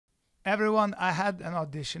everyone, I had an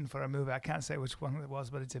audition for a movie. I can't say which one it was,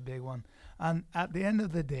 but it's a big one. And at the end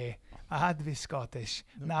of the day, I had to be Scottish.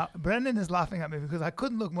 Now, Brendan is laughing at me because I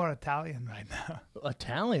couldn't look more Italian right now.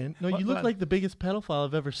 Italian? No, you look like the biggest pedophile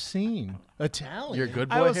I've ever seen. Italian. Your good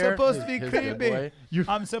boy I was hair? supposed to be His creepy. good boy?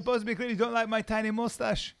 I'm supposed to be creepy. You don't like my tiny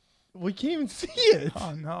mustache? We can't even see it.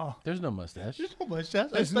 Oh, no. There's no mustache. There's no mustache. I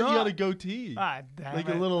There's just thought you not. had a goatee. Ah, damn Like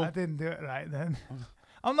it. a little- I didn't do it right then.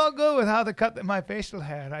 I'm not good with how to cut my facial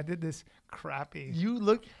hair. I did this crappy. You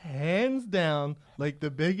look hands down like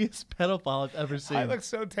the biggest pedophile I've ever seen. I look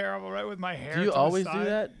so terrible, right, with my hair. Do you to the always do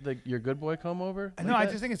side. that? Your good boy comb over? No, I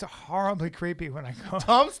just think it's horribly creepy when I go.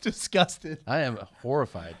 Tom's disgusted. I am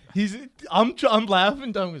horrified. I'm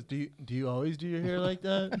laughing. Tom goes, do you always do your hair like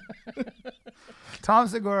that? Tom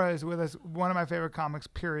Segura is with us, one of my favorite comics,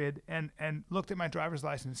 period, and looked at my driver's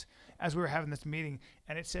license as we were having this meeting,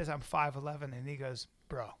 and it says I'm 5'11", and he goes,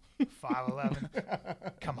 bro, 5'11",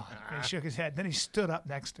 come on. And he shook his head. Then he stood up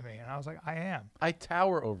next to me, and I was like, I am. I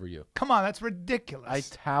tower over you. Come on, that's ridiculous. I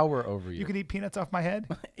tower over you. You could eat peanuts off my head?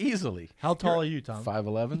 Easily. How tall are you, Tom?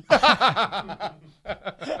 5'11".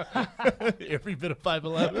 Every bit of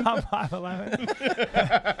 5'11". I'm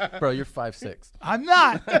 5'11". Bro, you're 5'6". I'm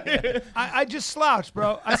not. I just slouch,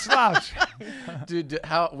 bro. I slouch. Dude,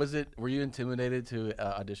 how was it? Were you intimidated to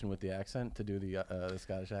audition with the accent, to do the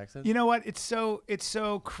Scottish accent? You know what? It's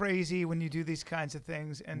so crazy when you do these kinds of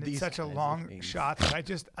things, and These it's such a kinds of long things. shot that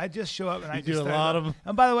I just show up and I You just do a start lot go- of 'em.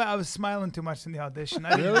 And by the way, I was smiling too much in the audition.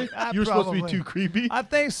 Really? You were supposed to be Probably. too creepy? I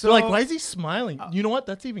think so. They're like, why is he smiling? You know what?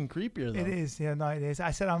 That's even creepier, though. It is. Yeah, no, it is.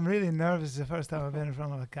 I said I'm really nervous. It's the first time I've been in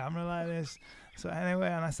front of a camera like this. So anyway,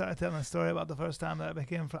 and I started telling a story about the first time that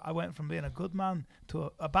I went from being a good man to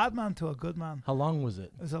a bad man to a good man. How long was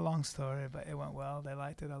it? It was a long story, but it went well. They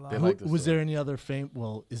liked it a lot. They liked the Was story. there any other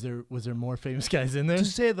was there more famous guys in there? To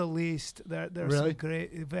say the least, there are Really? some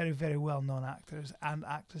great, very, very well-known actors and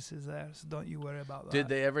actresses there. So don't you worry about that. Did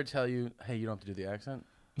they ever tell you, hey, you don't have to do the accent?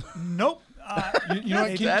 Nope. You know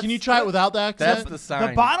what? That's- Can you try it without the accent? That's the sign.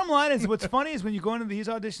 The bottom line is, what's funny is when you go into these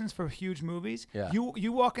auditions for huge movies, Yeah.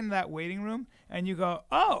 you walk into that waiting room and you go,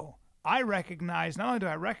 oh, I recognize, not only do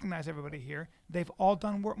I recognize everybody here, they've all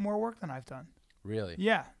done more work than I've done. Really?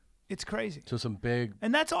 Yeah, it's crazy. So some big...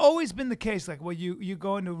 And that's always been the case. Like, well, you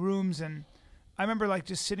go into rooms, and I remember like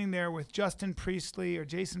just sitting there with Justin Priestley or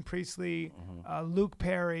Jason Priestley, Luke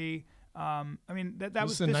Perry. I mean, that Was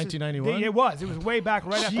was this in 1991? It was. It was way back,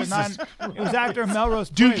 right after Jesus. 9. It was after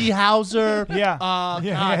Melrose Doogie Place. Howser, Yeah.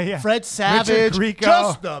 God, Fred Savage, Grieco.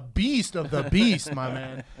 just the beast of the beast, my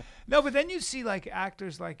man. No, but then you see like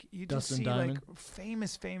actors like you just Dustin see Diamond. like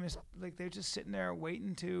famous like they're just sitting there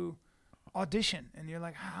waiting to audition, and you're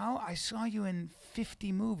like, how? I saw you in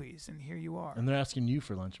 50 movies, and here you are. And they're asking you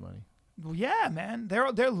for lunch money. Well, yeah, man,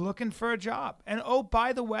 they're looking for a job, and oh,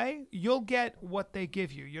 by the way, you'll get what they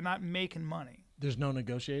give you. You're not making money. There's no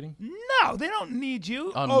negotiating? No, they don't need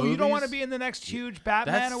you. On You don't want to movies? be in the next huge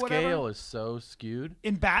Batman That or whatever. scale is so skewed.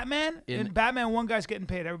 In Batman, In- in Batman, one guy's getting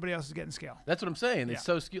paid, everybody else is getting scale. That's what I'm saying. It's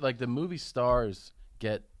Yeah. so skewed. Like, the movie stars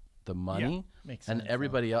get the money, Makes and sense,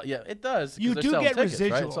 everybody else... Yeah, it does. 'cause You they're do selling get tickets,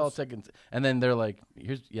 right? It's all residuals. tickets. And then they're like,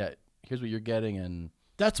 here's what you're getting, and...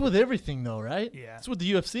 That's with everything, though, right? Yeah. It's with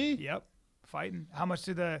the UFC. Yep, fighting. How much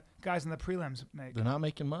do the guys in the prelims make? They're not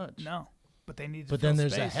making much. No, but they need to. But fill then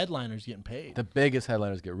there's space. the headliners getting paid. The biggest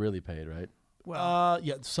headliners get really paid, right? Well,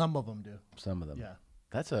 Yeah, some of them do. Some of them. Yeah.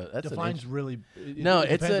 That's an Defines really. No,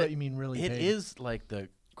 it it's depends a. what you mean really It paid. is like the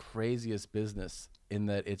craziest business in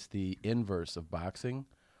that it's the inverse of boxing,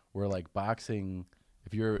 where like boxing,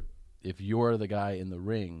 if you're the guy in the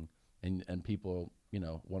ring and people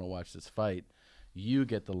want to watch this fight, you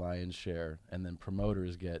get the lion's share, and then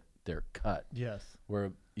promoters get their cut. Yes.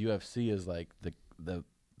 Where UFC is like the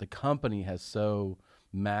company has so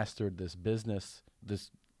mastered this business,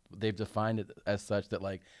 they've defined it as such that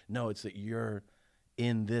like, no, it's that you're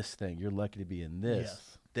in this thing. You're lucky to be in this.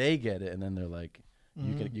 Yes. They get it, and then they're like,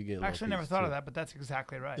 you get. A little actually, I never piece thought too. of that, but that's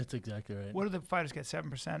exactly right. That's exactly right. What do the fighters get?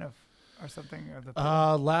 7% of, or something? Or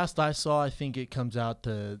the Last I saw, I think it comes out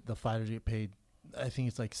to the fighters get paid. I think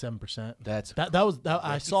it's like 7%. That's That was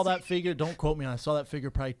I saw that figure. Don't quote me. I saw that figure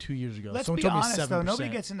probably 2 years ago. Let's Someone be told me honest, 7%. though. Nobody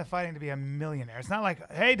gets into fighting to be a millionaire. It's not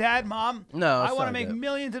like, hey, Dad, Mom, No, I it's want to not make that.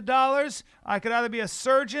 millions of dollars. I could either be a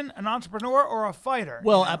surgeon, an entrepreneur, or a fighter.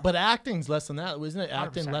 Well, you know? but acting's less than that, isn't it?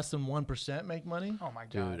 Acting 100%. less than 1% make money. Oh my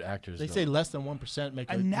God. dude, actors. They don't. say less than 1% make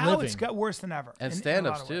a And now living. it's got worse than ever. and in a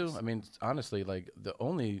stand-ups lot of too. ways. I mean, honestly, like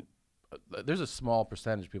there's a small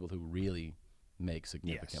percentage of people who really make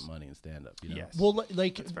significant Yes. money in stand-up. You know? Yes. Well,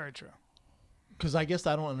 like That's very true. because I guess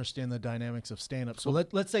I don't understand the dynamics of stand-up. So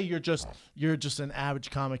let's say you're just an average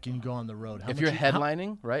comic and you go on the road. If you're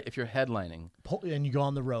headlining, right? If you're headlining and you go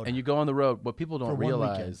on the road, what people don't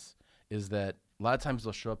realize is that a lot of times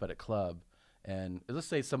they'll show up at a club, and let's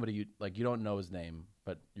say somebody you don't know his name,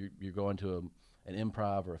 but you're going to an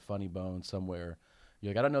improv or a funny bone somewhere.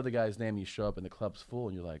 You're like, I don't know the guy's name. You show up and the club's full,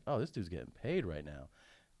 and you're like, oh, this dude's getting paid right now.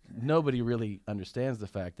 Nobody really understands the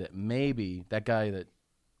fact that maybe that guy that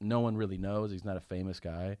no one really knows, he's not a famous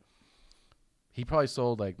guy, he probably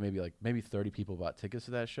sold maybe 30 people bought tickets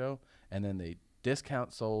to that show, and then they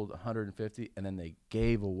discount sold 150, and then they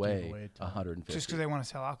gave away 150 just because they want to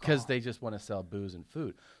sell alcohol, because they just want to sell booze and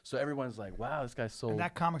food. So everyone's like, wow, this guy sold, and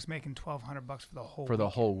that comic's making $1,200 for the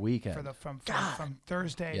whole weekend from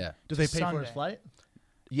Thursday. Yeah. Do they pay for his flight?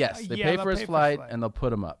 Yes, they pay for his flight, and they'll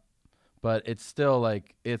put him up. But it's still and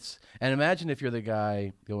imagine if you're the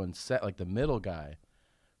guy going like the middle guy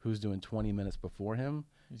who's doing 20 minutes before him,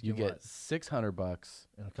 you get $600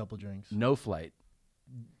 and a couple drinks. No flight.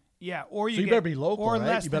 Yeah, or you better be local, or right?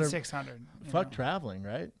 less you than better, 600. Fuck traveling,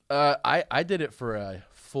 right? I did it for a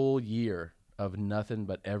full year of nothing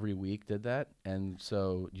but every week did that, and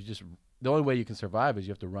so the only way you can survive is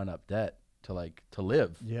you have to run up debt to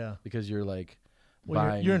live. Yeah, because you're like.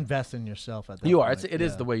 Well, you're investing in yourself at that point. You are. It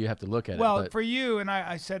is the way you have to look at it. Well, for you, and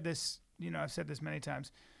I said this, I've said this many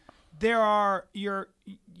times.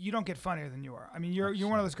 You don't get funnier than you are. I mean, you're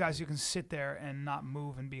one of those guys who can sit there and not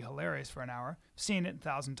move and be hilarious for an hour. Seen it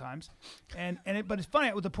 1,000 times, but it's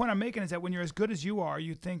funny. The point I'm making is that when you're as good as you are,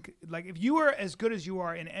 you think like if you were as good as you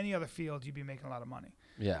are in any other field, you'd be making a lot of money.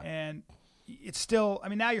 Yeah, and. It's still. I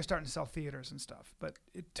mean, now you're starting to sell theaters and stuff, but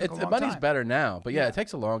it took a long money's time. better now. But it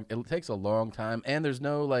takes a long time, and there's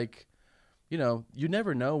no you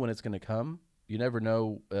never know when it's going to come. You never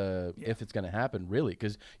know if it's going to happen, really,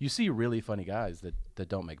 because you see really funny guys that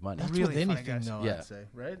don't make money. That's really with anything, though, I'd say,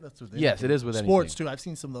 right? That's with anything. Yes, it is with sports anything. too. I've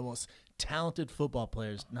seen some of the most talented football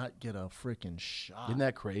players not get a freaking shot. Isn't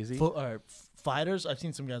that crazy? Fighters. I've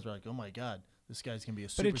seen some guys who are like, oh my god. This guy's gonna be a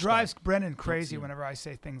superstar. But it drives Brennan crazy whenever I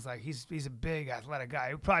say things like he's a big athletic guy.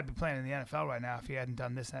 He would probably be playing in the NFL right now if he hadn't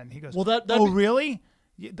done this and he goes, well, really?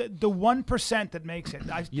 The 1% that makes it.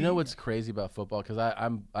 You know what's crazy about football? Because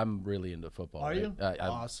I'm really into football. Are you?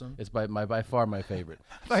 Awesome. It's by far my favorite.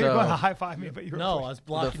 I thought you were going to high five me, but you were I was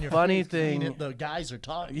blocking the your funny face thing. The guys are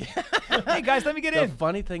talking. Hey guys, let me get in. The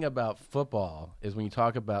funny thing about football is when you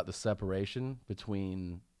talk about the separation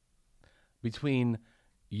between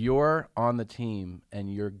you're on the team and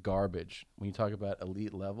you're garbage. When you talk about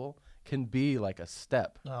elite level, can be like a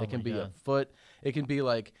step. It can be a foot. It can be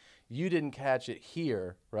like you didn't catch it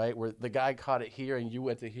here, right? Where the guy caught it here and you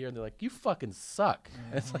went to here, and they're like, you fucking suck.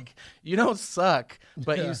 And it's like, you don't suck,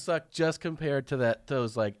 but you suck just compared to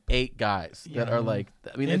those like 8 guys that are like,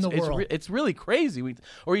 I mean, it's really crazy.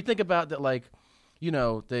 Or you think about that, like,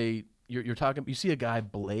 you're talking, you see a guy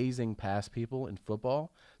blazing past people in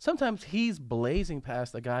football. Sometimes he's blazing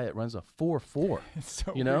past a guy that runs a 4.4. It's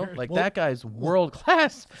so weird. like that guy's world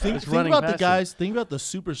class. Think about the guys. Think about the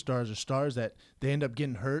superstars or stars that they end up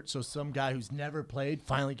getting hurt. So some guy who's never played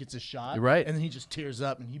finally gets a shot, right? And then he just tears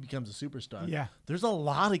up and he becomes a superstar. Yeah, there's a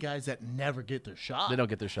lot of guys that never get their shot. They don't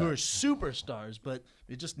get their shot. Who are superstars, but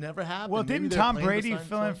it just never happened. Well, didn't Tom Brady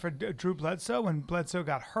fill in for Drew Bledsoe when Bledsoe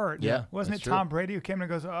got hurt? Yeah, wasn't it Tom Brady who came and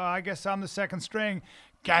goes, "Oh, I guess I'm the second string."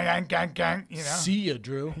 Gang. See ya,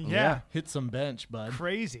 Drew. Yeah. Hit some bench, bud.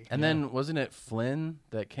 Crazy. And then wasn't it Flynn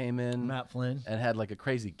that came in? Matt Flynn. And had like a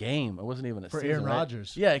crazy game. It wasn't even a for season, Aaron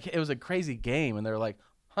Rodgers. Yeah, it was a crazy game, and they're like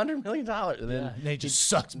 $100 million. And then he just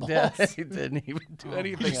sucks balls. Yeah, he didn't even do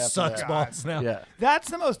anything. He sucks balls now. Yeah,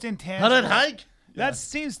 that's the most intangible. How did hike? That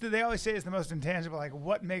seems to, they always say is the most intangible. Like,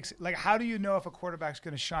 what makes, like, how do you know if a quarterback's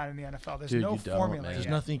going to shine in the NFL? There's no formula yet. There's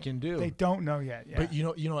nothing you can do. They don't know yet. Yeah. But you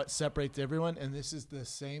know what separates everyone? And this is the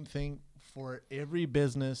same thing for every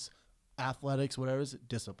business, athletics, whatever it is,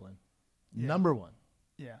 discipline. Yeah. Number one.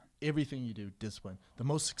 Yeah. Everything you do, discipline. The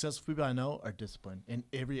most successful people I know are disciplined in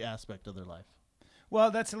every aspect of their life.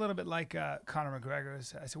 Well, that's a little bit like Conor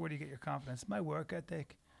McGregor's. I said, where do you get your confidence? My work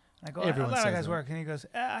ethic. I go, a lot of guys work, and he goes,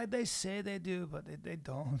 they say they do, but they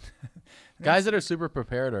don't. Guys that are super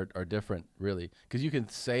prepared are different, really, because you can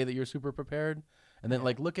say that you're super prepared, and then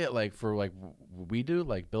like look at like for like we do,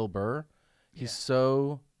 like Bill Burr, he's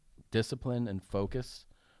so disciplined and focused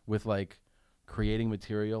with like creating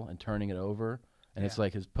material and turning it over, and it's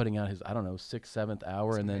like his putting out his 6th, 7th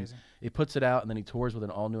hour, and then he puts it out, and then he tours with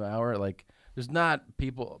an all new hour. Like there's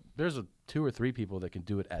 2 or 3 people that can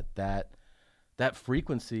do it at that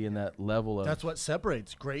frequency and that level of. That's what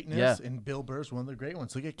separates greatness, and Bill Burr's one of the great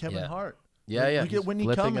ones. Look at Kevin Hart. Yeah, yeah. Look at Whitney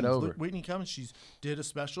Flipping Cummings. it over. Look, Whitney Cummings. She's did a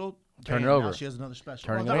special. Turn it bam, over. Now she has another special.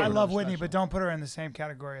 Turning Well, it I over. love Whitney, but don't put her in the same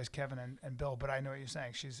category as Kevin and Bill. But I know what you're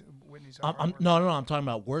saying. Whitney's. No. I'm talking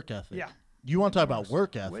about work ethic. Yeah. You want to talk about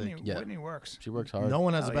work ethic? Whitney works. She works hard. No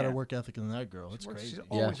one has Oh, a better yeah. work ethic than that girl. It's crazy.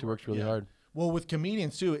 Yeah, she works really hard. Well, with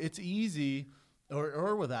comedians too, it's easy,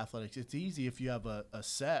 or with athletics, it's easy if you have a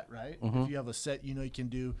set, right? If you have a set, you can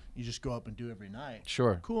do, you just go up and do every night.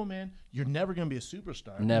 Sure. Cool, man. You're never going to be a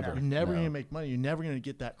superstar. Never. You're never No. going to make money. You're never going to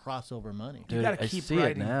get that crossover money. Dude, gotta I keep see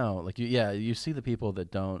writing. it now. Like you see the people that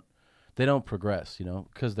don't progress,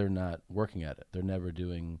 because they're not working at it. They're never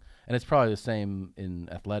doing, and it's probably the same in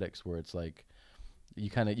athletics where it's like you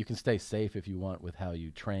can stay safe if you want with how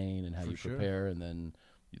you train and how you prepare, and then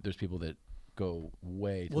there's people that go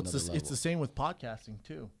way to another level. It's the same with podcasting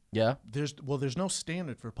too. Yeah. There's no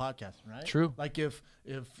standard for podcasting, right? True. Like if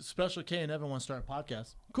Special K and Evan want to start a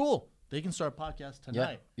podcast, cool. They can start a podcast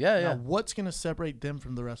tonight. Yeah, Now, yeah. what's going to separate them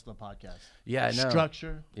from the rest of the podcast? Yeah, I know.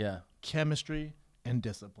 Structure, Yeah. chemistry, and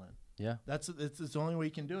discipline. Yeah. It's the only way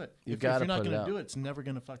you can do it. You If gotta you're not put it going to out. do it, it's never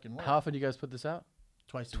going to fucking work. How often do you guys put this out?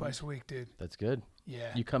 Twice Twice a week, dude. That's good.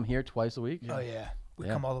 Yeah. You come here twice a week? Oh yeah. We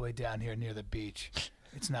Yeah. come all the way down here near the beach.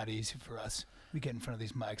 It's not easy for us. We get in front of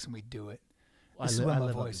these mics and we do it. I This is live why my up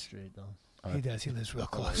the voice. street, though. He does. He lives real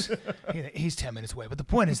close. He's 10 minutes away. But the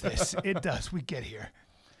point is this: it does. We get here.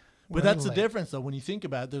 We're But that's a the little late. difference, though. When you think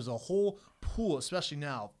about it, there's a whole pool, especially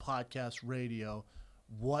now, podcast, radio.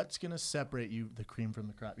 What's going to separate you, the cream from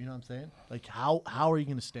the crop? You know what I'm saying? Like, how are you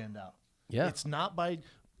going to stand out? Yeah. It's not by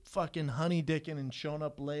fucking honey dicking and showing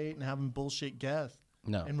up late and having bullshit guests.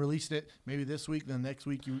 No. And releasing it maybe this week, then next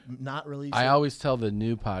week you not release I it. always tell the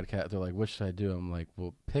new podcast, they're like, what should I do? I'm like,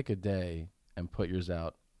 well, pick a day and put yours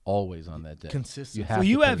out always on that day. Consistency. You have Well, to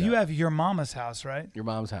you put have it you out. have your mama's house, right? Your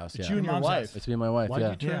mom's house, yeah. It's you and your Mom's wife. house. It's me and my wife, Why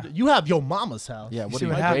yeah. do you turn it? You have your mama's house. Yeah, what see are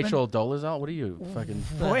you, what happened? Rachel Dolezal? What are you, fucking...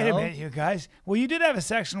 Wait a hell? minute, you guys. Well, you did have a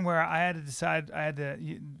section where I had to decide.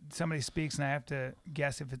 Somebody speaks and I have to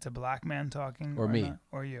guess if it's a black man talking Or me. not,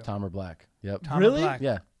 or you. Tom or Black. Yep. Tom or Really? Black.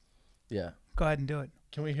 Yeah. Yeah. Go ahead and do it.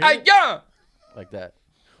 Can we hear Hey, it? yo! Like that.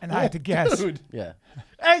 And I have to guess. Dude. Yeah.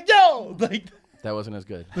 Hey, yo! Like, That wasn't as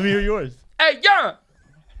good. let me hear yours. Hey, yo!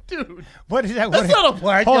 Dude. What is that? That's not a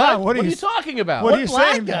black Hold guy. on. What What are are you? you talking about? What are you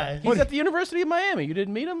black saying? guy? He's at the University of Miami. You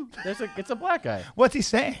didn't meet him? It's a black guy. What's he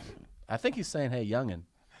saying? I think he's saying, hey, youngin'.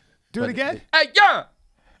 Do But it again. Hey, yo!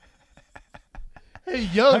 Hey,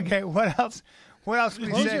 yo. Okay. What else? What else would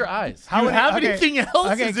he Close say? your eyes. Do you would he- have okay, anything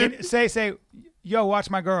else? Okay. Is there- Say, yo, watch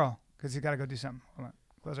my girl, because you got to go do something. Hold on.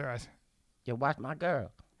 Close your eyes. You watch my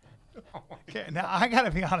girl. Okay, now I gotta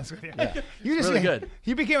be honest with you. You just really good.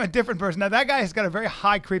 You became a different person. Now that guy has got a very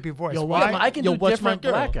high, creepy voice. Yo, Why? what- I can Yo, do what's my different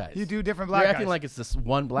girl? black guys. You do different black You're guys. acting like it's this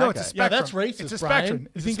one black No, it's a guy. spectrum. Yeah, that's racist, It's a Bryan. spectrum. You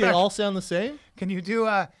It's a think they spectrum. all sound the same? Can you do?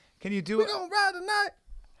 Can you do? We gonna ride tonight.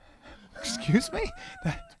 Excuse me.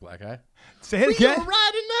 Black guy. Say it again.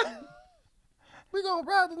 We gonna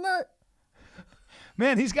ride tonight.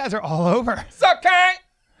 Man, these guys are all over. Suck,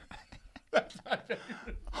 Cain!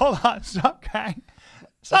 Hold on. Sup, gang.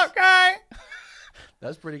 Sup, gang.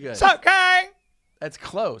 That's pretty good. Sup, gang. That's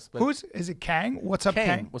close. But Is it Kang? What's up, Kane?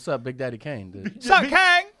 Kang? What's up, Big Daddy Kane? Dude? Sup,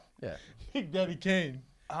 Kang? Yeah. Big Daddy Kane.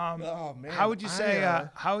 Oh man. How would you say?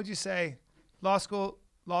 How would you say? Law school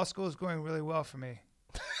is going really well for me,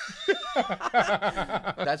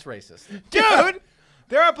 That's racist. dude.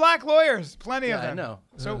 There are black lawyers, plenty of Yeah, I them. know.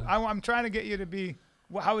 So I'm trying to get you to be.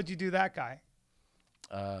 How would you do that guy?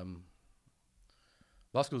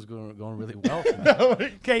 Law school's going really well for me.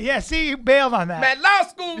 Okay, yeah. See, you bailed on that. Man, law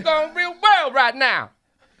school's going real well right now.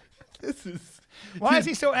 This is. Why is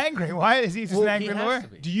he so angry? Why is he just an He angry has lawyer? to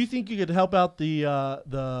be. Do you think you could help out the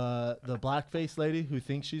blackface lady who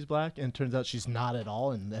thinks she's black and turns out she's not at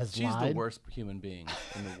all and has She's lied? the worst human being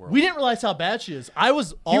in the world. We didn't realize how bad she is. I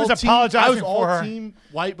was all was team, apologizing I was all for her. team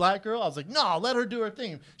white black girl. I was like, no, let her do her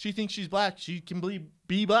thing. She thinks she's black. She can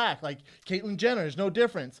be black. Like Caitlyn Jenner, there's no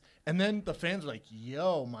difference. And then the fans were like,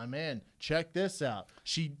 yo, my man, check this out.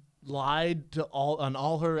 She lied on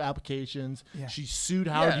all her applications. Yeah. She sued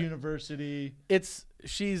Howard Yeah. University. It's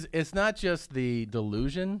not just the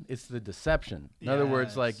delusion, it's the deception. In other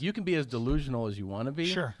words, Yes. like you can be as delusional as you want to be,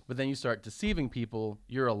 Sure. but then you start deceiving people,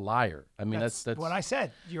 you're a liar. I mean, that's what I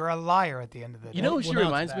said. You're a liar at the end of the day. you know who she Well, now it's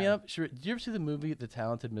reminds me bad. of? Did you ever see the movie The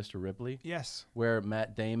Talented Mr. Ripley? Yes. Where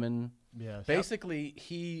Matt Damon, Yes. basically,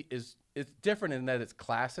 it's different in that it's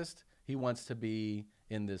classist. He wants to be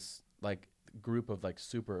in this like group of like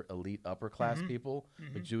super elite upper class people.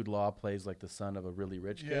 But Jude Law plays like the son of a really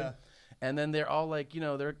rich kid, Yeah. and then they're all like,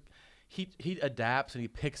 he adapts and he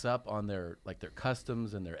picks up on their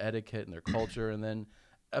customs and their etiquette and their culture, and then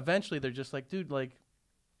eventually they're just like, dude, like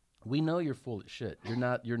we know you're full of shit. You're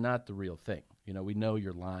not the real thing. You know, we know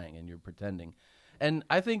you're lying and you're pretending. And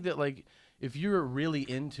I think that, like, if you're really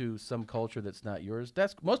into some culture that's not yours,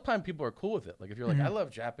 that's most time people are cool with it. Like, if you're like, I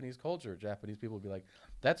love Japanese culture, Japanese people will be like,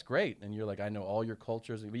 that's great. And you're like, I know all your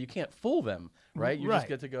cultures, but you can't fool them, right? You just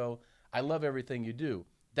get to go, I love everything you do.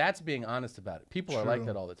 That's being honest about it. People are like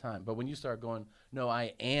that all the time. But when you start going, no,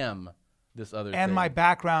 I am this other thing. And my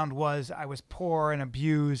background was I was poor and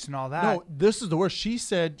abused and all that. No, this is the worst. She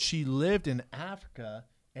said she lived in Africa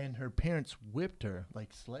and her parents whipped her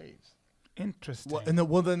like slaves. Interesting.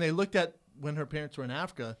 Well, then they looked at when her parents were in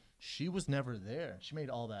Africa. She was never there. She made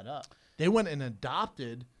all that up. They went and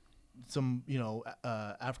adopted some,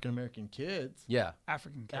 African American kids. Yeah,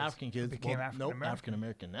 African kids. African kids became African American. African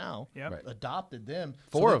American now. Yep. Right. Adopted them.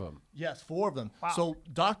 Four of them. Yes, 4 of them. Wow. So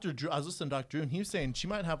Dr. Drew, I was listening to Dr. Drew, and he was saying she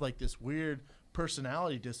might have like this weird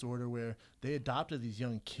personality disorder where they adopted these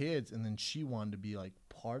young kids, and then she wanted to be like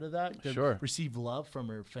part of that. To receive love from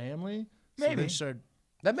her family. Maybe. So then she started,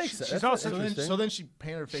 that makes sense. She's That's also interesting. so then she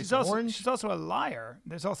painted her face she's also, orange. she's also a liar.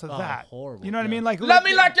 There's also that. Horrible. You know what I mean? Like, Love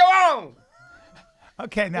me like your own.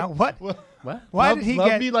 Okay, now what? What? Why did he love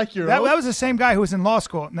get me like your that? own? That was the same guy who was in law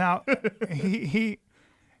school. Now, he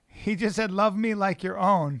just said, "Love me like your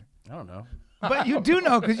own." I don't know. But you do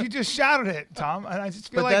know because you just shouted it, Tom. And I just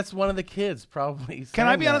feel But like that's one of the kids probably. Can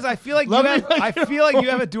I be honest? I feel like you have. I feel like you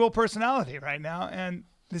have a dual personality right now, and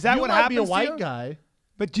is that you what might happens be a to white you? guy.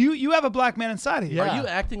 But you have a black man inside of you. Yeah. Are you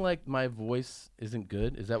acting like my voice isn't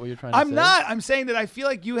good? Is that what you're trying to say? I'm not. I'm saying that I feel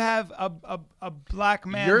like you have a black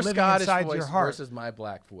man Your living Scottish inside voice your heart. versus my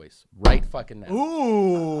black voice, right fucking now.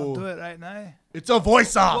 Ooh. Do it right now. It's a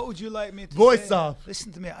voice What off. would you like me to Voice say? off.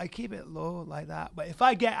 Listen to me. I keep it low like that. But if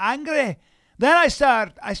I get angry, then I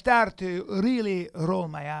start to really roll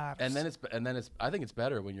my R's. And then it's. I think it's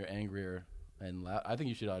better when you're angrier and loud. I think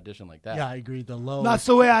you should audition like that. Yeah, I agree. The low. That's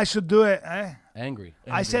the way I should do it, eh? Angry.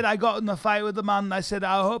 I said I got in a fight with the man. I said,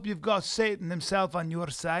 I hope you've got Satan himself on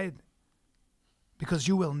your side. Because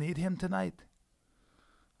you will need him tonight.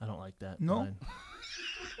 I don't like that. No.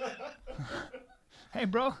 Brian. Hey,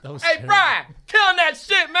 bro. That was Hey, terrible. Bryan, killing that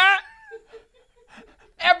shit, man.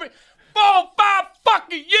 Every 4 or 5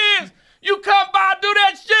 fucking years, you come by and do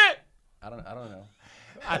that shit. I don't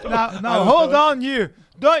know. Now hold on, you.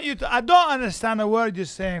 I don't understand a word you're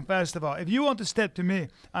saying, first of all. If you want to step to me,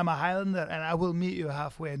 I'm a Highlander, and I will meet you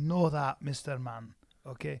halfway. Know that, Mr. Man.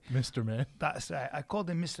 Okay? Mr. Man. That's right. I called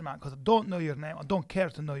him Mr. Man because I don't know your name. I don't care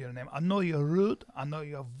to know your name. I know you're rude. I know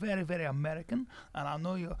you're very, very American. And I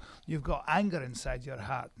know you've got anger inside your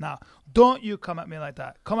heart. Now, don't you come at me like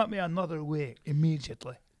that. Come at me another way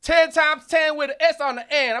immediately. 10 times 10 with an S on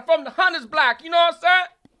the end. I'm from the Hunters Block. You know what I'm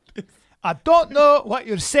saying? I don't know what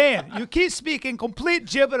you're saying. You keep speaking complete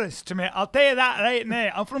gibberish to me. I'll tell you that right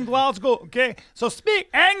now. I'm from Glasgow, okay? So speak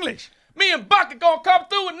English. Me and Bucket gonna come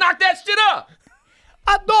through and knock that shit up.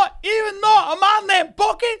 I don't even know a man named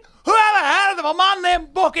Bucket. Whoever heard of a man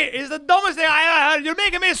named Bucket is the dumbest thing I ever heard. You're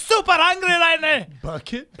making me super angry right now.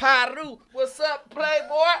 Bucket. Paru, what's up,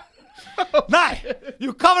 playboy? Nah,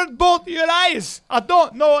 you covered both your eyes. I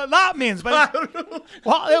don't know what that means, but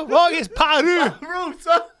what the fuck is Paru? Paru,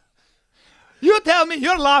 son. You tell me,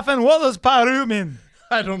 you're laughing. What does Paru mean?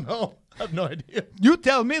 I don't know. I have no idea. You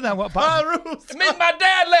tell me then what Paru. Paru. It means my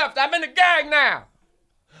dad left. I'm in the gang now.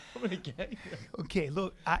 Okay,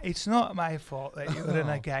 look, it's not my fault that you're in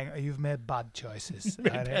a gang or you've made bad choices.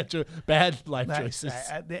 all right? Bad life That's choices. right.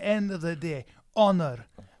 At the end of the day, honor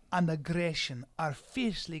and aggression are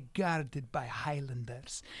fiercely guarded by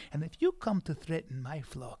Highlanders. And if you come to threaten my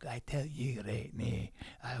flock, I tell you right now,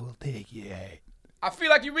 I will take you out. I feel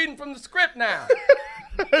like you're reading from the script now.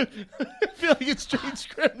 I feel like it's straight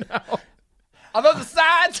script now. Are those the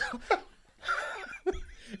sides?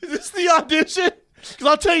 Is this the audition? Because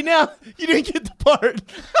I'll tell you now, you didn't get the part.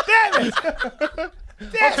 Damn it!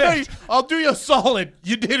 I'll tell you, I'll do you a solid.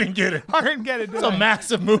 You didn't get it. I didn't get it. It's a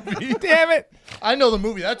massive movie. Damn it. I know the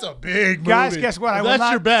movie. That's a big movie. Guys, guess what? If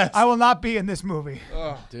that's your best. I will not be in this movie.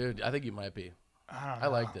 Dude, I think you might be. I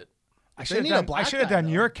liked it. I They should need have a done, black I should have guy, done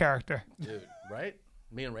though. your character. Dude, right?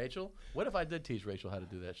 Me and Rachel? What if I did teach Rachel how to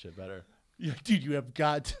do that shit better? Yeah, dude, you have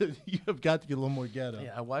got to get a little more ghetto.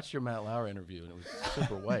 Yeah, I watched your Matt Lauer interview and it was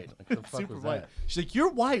super white. Like, the fuck Super was white. that? She's like, you're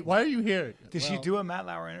white. Why are you here? Did she do a Matt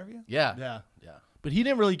Lauer interview? Yeah. Yeah. Yeah. But he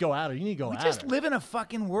didn't really go at her. You need to go We at just her. live in a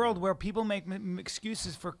fucking world where people make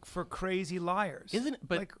excuses for crazy liars. Isn't it?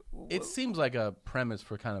 But Like, it seems like a premise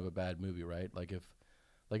for kind of a bad movie, right? Like if,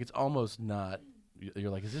 like it's almost not.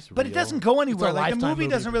 You're like, is this real? But it doesn't go anywhere. Like the Lifetime movie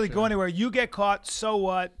movie doesn't for really sure. go anywhere. You get caught, so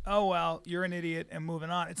what? Oh well, you're an idiot, and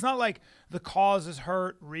moving on. It's not like the cause is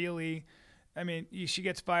hurt, really. I mean, she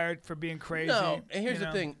gets fired for being crazy. No, and here's you the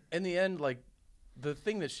know? thing. In the end, like, the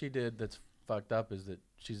thing that she did that's fucked up is that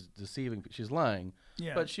she's deceiving. She's lying.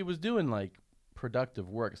 Yeah. But she was doing, like, productive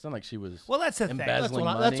work. It's not like she was Well, that's the thing. embezzling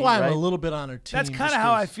money. That's why I'm right? a little bit on her team. That's kind of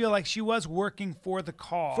how I feel like she was working for the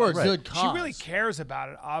cause. For a Right. good cause. She really cares about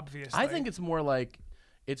it, obviously. I think it's more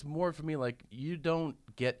for me like you don't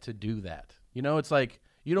get to do that. You know, it's like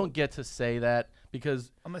you don't get to say that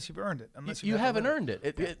because unless you've earned it. Unless you haven't earned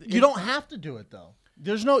it. You don't have to do it though.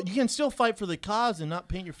 There's no. You can still fight for the cause and not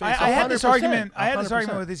paint your face. I had this 100%. argument. I had this 100%.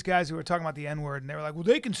 argument with these guys who were talking about the N word, and they were like, "Well,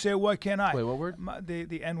 they can say it. Why can't I?" Wait, what word?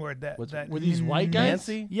 The N word. That Were these white guys?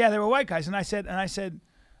 Nancy? Yeah, they were white guys, and I said,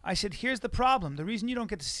 here's the problem. The reason you don't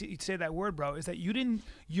get to say that word, bro, is that you didn't.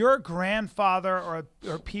 Your grandfather or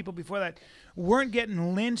people before that weren't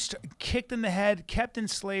getting lynched, kicked in the head, kept in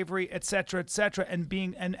slavery, et cetera, and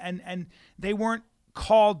being and they weren't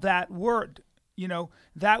called that word. You know,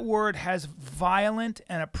 that word has violent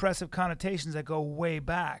and oppressive connotations that go way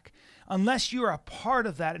back. Unless you're a part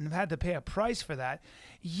of that and have had to pay a price for that,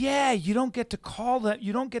 yeah, you don't get to call that.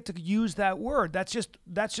 You don't get to use that word. That's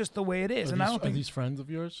just the way it is. Are And these, I don't think these friends of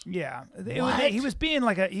yours? Yeah, What? he was being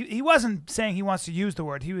like he wasn't saying he wants to use the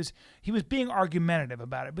word. He was being argumentative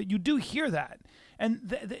about it. But you do hear that, and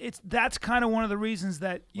that's kind of one of the reasons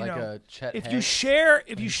that you Like know a Chet if you Hanks?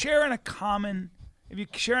 share in a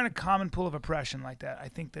common pool of oppression like that, I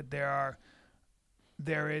think that there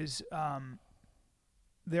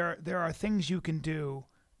are things you can do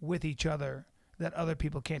with each other that other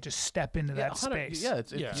people can't just step into that 100 space. Yeah,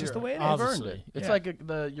 it's It's just the way it is. You've earned Obviously. it. It's Yeah. like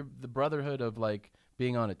the brotherhood of like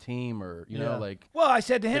being on a team or you know Yeah. like. Well, I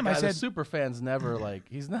said to him, I the said, super fans never like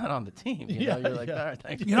he's not on the team. You know, you're like, all right,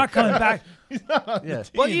 thanks. "You're not coming back." Yeah.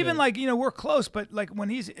 Well, even like we're close, but like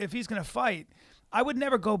if he's gonna fight, I would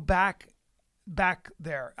never go back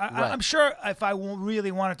there. Right. I'm sure if I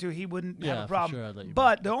really wanted to, he wouldn't have Yeah, a for problem. sure, I'd let you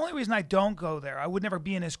But the only reason I don't go there, I would never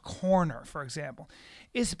be in his corner, for example,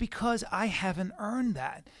 is because I haven't earned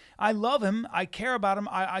that. I love him. I care about him.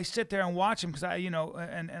 I sit there and watch him because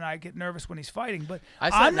and I get nervous when he's fighting. But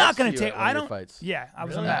I sat I'm not next to going you to take. at one I of your don't. fights. Yeah, I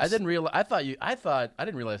was. Really? A I mess. didn't realize. I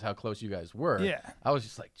didn't realize how close you guys were. Yeah. I was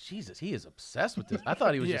just like, Jesus, he is obsessed with this. I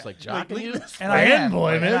thought he was just like jocking you. And I am.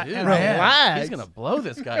 Fanboy, And man. I- and I am. Relax. He's gonna blow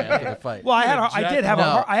this guy after the fight. Well, I had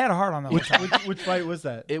a heart on that. Which fight was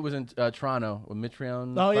that? It was in Toronto with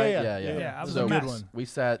Mitrione. Oh, fight. yeah. Yeah, I was so a good mess. one. we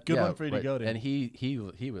sat. Good yeah, one for you to go to. And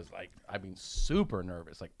he was like, I mean, super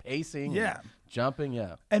nervous, like pacing. Yeah. and jumping.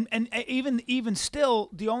 Yeah. And even still,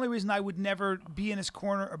 the only reason I would never be in his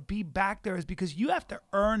corner or be back there is because you have to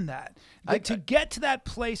earn that. Like, to get to that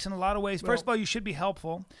place in a lot of ways. First of all, you should be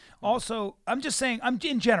helpful. Also, I'm just saying, I'm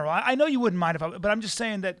in general. I know you wouldn't mind but I'm just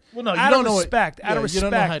saying that. Well, no, you out don't of know respect. Out of You respect.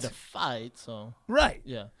 don't know how to fight, so Right.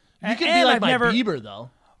 yeah. You And- can and be like I've my never- Bieber though.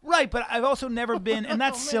 Right, but I've also never been, and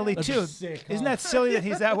that's silly That'd be too. sick, Isn't huh? that silly that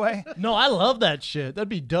he's that way? No, I love that shit. That'd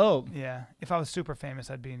be dope. Yeah. If I was super famous,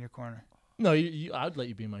 I'd be in your corner. No, I'd let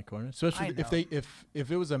you be in my corner. Especially I if if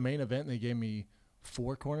it was a main event and they gave me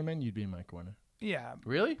 4 cornermen, you'd be in my corner Yeah.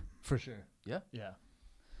 Really? for sure. Yeah. Yeah.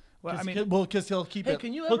 Well, I mean, because he'll keep Hey, it.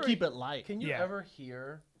 can you he'll ever- keep it light. Can you Yeah. ever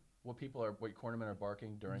hear what cornermen are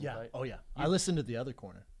barking during Yeah. the fight? Oh yeah. I listen to the other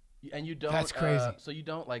corner. And you don't. That's crazy. So you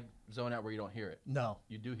don't like zone out where you don't hear it. No.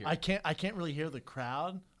 You do hear. I it. can't really hear the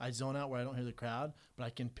crowd. I zone out where I don't hear the crowd, but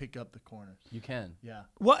I can pick up the corners. You can. Yeah.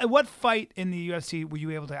 what fight in the UFC were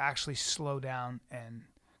you able to actually slow down and?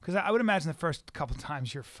 Because I would imagine the first couple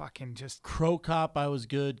times you're fucking just Crow Cop, I was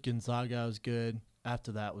good. Gonzaga, I was good.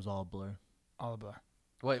 After that was all blur. all a blur.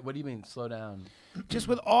 Wait, what do you mean? Slow down. Just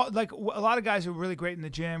with all a lot of guys who are really great in the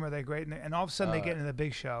gym or they're great, and all of a sudden they get into the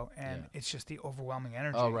big show and yeah. it's just the overwhelming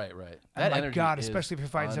energy. Oh, right. And That my energy God, is especially if you're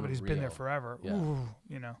fighting somebody who's been there unreal. forever. Yeah. Ooh,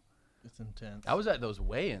 you know. It's intense. I was at those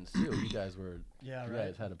weigh-ins too. You guys were. Yeah, You right.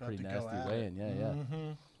 guys had a About pretty to go nasty at weigh-in. Yeah,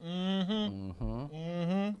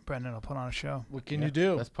 Brendan will put on a show. What can yeah. you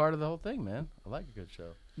do? That's part of the whole thing, man. I like a good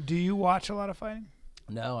show. Do you watch a lot of fighting?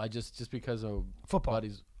 No, I just because of Football.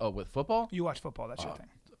 buddies. Oh, with football, You watch football. That's your thing.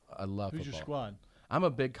 I love Who's football. your squad? I'm a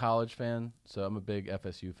big college fan, so I'm a big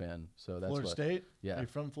FSU fan. So that's Florida what, State? Yeah. Are you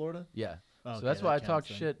from Florida? Yeah. Oh, So okay, that's that why I counts talked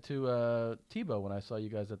then. shit to Tebow when I saw you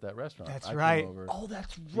guys at that restaurant. That's I came right. over. Oh,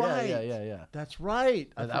 that's Yeah, right. Yeah. That's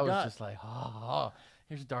right. I I was forgot. just like, oh,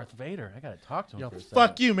 here's Darth Vader. I gotta talk to him Yo, for a second.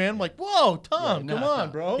 fuck you, man. I'm like, whoa, Tom, Yeah, come no, on,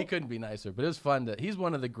 no. bro. He couldn't be nicer, but it was fun to. He's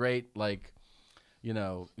one of the great, like,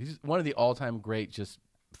 he's one of the all-time great just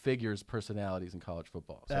figures, personalities in college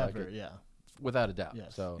football. So I Ever, could- yeah. without a doubt.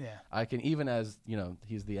 Yes. So Yeah. I can, even as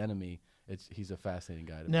he's the enemy. He's a fascinating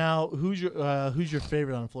guy to me. Now, who's your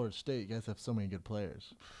favorite on Florida State? You guys have so many good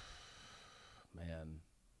players. Man,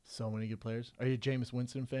 So many good players. Are you a Jameis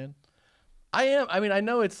Winston fan? I am. I mean, I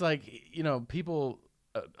know it's like, people.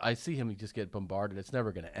 I see him just get bombarded. It's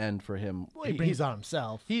never going to end for him. Well, he brings on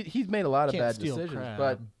himself. He's made a lot of Can't bad steal decisions, crap.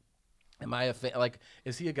 but am I a fan? Like,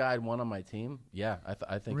 is he a guy I'd want on my team? Yeah,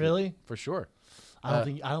 I think Really? for sure. I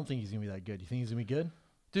don't think he's gonna be that good. You think he's gonna be good?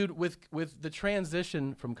 Dude, with the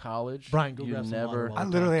transition from college, Bryan, go you grab some never. water.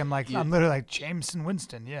 I'm literally like Jameson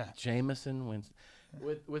Winston. Yeah. Jameson Winston.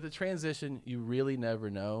 With the transition, you really never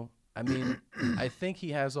know. I mean, I think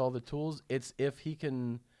he has all the tools. It's if he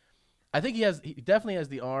can. I think he definitely has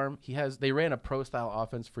the arm. They ran a pro style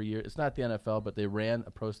offense for years. It's not the NFL, but they ran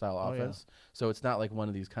a pro style offense. Yeah. So it's not like one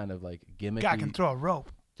of these kind of like gimmicky. Guy can throw a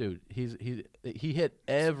rope. Dude, he hit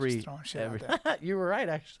every. You were right,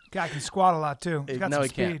 actually. Guy can squat a lot too. He's got some he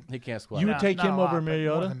speed. can't. He can't squat. You would take him over More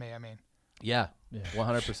Mariota? than me, I mean. Yeah,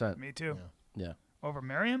 100%. Me too. Yeah. Over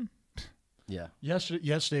Merriam? Yeah.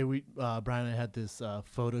 Yesterday we Bryan and I had this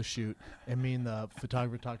photo shoot, and me and the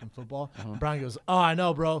photographer talking football. Bryan goes, "Oh, I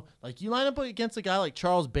know, bro. Like you line up against a guy like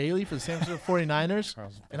Charles Bailey for the San Francisco 49ers."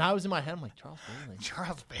 And I was in my head, I'm like, Charles Bailey.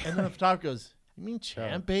 Charles Bailey. And then the photographer goes, "You mean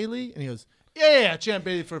Champ Bailey?" And he goes, "Yeah, Champ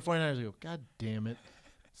Bailey for the 49ers." I go, "God damn it."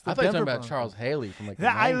 I thought you were talking about Charles Haley from like the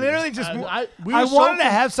Yeah, I 90s. literally just I wanted to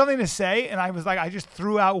have something to say, and I was like, I just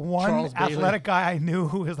threw out one Charles Bailey. athletic guy I knew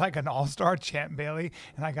who was like an all-star, Champ Bailey,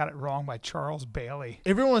 and I got it wrong by Charles Bailey.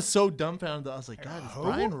 Everyone was so dumbfounded that I was like, God, is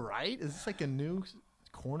Bryan right? Is this like a new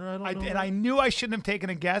corner? I don't know. And I knew I shouldn't have taken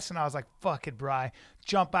a guess, and I was like, fuck it, Bri.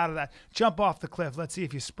 Jump off the cliff. Let's see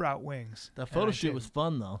if you sprout wings. That photo shoot was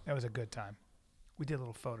fun, though. That was a good time. We did a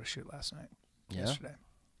little photo shoot last night. Yesterday.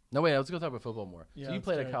 No, wait, let's go talk about football more. Yeah, so you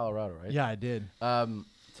played at Colorado, right? Yeah, I did.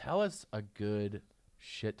 Tell us a good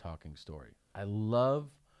shit-talking story. I love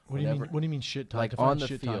What do you mean shit talking? like on the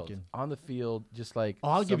field. Talking. On the field, just like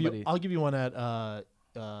I'll give somebody- you one at I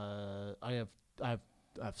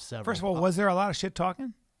have several. First of all, was there a lot of shit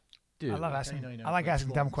talking? Dude, I love asking. know, I like asking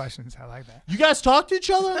dumb ones. questions. I like that. You guys talk to each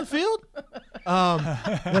other on the field?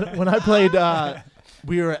 When I played,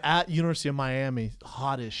 we were at University of Miami.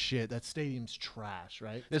 Hot as shit. That stadium's trash,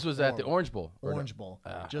 right? This was at the Orange Bowl. Orange Bowl.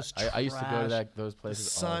 Just I used to go to trash. those places. The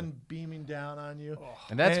sun beaming down on you.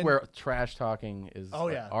 and that's where trash talking is. Oh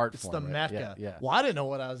an yeah, art it's form, the right? mecca. Yeah. Well, I didn't know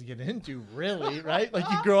what I was getting into, really, right? Like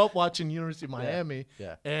you grow up watching University of Miami,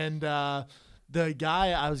 Yeah. and the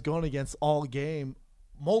guy I was going against all game,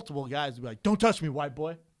 multiple guys would be like, "Don't touch me, white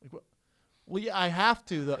boy." Like, well, yeah, I have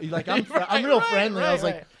to though. Like I'm real friendly. I was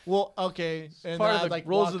like, "Well, okay." And Part then of I, the like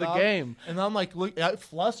rules walked of the off, game. And I'm like, look, it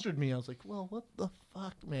flustered me. I was like, "Well, what the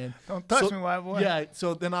fuck, man? Don't touch me, white boy. Yeah.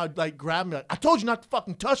 So then I'd like grab me. Like, I told you not to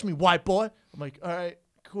fucking touch me, white boy. I'm like, all right,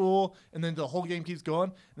 cool. And then the whole game keeps going.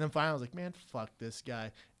 And then finally, I was like, man, fuck this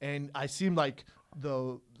guy. And I seemed like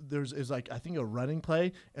there's like I think a running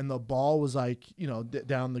play, and the ball was like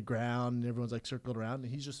down the ground, and everyone's like circled around,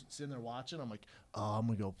 and he's just sitting there watching. I'm like, oh, I'm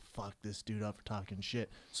gonna go fuck this dude up for talking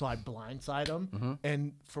shit. So I blindside him,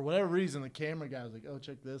 and for whatever reason, the camera guy was like, oh,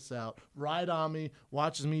 check this out. Right on me,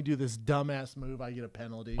 watches me do this dumbass move. I get a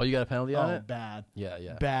penalty. Oh, you got a penalty on it? Bad.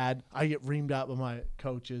 Yeah. Bad. I get reamed out by my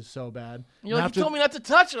coaches so bad. You're like, you told me not to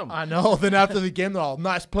touch him. I know. Then after the game, they're all,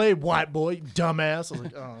 nice play, white boy, dumbass. I was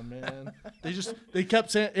like, oh, man. They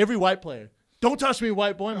kept saying, every white player, don't touch me,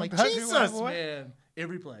 white boy. I'm like, touch me, Jesus, white boy. man.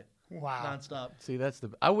 Every play. Wow. Nonstop. See, that's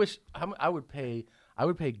the. I wish I would pay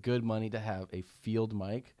good money to have a field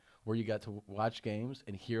mic where you got to watch games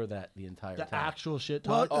and hear that the entire The time. actual shit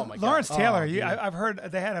Well, talk. Oh, my God. Lawrence Taylor, dude. I've heard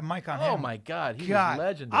they had a mic on him. Oh my God, he God. was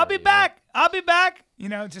legendary. I'll be back. I'll be back.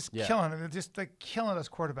 Just Yeah. killing them. Just like killing those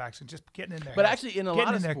quarterbacks and just getting in there. But actually, in a getting lot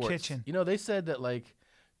in of their sports, kitchen. they said that like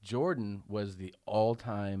Jordan was the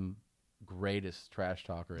all-time greatest trash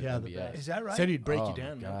talker in Yeah, the NBA. best. Is that right? Said he'd break Oh, you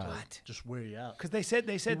down. my man, God. to What? Just wear you out. Because they said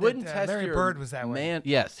He wouldn't that test Larry your Bird was that way. man.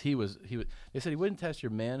 Yes, he was. They said he wouldn't test your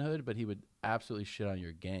manhood, but he would absolutely shit on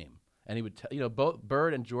your game. And he would, both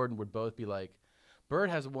Bird and Jordan would both be like, Bird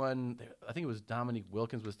has one. I think it was Dominique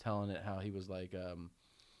Wilkins was telling it how he was like,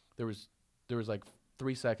 there was like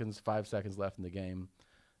 3 seconds, 5 seconds left in the game.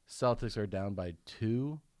 Celtics are down by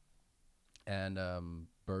 2, and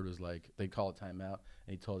Bird was like, they call it timeout,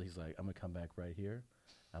 and he's like, I'm gonna come back right here.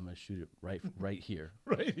 I'm gonna shoot it right here.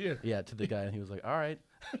 Right here. Yeah, to the guy, and he was like, all right,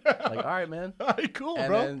 all right, man. All right, cool, And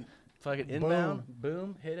bro. then fucking inbound,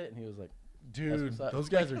 boom, hit it, and he was like, Dude, what's up. those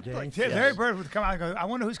guys are gangsters. Yeah, Larry Bird would come out and go, I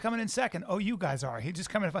wonder who's coming in second. Oh, you guys are. He just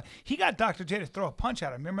come in. He got Dr. J to throw a punch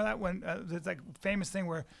at him. Remember that when there's like famous thing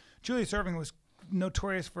where Julius Erving was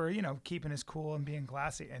notorious for, keeping his cool and being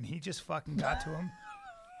classy, and he just fucking got to him.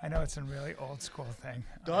 I know it's a really old school thing.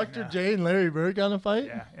 Dr. J and Larry Bird got in a fight?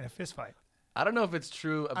 Yeah, in a fist fight. I don't know if it's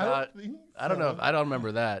true I about. don't think I don't know. so. I don't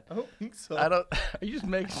remember that. I don't think so. I don't. Are you just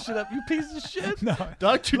making shit up? You piece of shit. No.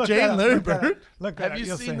 Dr. Look J that and up, Larry look that up, Bird. Look that Have up, you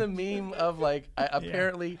you'll seen see. the meme of like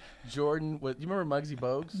apparently Jordan? Do you remember Muggsy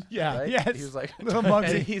Bogues? Yeah. Right? Yes. He was like Little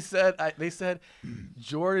Muggsy. And he said they said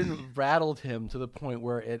Jordan rattled him to the point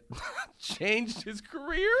where it changed his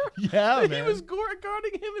career. Yeah, He man. was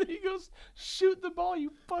guarding him, and he goes, "Shoot the ball,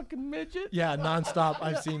 you fucking midget." Yeah, nonstop.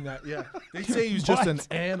 I've seen that. Yeah. They say he was just an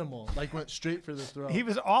animal. Like, went straight for the throat. He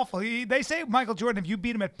was awful. They say Michael Jordan, if you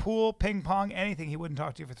beat him at pool, ping pong, anything, he wouldn't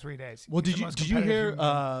talk to you for 3 days. Well, He's did the you most did you competitive hear?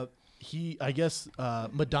 human being. I guess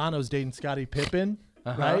Madonna was dating Scottie Pippen,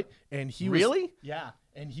 right? And he was, Really? yeah.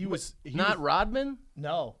 And he was Not Rodman.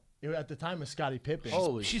 no. At the time, it was Scottie Pippen.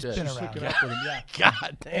 Holy She's shit! been Just around. hooking up with him. Yeah.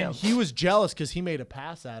 God damn. And he was jealous because he made a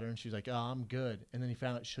pass at her, and she was like, "Oh, I'm good." And then he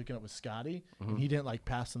found out she's hooking up with Scotty, and he didn't like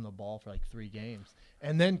pass him the ball for like 3 games.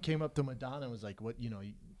 And then came up to Madonna and was like, "What?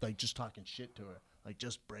 Like just talking shit to her, like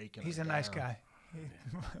just breaking." He's her a nice down. guy.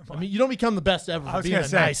 I mean, you don't become the best ever I for was being going a to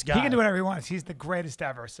say, nice guy. he can do whatever he wants. He's the greatest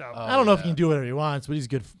ever. So I don't know if yeah. he can do whatever he wants, but he's a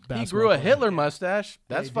good basketball. He grew a player. Hitler mustache.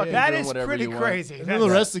 That's he fucking did. that doing is whatever pretty you want. crazy. And then the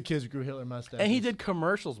rest of the kids grew Hitler mustaches. And he did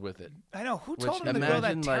commercials with it. I know. Who Which told him to grow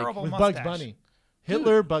that imagine, like, terrible with mustache? Bugs Bunny.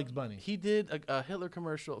 Hitler, Bugs Bunny. He did a Hitler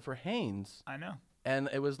commercial for Hanes, I know. and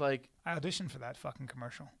it was like I auditioned for that fucking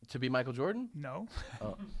commercial. to be Michael Jordan. No.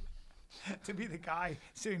 Oh. To be the guy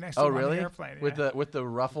sitting next to Oh, him on really? the airplane. With yeah. the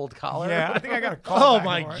ruffled collar. Yeah, I think I got a call. Oh back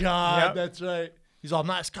my for it. God, Yep. that's right. He's all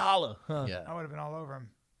nice collar. Huh. Yeah. I would have been all over him.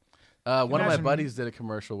 One of my Imagine- buddies did a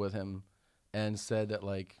commercial with him and said that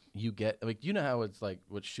like you get like you know how it's like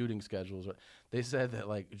with shooting schedules. They said that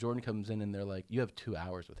like Jordan comes in and they're like you have 2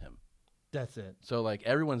 hours with him. That's it. So like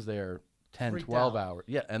everyone's there 10, Freaked 12 out. hours.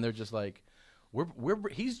 Yeah, and they're just like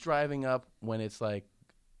he's driving up when it's like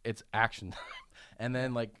it's action time. And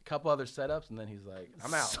then like a couple other setups and then he's like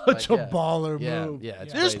I'm out. Such Like, a yeah. baller Yeah, move. yeah,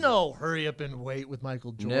 it's There's crazy. no hurry up and wait with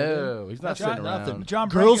Michael Jordan. No, he's not That's sitting nothing. around. John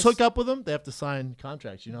Girls Brankus- hook up with him, they have to sign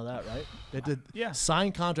contracts. You know that, right? They have to Yeah.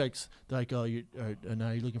 sign contracts. They're like, oh,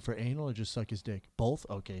 now you're looking for anal or just suck his dick? Both?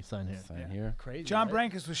 Okay, sign here. Sign here. Crazy. John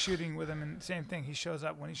right? Brankus was shooting with him, and same thing. He shows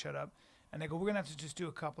up when he showed up, and they go, "We're gonna have to just do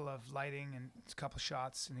a couple of lighting and a couple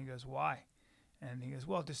shots." And he goes, "Why?" And he goes,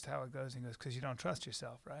 "Well, just how it goes." And he goes, "Because you don't trust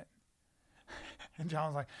yourself, right?" And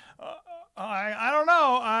John was like, I don't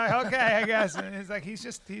know. Okay, I guess." And it's like he's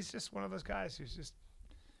just one of those guys who's just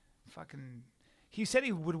fucking. He said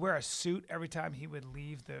he would wear a suit every time he would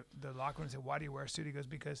leave the locker room and say, "Why do you wear a suit?" He goes,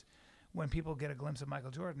 "Because when people get a glimpse of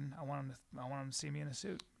Michael Jordan, I want them to see me in a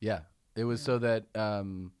suit." Yeah. It was so that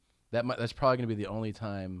that's probably going to be the only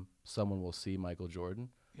time someone will see Michael Jordan.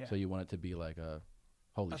 Yeah. So you want it to be like a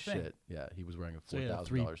holy A thing. shit. Yeah, he was wearing a So yeah,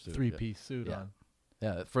 $4,000 suit. three-piece suit Yeah. on.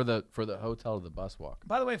 Yeah, for the hotel to the bus walk.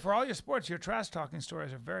 By the way, for all your sports, your trash talking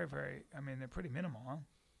stories are very, very. I mean, they're pretty minimal, huh?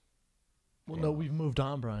 Well, no, we've moved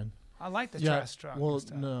on, Brian. I like the Yeah. trash talking Well,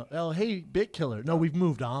 stuff. no. Oh, hey, Bit Killer. No, we've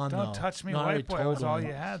moved on. Don't though. touch me, No, I already white boy. told That's all him.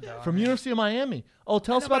 you had, though. From I mean, University of Miami. Oh,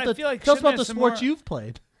 tell us know, but about I the feel like tell us shouldn't about the have some sports more- you've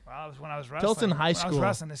played. Well, when I was wrestling. Tell us in high When I was school.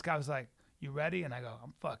 wrestling, this guy was like, "You ready?" And I go,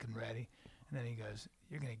 "I'm fucking ready." And then he goes,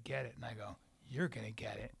 "You're gonna get it." And I go, "You're gonna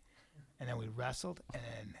get it." And then we wrestled, and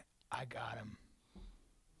then I got him.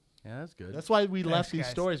 Yeah, that's good. That's why we Thanks, left these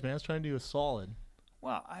guys. stories, man. I was trying to do a solid.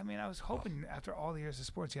 Well, I mean, I was hoping after all the years of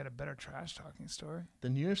sports, you had a better trash talking story. The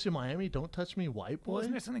University of Miami, don't touch me, white boy.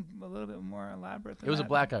 Wasn't there something a little bit more elaborate than it was a that?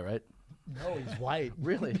 black guy, right? No, he's white.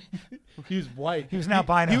 Really? He was white. He was now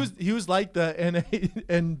bino. He was like the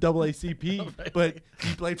NAACP, but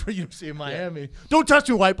he played for University of Miami. Don't touch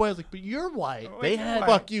me, white boy. I was like, but you're white. Oh, They you're had- white.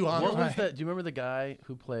 Fuck you, What Andre. was that? Do you remember the guy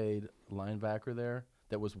who played linebacker there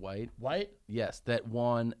that was white? White? Yes, that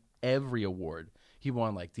won every award. He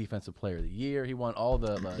won like Defensive Player of the Year. He won all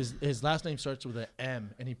the His last name starts with an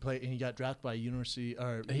M, and he got drafted by University,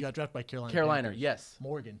 or he got drafted by Carolina. Carolina. Panthers. Yes,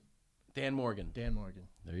 Morgan. Dan Morgan. Dan Morgan.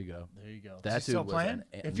 There you go. There you go. That he still dude was playing?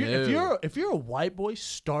 If you're a white boy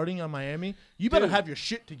starting on Miami, you better Dude, have your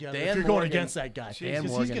shit together if Dan you're going Morgan- against that guy. Dan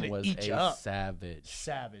 'Cause Morgan he's gonna was eat you a up. savage.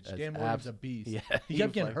 Savage. That's Dan Morgan's a beast. Yeah, he he kept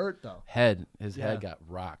was getting like- hurt though. His Yeah. head got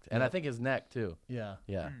rocked, and I think his neck too. Yeah.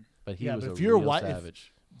 Yeah, but he Yeah, was but a if you're real white- if-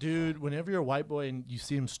 savage. Dude, whenever you're a white boy and you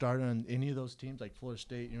see him starting on any of those teams, like Florida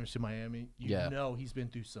State, University of Miami, you Yeah. know he's been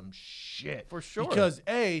through some shit. For sure. Because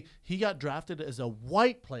A, he got drafted as a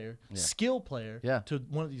white player, Yeah. skill player, Yeah. to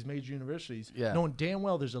one of these major universities, Yeah. knowing damn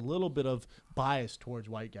well there's a little bit of bias towards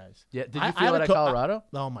white guys. Yeah, did you I feel had that a at Colorado?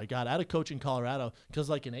 Oh my God, I had a coach in Colorado because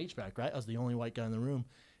like an H-back, right? I was the only white guy in the room,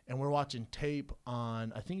 and we're watching tape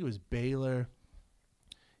on, I think it was Baylor.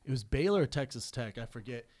 It was Baylor or Texas Tech, I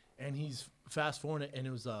forget. And he's fast forwarding it, and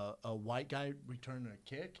it was a white guy returning a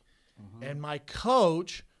kick. And my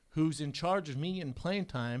coach, who's in charge of me in playing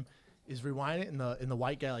time, is rewinding it, and the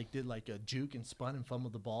white guy like did like a juke and spun and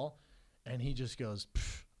fumbled the ball, and he just goes,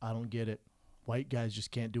 I don't get it. White guys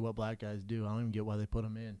just can't do what black guys do. I don't even get why they put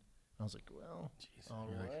them in. I was like, well,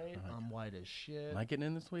 all right, I'm white as shit. Am I getting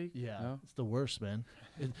in this week? Yeah, No? it's the worst, man.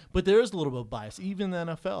 But there is a little bit of bias, even in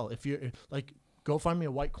the NFL. If you're like, go find me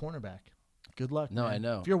a white cornerback. Good luck. No, man. I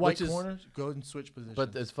know. If you're white Which is- corner, go and switch positions.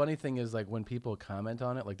 But the funny thing is, like, when people comment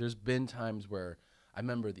on it, like, there's been times where I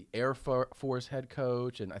remember the Air Force head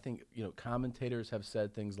coach, and I think, commentators have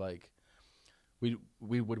said things like,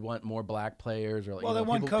 we would want more black players, or like, Well, the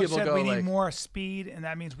one people coach said go we need like, more speed, and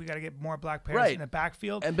that means we got to get more black players Right. in the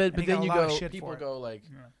backfield. but he got then a you lot of go, shit people for it. go like,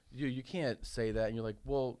 you can't say that, and you're like,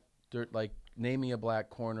 well, like, name me a black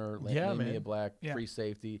corner, name me man. a black Yeah. free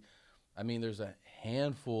safety. I mean, there's a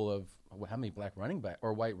handful of how many black running back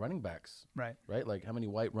or white running backs, Right. right? Like how many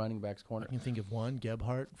white running backs corner? I can think of one,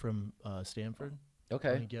 Gebhardt from Stanford.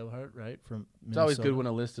 Okay, Tony Gebhardt, right, from Minnesota. it's always good when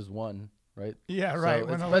a list is one, right? Yeah, So right.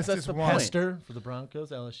 When it's- the that's list is the one. point. Hester for the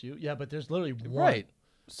Broncos, LSU. Yeah, but there's literally one. Right.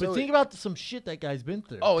 But So think about some shit that guy's been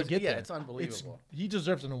through. Oh, to it's, get yeah, there. it's unbelievable. He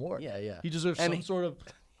deserves an award. Yeah, yeah. He deserves And some he- sort of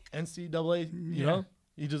NCAA, you know?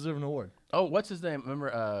 He deserves an award. Oh, what's his name?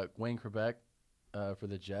 Remember Wayne Quebec for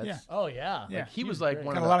the Jets? Yeah. Oh, yeah. Yeah. Like, he was like great.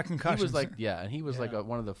 one Got of a the, lot of He was concussions. like, yeah, and he was like Yeah.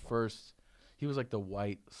 one of the first. He was like the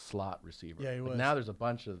white slot receiver. Yeah, he Like, was. now there's a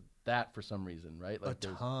bunch of that for some reason, right? A Like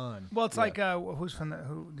there's- ton. Well, it's Yeah. like who's from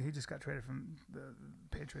who he just got traded from the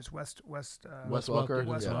Patriots, Wes Wes Welker,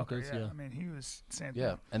 Wes yeah. Welker. Yeah. Yeah. I mean, he was same Yeah,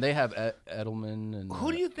 thing. and they have Edelman and.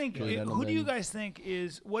 Who do you think? Julian Who do you Edelman. guys think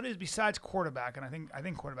is what is besides quarterback? And I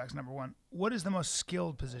think quarterback's number one. What is the most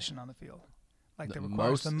skilled position on the field? Like The that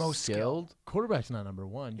requires the most skill. skilled? Quarterback's not number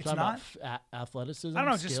one. You're It's talking not? about athleticism, I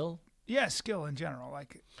don't know, just skill. Yeah, skill in general.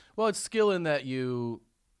 Like Well, it's skill in that you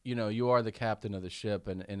are the captain of the ship,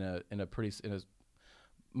 and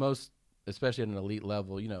most, especially at an elite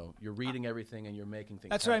level, you're reading everything and you're making things.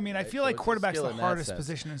 that's what I happen, mean. I right? feel So like it's a quarterback's skill the in that hardest sense.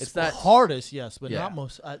 position in It's sport. that Hardest, yes, but Yeah. not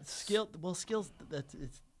most. Skill. Well, skills.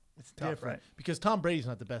 It's Tough, different right. because Tom Brady's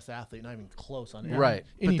not the best athlete, not even close on Right.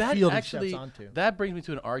 any But that field he actually, steps onto. that brings me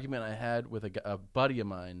to an argument I had with a buddy of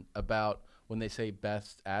mine about when they say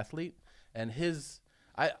best athlete, and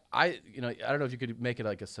I don't know if you could make it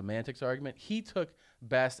like a semantics argument. He took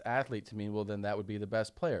best athlete to mean, well, then that would be the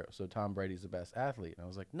best player. So Tom Brady's the best athlete. And I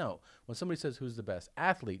was like, no. When somebody says who's the best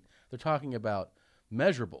athlete, they're talking about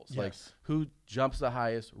measurables, like Yes. who jumps the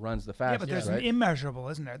highest, runs the Yeah, fastest. but there's right? an immeasurable,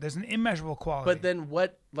 isn't there? There's an immeasurable quality. But then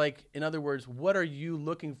what, like, in other words, what are you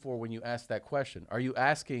looking for when you ask that question? Are you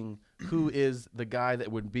asking who is the guy that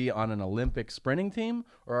would be on an Olympic sprinting team?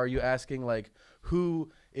 Or are you asking, like, who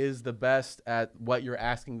is the best at what you're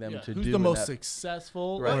asking them to Who's do? the in most that-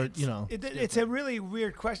 successful? Right. Or, It's a really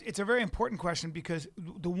weird question. It's a very important question because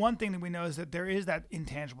the one thing that we know is that there is that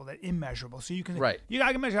intangible, that immeasurable. So you can I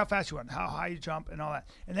can measure how fast you run, how high you jump, and all that.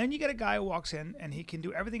 And then you get a guy who walks in and he can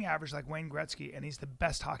do everything average like Wayne Gretzky, and he's the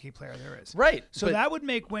best hockey player there is. Right. So but- that would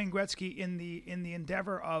make Wayne Gretzky in the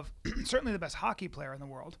endeavor of certainly the best hockey player in the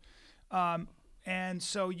world. And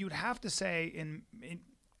so you'd have to say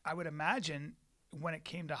I would imagine when it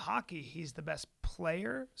came to hockey, he's the best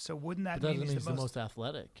player. So wouldn't that But doesn't mean mean he's the most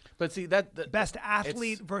athletic. But see, that best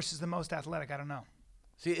athlete it's- versus the most athletic? I don't know.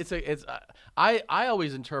 See, I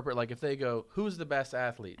always interpret, like, if they go, who's the best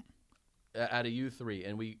athlete out of you three,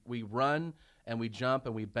 and we run and we jump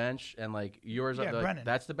and we bench, and like yours, Yeah, like, Brennan.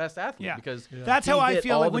 that's the best athlete Yeah. because That's he how I hit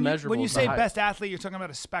feel. all Like the when you measurables say the best athlete, you're talking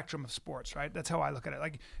about a spectrum of sports, right? That's how I look at it.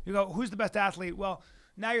 Like you go, who's the best athlete? Well,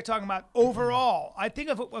 now you're talking about overall. I think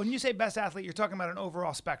of it, when you say best athlete, you're talking about an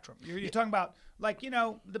overall spectrum. You're talking about like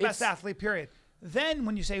the best athlete. Period. Then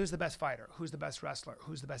when you say who's the best fighter, who's the best wrestler,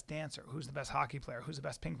 who's the best dancer, who's the best hockey player, who's the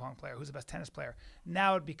best ping pong player, who's the best tennis player,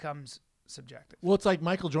 now it becomes subjective. Well, it's like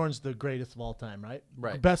Michael Jordan's the greatest of all time, right?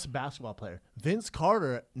 Right. Best basketball player. Vince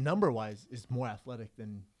Carter, number-wise, is more athletic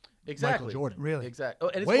than Exactly. Michael Jordan. Really? Exactly. Oh,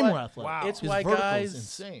 and it's Way why, more athletic. Wow. It's His why vertical guys. is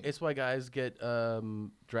insane. It's why guys get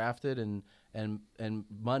drafted and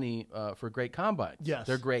money for great combines. Yes.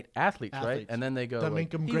 They're great athletes, right? Athletes. And then they go. That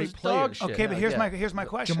like, make 'em he great was dog players. shit. Okay, but Yeah. here's my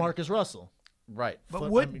question. Jamarcus Russell. Right. But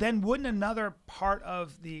Foot- wouldn't another part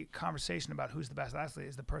of the conversation about who's the best athlete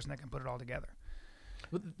is the person that can put it all together?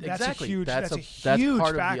 That's Exactly. a huge. That's a that's huge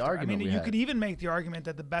part factor. of the argument. I mean, we you had. could even make the argument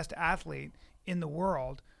that the best athlete in the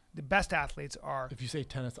world, the best athletes are. If you say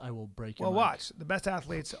tennis, I will break your Well, mic. watch. The best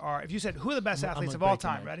athletes are. If you said who are the best I'm athletes of gonna all break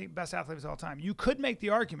your time, mic. ready? Best athletes of all time. You could make the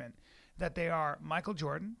argument that they are Michael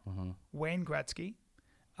Jordan, Wayne Gretzky,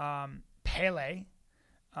 Pele,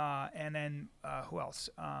 and then who else?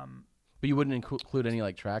 But you wouldn't include any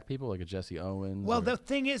like track people, like a Jesse Owens. Well, or- the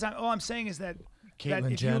thing is, all I'm saying is that Caitlyn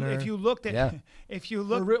that Jenner. if you looked at Yeah. if you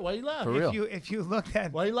look Why are you laughing? For real. if you looked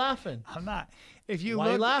at Why are you laughing? I'm not. If you Why are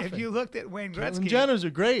you looked laughing? if you looked at Wayne Gretzky, Caitlyn Jenners are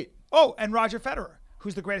great. oh, and Roger Federer,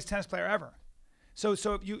 who's the greatest tennis player ever. So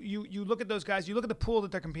if you look at those guys, you look at the pool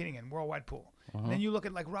that they're competing in, worldwide pool. And then you look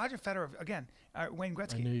at like Roger Federer again, Wayne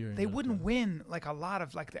Gretzky. knew you were They gonna wouldn't win like a lot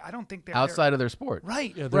of like I don't think they're Outside of their sport.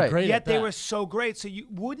 right. Yeah, they're Right. great Yet at they that. were so great. So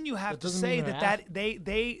wouldn't you have to doesn't say mean they're that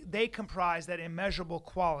they comprise that immeasurable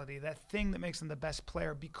quality, that thing that makes them the best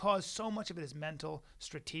player, because so much of it is mental,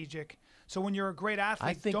 strategic. So when you're a great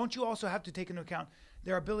athlete, think- don't you also have to take into account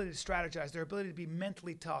their ability to strategize, their ability to be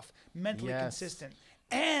mentally tough, mentally Yes. consistent,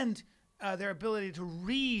 and their ability to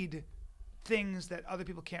read things that other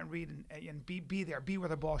people can't read and be there, be where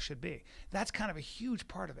the ball should be. That's kind of a huge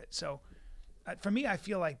part of it. So for me, I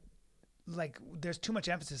feel like there's too much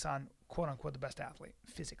emphasis on quote unquote the best athlete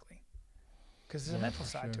physically, because there's a mental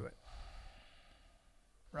side to it,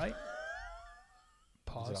 right? Is it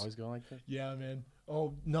Pause. always going like that? Yeah, man.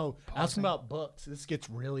 Oh no. Ask him about books. This gets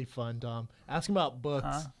really fun, Dom. Ask him about books.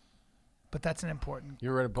 Huh? But that's an important You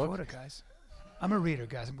ever read a book? quota, guys. I'm a reader,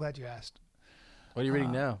 guys. I'm glad you asked. What are you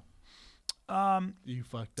reading now? You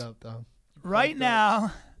fucked up, Dom. Right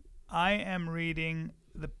now, I am reading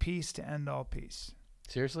The Peace to End All Peace.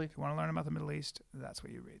 Seriously? If you want to learn about the Middle East, that's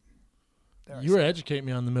what you read. There I You were said it. educating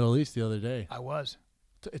me on the Middle East the other day. I was.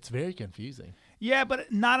 It's very confusing. Yeah,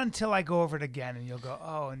 but not until I go over it again, and you'll go,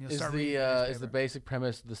 oh, and you'll Is start the reading. is the basic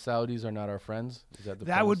premise the Saudis are not our friends? Is that the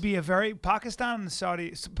That would premise? be a very Pakistan and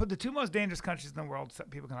Saudi. But the two most dangerous countries in the world, so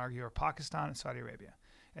people can argue, are Pakistan and Saudi Arabia,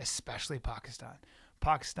 especially Pakistan.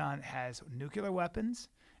 Pakistan has nuclear weapons,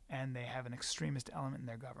 and they have an extremist element in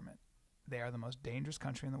their government. They are the most dangerous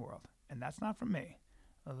country in the world, and that's not from me.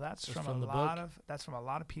 That's from from a the lot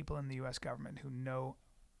book? of people in the U.S. government who know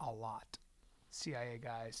a lot. CIA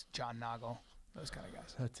guys, John Nagel, those kind of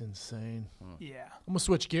guys. That's insane. Yeah. I'm gonna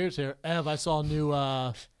switch gears here. Ev, I saw a new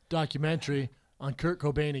documentary on Kurt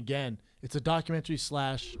Cobain again. It's a documentary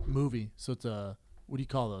 / movie. So it's a, what do you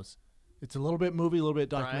call those? It's a little bit movie, a little bit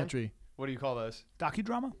Bryan? documentary. What do you call those?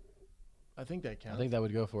 Docudrama? I think that I counts. think that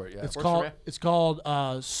would go for it. Yeah. It's Works called for me. it's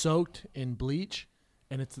called Soaked in Bleach,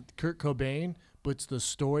 and it's Kurt Cobain, but it's the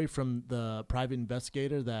story from the private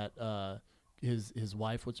investigator that his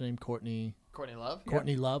wife, what's her name, Courtney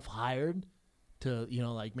Love, hired to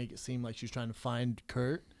like make it seem like she was trying to find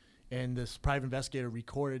Kurt. And this private investigator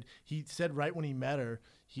recorded. He said right when he met her,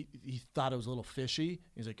 he thought it was a little fishy.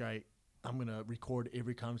 He's like, all right, I'm gonna record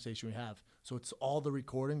every conversation we have. So it's all the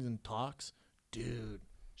recordings and talks, dude.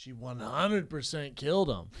 She 100% killed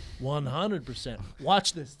him. 100%.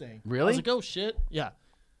 Watch this thing. Really? I was like, oh shit. Yeah.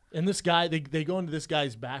 And this guy, they go into this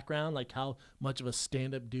guy's background, like how much of a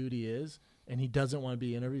stand-up dude he is, and he doesn't want to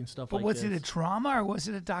be interviewed and stuff But like was this. it a drama or was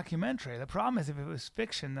it a documentary? The problem is if it was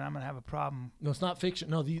fiction, then I'm going to have a problem. No, it's not fiction.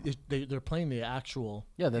 No, they're playing the actual,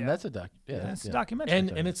 Yeah, then Yeah. that's a doc. Yeah, It's a yeah. documentary.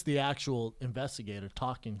 and it's the actual investigator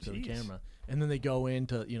talking to the Jeez. camera, and then they go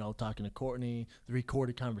into talking to Courtney, the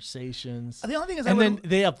recorded conversations. The only thing is, And then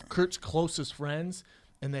they have Kurt's closest friends,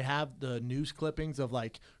 and they have the news clippings of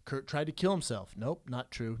like Kurt tried to kill himself. Nope,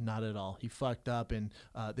 not true, not at all. He fucked up, and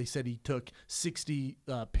they said he took 60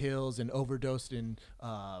 pills and overdosed in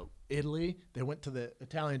Italy. They went to the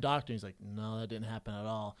Italian doctor, and he's like, no, that didn't happen at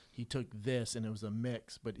all. He took this, and it was a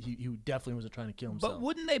mix, but he definitely wasn't trying to kill himself. But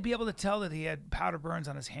wouldn't they be able to tell that he had powder burns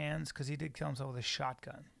on his hands because he did kill himself with a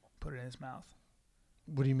shotgun, put it in his mouth?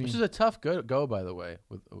 What do you mean? Which is a tough go by the way,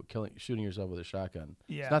 with shooting yourself with a shotgun.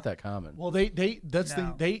 Yeah. It's not that common. Well, that's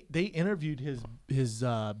No. they interviewed his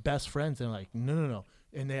best friends, and they're like, no,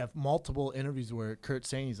 and they have multiple interviews where Kurt's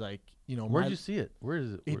saying he's like, Where'd you see it? Where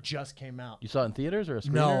is it? it just came out. You saw it in theaters or a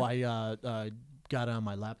screener? No, I got it on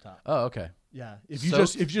my laptop. Oh, okay. Yeah, if you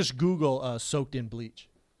Soaked? just Google soaked in bleach.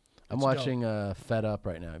 I'm Let's go. watching Fed Up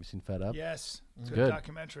right now. Have you seen Fed Up? Yes. It's a Good.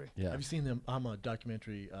 documentary. Yeah. Have you seen them? I'm a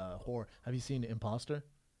documentary horror. Have you seen Imposter?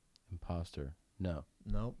 Imposter. No.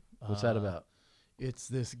 Nope. What's that about? It's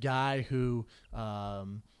this guy who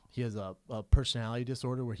he has a personality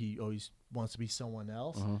disorder where he always wants to be someone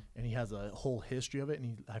else, and he has a whole history of it.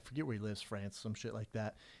 And I forget where he lives, France, some shit like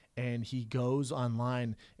that. And he goes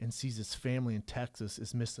online and sees his family in Texas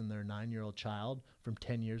is missing their 9-year-old child from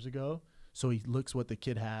 10 years ago. So he looks what the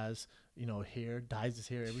kid has, hair, dyes his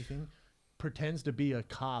hair, everything, pretends to be a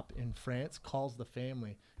cop in France, calls the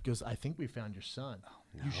family, goes, I think we found your son.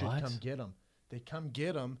 You should What? come get him. They come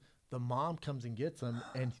get him. The mom comes and gets him,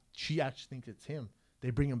 and she actually thinks it's him. They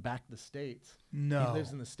bring him back to the States. No. He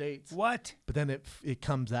lives in the States. What? But then it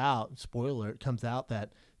comes out, spoiler, it comes out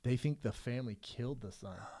that they think the family killed the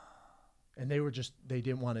son. And they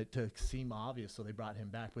didn't want it to seem obvious, so they brought him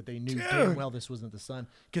back. But they knew damn well this wasn't the son.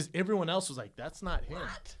 Because everyone else was like, that's not him.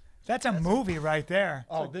 That's a movie right there.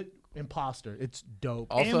 Oh, the Imposter. It's dope.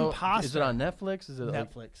 Also, Imposter. is it on Netflix? Is it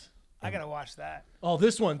like, Netflix. I gotta watch that. Oh,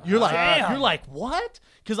 this one. You're like, Damn. what?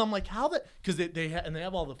 Because I'm like, how that? Because they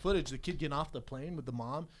have all the footage. The kid getting off the plane with the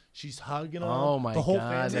mom. She's hugging him. Oh, my the whole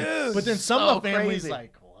God, family. that's But then some so of the family's crazy.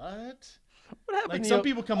 like, what? what happened Like to some you?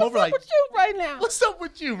 people come over like, What's you right now? what's up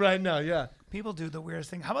with you right now? Yeah. People do the weirdest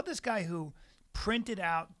thing. How about this guy who printed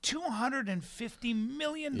out $250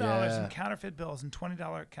 million Yeah. in counterfeit bills and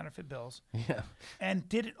 $20 counterfeit bills, Yeah, and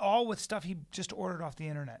did it all with stuff he just ordered off the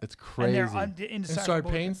internet. it's And they're crazy. And started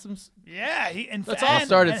paying some. Yeah, That's and, awesome.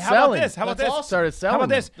 Started and how about selling. this? How about That's this? awesome. Started selling. How about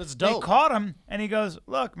this? That's They dope. caught him, and he goes,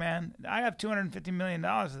 "Look, man, I have $250 million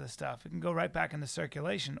of this stuff. It can go right back into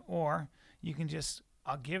circulation, or you can just,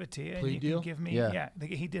 I'll give it to you, and Plea you deal? can give me, Yeah.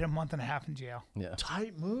 He did a month and a half in jail. Yeah.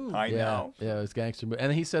 Tight move. I Yeah, know. yeah, it was gangster move.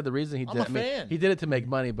 And he said the reason he I'm did a fan. he did it to make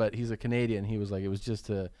money, but he's a Canadian. He was like, it was just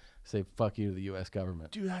to say fuck you to the U.S.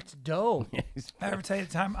 government. Dude, that's dope. I ever tell you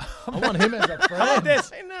the time? I want him as a friend. How about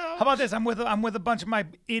this? How about this? I'm with a bunch of my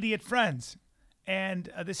idiot friends, and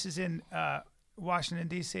this is in Washington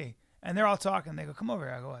D.C. And they're all talking. They go, "Come over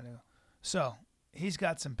here." I go, "I go." So he's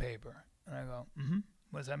got some paper, and I go, "Mm-hmm.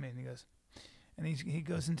 What does that mean?" He goes, and he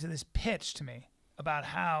goes into this pitch to me about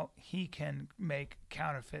how he can make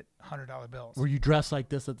counterfeit $100 bills. Were you dressed like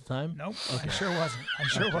this at the time? Nope, I sure wasn't. I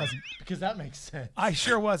sure wasn't. Because that makes sense. I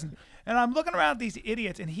sure wasn't. And I'm looking around at these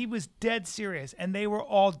idiots, and he was dead serious, and they were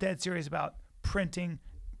all dead serious about printing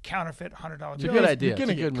counterfeit $100 bills. It's a good idea. You're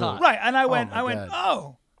gonna It's a good get move. caught. Right, and I went, my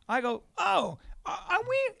God. are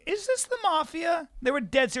we? Is this the mafia? They were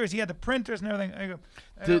dead serious. He had the printers and everything.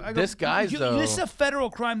 Dude, I go, this guy's, though- this is a federal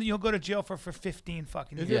crime that you'll go to jail for 15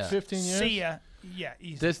 fucking Is years. it 15 years? See ya. Yeah,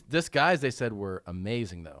 easy. This guys they said were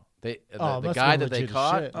amazing though. The must guy be that they legit as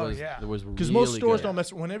caught shit. Oh, was yeah. was Because really most stores good. don't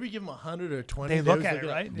mess. Whenever you give them 100 or 20, They look always at it,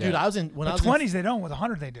 right? Dude, Yeah. I was in when I With was 20s, they don't. With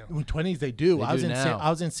 100, they do. in 20s. They do. They I was do in now. I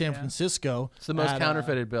was in San Yeah. Francisco. It's the most at,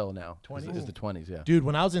 counterfeited bill now. 20s? Is the 20s? Yeah. Dude,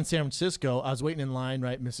 when I was in San Francisco, I was waiting in line,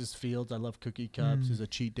 right? Mrs. Fields, I love cookie cups. It's a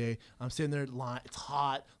cheat day. I'm sitting there, it's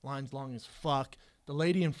hot, line's long as fuck. The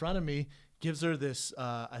lady in front of me gives her this,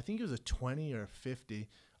 I think it was a 20 or a 50.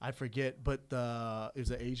 I forget, but it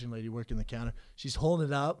was an Asian lady working the counter. She's holding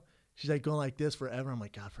it up. She's like going like this forever. I'm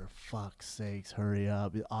like, God, for fuck's sakes, hurry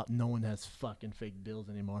up. No one has fucking fake bills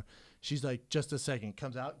anymore. She's like, just a second.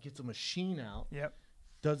 Comes out, gets a machine out. Yep.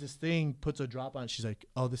 Does this thing, puts a drop on it. She's like,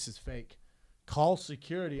 oh, this is fake. Call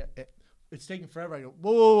security. It's taking forever. I go,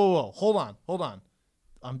 whoa. Hold on.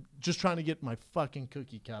 I'm just trying to get my fucking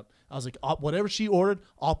cookie cup. I was like, whatever she ordered,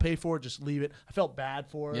 I'll pay for it. Just leave it. I felt bad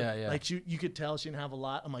for her. Yeah. Like you could tell she didn't have a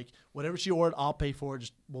lot. I'm like, whatever she ordered, I'll pay for it.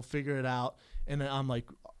 Just we'll figure it out. And then I'm like,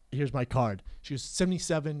 here's my card. She was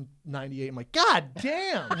 $77.98. I'm like, God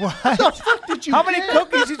damn. What the fuck did you How get? many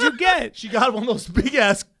cookies did you get? She got one of those big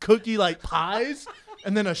ass cookie like pies,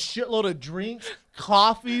 and then a shitload of drinks,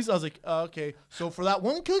 coffees. I was like, okay. So for that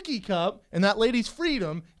one cookie cup and that lady's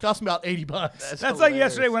freedom, it cost me about $80. That's like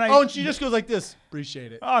yesterday when I. Oh, and she just goes like this.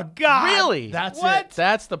 Appreciate it. Oh God. Really? That's What? it.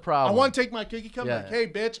 That's the I problem. want to take my cookie cup. Yeah. Like, hey,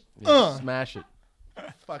 bitch. Yeah, smash it.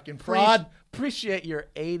 Fucking fraud. Appreciate your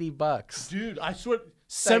 $80. Dude, I swear.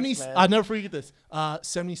 70. man. I'll never forget this.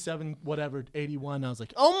 77, whatever, 81. I was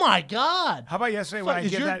like, oh my God. How about yesterday when I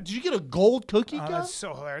gave that? Did you get a gold cookie Oh, cup? that's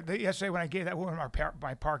so hilarious. Yesterday when I gave that woman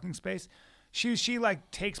my parking space, she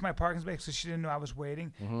like takes my parking space because she didn't know I was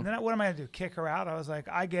waiting. And then what am I gonna do? Kick her out? I was like,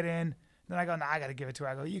 I get in. Then I go, I gotta give it to her.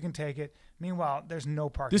 I go, you can take it. Meanwhile, there's no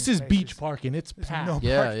parking. This is spaces. beach parking. It's packed. no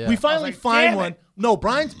Yeah, parking. yeah. We finally like, find damn one. it. No,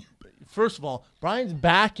 first of all, Brian's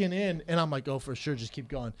backing in, and I'm like, oh, for sure, just keep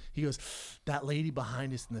going. He goes, that lady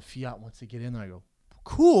behind us in the Fiat wants to get in there. I go,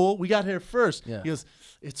 cool, we got here first. Yeah. He goes,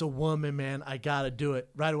 it's a woman, man. I got to do it.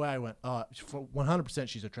 Right away, I went, for 100%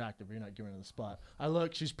 she's attractive. You're not giving her the spot. I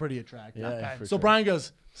look, she's pretty attractive. Yeah, for So sure. Brian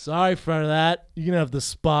goes, sorry for that. You can have the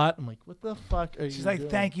spot. I'm like, what the fuck are you She's like, doing?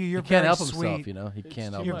 thank you. You're He can't very help sweet. himself, you know. He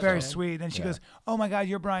can't help You're much, very himself. sweet. Then she Yeah. goes, oh my God,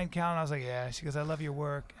 you're Brian Callen. I was like, yeah. She goes, I love your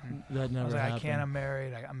work. And That I never was like, happened. I can't. I'm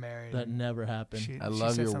married. I'm married. That never happened. She I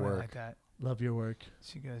love said your something work. like that. Love your work.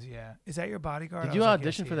 She goes, yeah. Is that your bodyguard? Did I you was like,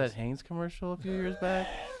 audition yes, for he that is. Hanes commercial a few years back?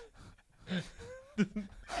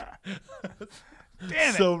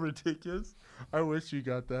 Damn it. So ridiculous. I wish you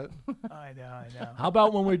got that. I know. How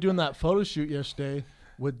about when we were doing that photo shoot yesterday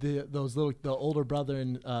with the older brother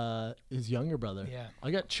and his younger brother? Yeah.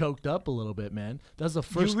 I got choked up a little bit, man. That's the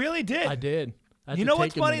first. You really did. I did. I had You to know take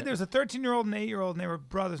what's a funny? minute. There's a 13-year-old and an 8-year-old, and they were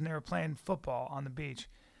brothers, and they were playing football on the beach.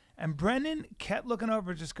 And Brendan kept looking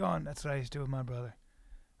over, just going, that's what I used to do with my brother.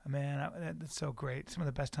 Man, that's so great. Some of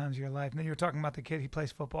the best times of your life. And then you were talking about the kid. He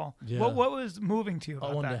plays football. Yeah. What was moving to you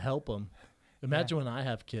about I wanted that? to help him. Imagine when I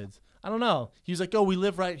have kids. I don't know. He was like, "Oh, we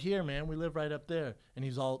live right here, man. We live right up there." And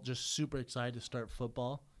he's all just super excited to start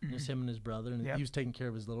football. Just him and his brother, and he was taking care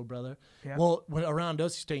of his little brother. Yep. Well, when around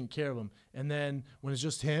us, he's taking care of him. And then when it's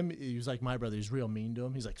just him, he was like my brother. He's real mean to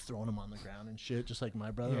him. He's like throwing him on the ground and shit, just like my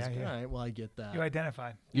brother. I was like, all right, well, I get that. You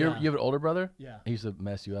identified. You Yeah. have an older brother? Yeah. He used to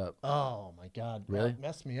mess you up. Oh my God! Really?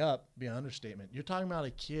 Messed me up. Be an understatement. You're talking about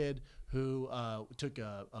a kid who took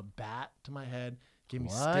a bat to my head, gave me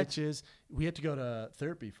What? stitches. We had to go to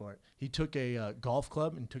therapy for it. He took a golf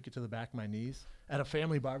club and took it to the back of my knees at a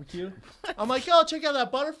family barbecue. I'm like, "Oh, check out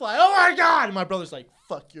that butterfly! Oh my God!" And my brother's like,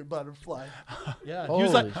 "Fuck your butterfly." Yeah. He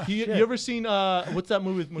was like, Holy you shit. ever seen what's that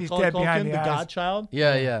movie with He's Macaulay dead behind Culkin, the The eyes. Godchild?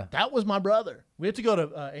 Yeah, yeah. That was my brother. We had to go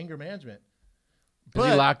to anger management. Is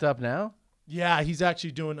he locked up now? Yeah, he's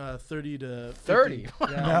actually doing 30 to 50. 30?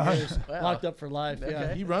 Yeah, years. Wow. Locked up for life. Yeah,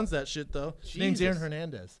 Okay. he runs that shit though. His name's Jesus. Aaron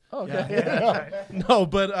Hernandez. Oh, okay. Yeah. That's right. No,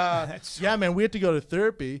 but yeah, man, we had to go to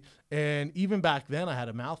therapy, and even back then, I had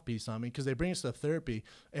a mouthpiece on me because they bring us to therapy,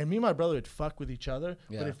 and me and my brother would fuck with each other.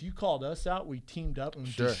 Yeah. But if you called us out, we teamed up and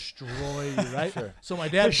Sure. destroy you, right? Sure. So my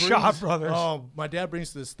dad The brings, Schaub brothers. Oh, my dad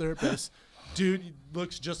brings this therapist. Dude, he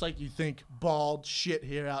looks just like you think, bald, shit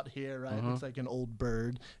hair out here, right? Looks like an old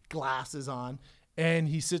bird, glasses on. And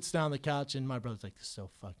he sits down on the couch, and my brother's like, "This is so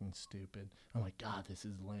fucking stupid." I'm like, "God, this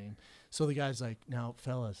is lame." So the guy's like, "Now,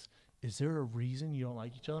 fellas, is there a reason you don't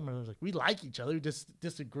like each other?" My brother's like, "We like each other. We just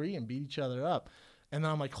disagree and beat each other up." And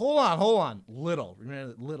then I'm like, hold on. Little.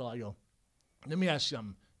 Remember little? I go, "Let me ask you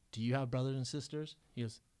something. Do you have brothers and sisters?" He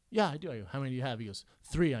goes, "Yeah, I do." I go, "How many do you have?" He goes,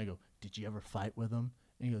 3. I go, "Did you ever fight with them?"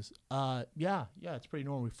 And he goes, yeah, it's pretty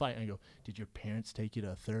normal. We fight." And I go, "Did your parents take you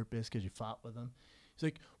to a therapist because you fought with them?" He's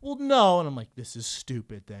like, "Well, no." And I'm like, "This is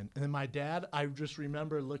stupid then." And then my dad, I just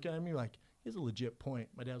remember looking at me like, he has a legit point.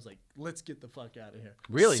 My dad was like, "Let's get the fuck out of here."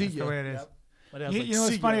 Really? See That's the ya. way it is. Yep. My dad was like, You know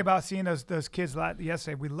what's "See funny ya." about seeing those kids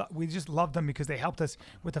yesterday? We just loved them because they helped us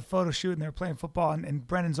with the photo shoot, and they were playing football, and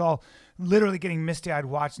Brennan's all literally getting misty-eyed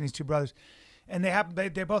watching these two brothers. And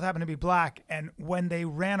they both happen to be black. And when they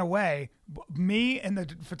ran away, me and the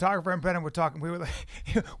photographer and Brennan were talking. We were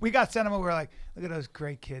like, we got sentiment. We were like, "Look at those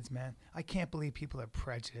great kids, man. I can't believe people are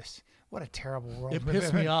prejudiced. What a terrible world." It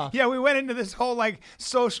pissed me off. Yeah, we went into this whole like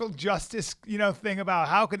social justice, thing about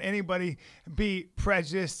how can anybody be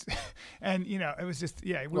prejudiced, and it was just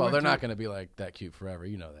Well, they're not going to be like that cute forever.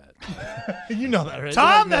 You know that. You know that, right?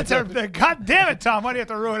 Tom, that's our. God damn it, Tom! Why do you have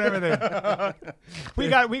to ruin everything? we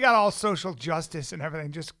got all social justice and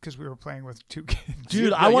everything just because we were playing with two kids.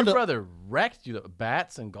 Dude, I Your wanted to. brother wrecked you.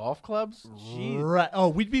 Bats and golf clubs? Jeez. Right. Oh,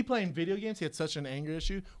 we'd be playing video games. He had such an anger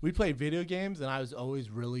issue. We'd play video games, and I was always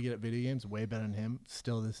really good at video games, way better than him,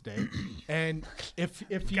 still this day. And if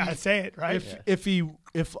he Gotta say it, right?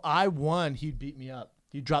 if I won, he'd beat me up.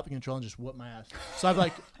 He'd drop the control and just whoop my ass. So I'd be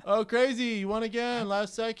like, "Oh, crazy, you won again,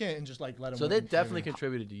 last second," and just like let him. So win they me definitely through.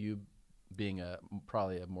 contributed to you being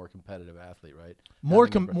probably a more competitive athlete, right? more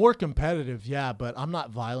Having a- more competitive, yeah. But I'm not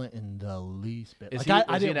violent in the least bit. Is Like,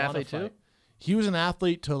 he- was he didn't an wanna athlete too? fight. He was an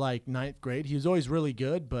athlete till like 9th grade. He was always really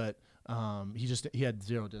good, but he had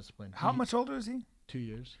zero discipline. How much older is he? 2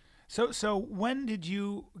 years. So when did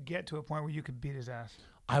you get to a point where you could beat his ass?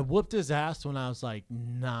 I whooped his ass when I was like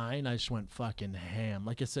 9. I just went fucking ham.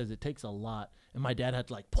 Like I said, it takes a lot, and my dad had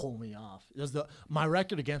to like pull me off. It was my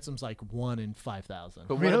record against him's like 1 in 5,000.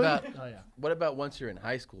 But Really? Oh yeah. what about once you're in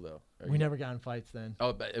high school though? We never got in fights then.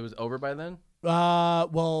 Oh, but it was over by then.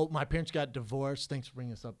 Well, my parents got divorced. Thanks for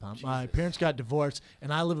bringing this up, Tom. My parents got divorced,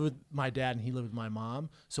 and I lived with my dad, and he lived with my mom.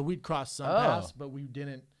 So we'd cross some paths, but we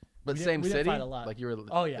didn't. But we same didn't, we didn't city. fight a lot. Like you were.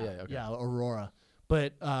 Oh yeah, Okay. yeah, Aurora.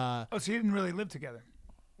 But Oh, so you didn't really live together.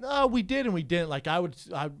 no, we did and we didn't. Like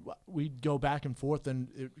we'd go back and forth, and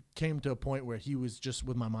it came to a point where he was just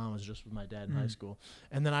with my mom, I was just with my dad in high school.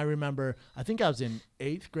 And then I remember, I think I was in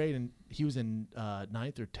 8th grade, and he was in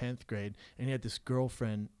 9th or 10th grade, and he had this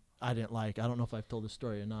girlfriend I didn't like. I don't know if I've told the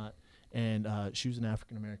story or not. And she was an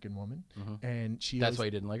African American woman, and she. That's why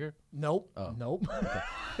you didn't like her. Nope. Oh. Nope.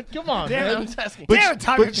 Come on, Damn man. I'm just asking. Damn it,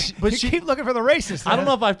 Tom! but you she- keep looking for the racist. I don't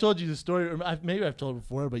know if I've told you the story, or maybe I've told it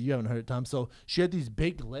before, but you haven't heard it, Tom. So she had these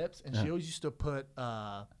big lips, and she always used to put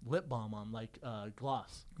lip balm on, like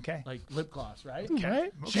gloss, Okay. like lip gloss, right? Okay.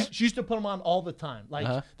 She used to put them on all the time.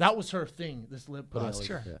 Like that was her thing. This lip gloss.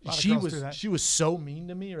 Sure. Yeah. A lot of She girls do that. was so mean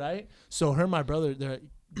to me, right? So her and my brother, they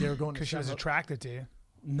were going to Because she was 7-Eleven. attracted to you.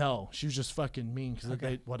 No, she was just fucking mean because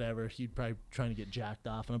Okay. whatever. He'd probably trying to get jacked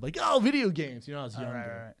off, and I'm like, "Oh, video games," I was younger.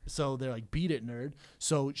 right. So they're like, "Beat it, nerd."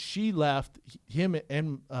 So she left. Him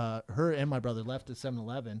and her and my brother left at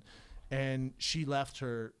 7-Eleven, and she left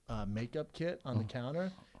her makeup kit on the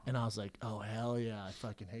counter, and I was like, oh, hell yeah, I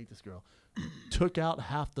fucking hate this girl. Took out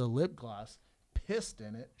half the lip gloss, pissed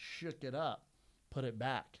in it, shook it up, put it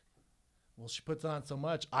back. Well, she puts on so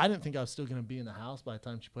much. I didn't think I was still going to be in the house by the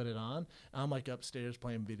time she put it on. I'm like upstairs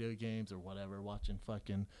playing video games or whatever, watching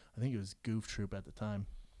fucking, I think it was Goof Troop at the time.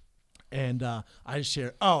 And I just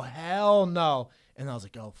shared, oh, hell no. And I was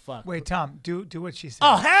like, oh, fuck. Wait, Tom, do what she said.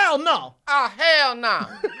 Oh, hell no. Oh, hell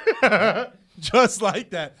no. Just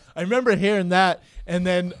like that. I remember hearing that. And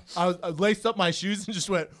then I laced up my shoes and just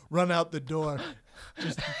went, run out the door.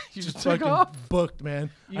 Just took fucking off? booked,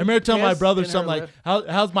 man. You I remember telling my pissed brother in her something like, lip?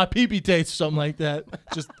 how's my pee-pee taste? Something like that.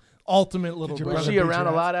 Just ultimate little your brother. Was brother she beat around your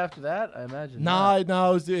a ass? lot after that? I imagine. No,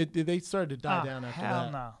 not. they started to die Oh, down after hell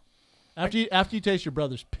that. no. After you taste your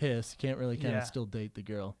brother's piss, you can't really kind Yeah. of still date the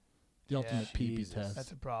girl. The ultimate pee-pee Jesus. test.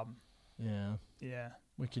 That's a problem. Yeah. Yeah.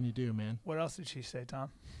 What can you do, man? What else did she say, Tom?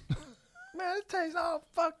 Man, it tastes all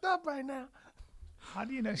fucked up right now. How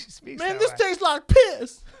do you know she speaks Man, that this way? tastes like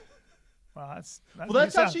piss. Well, that's Well,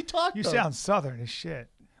 that's you how sound- she talked. You though. sound southern as shit.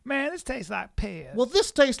 Man, this tastes like piss. Well,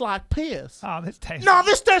 this tastes like piss. oh, this tastes. No,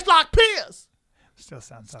 this tastes like piss. still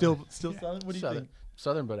sounds southern. Still sound. What do you Southern, think?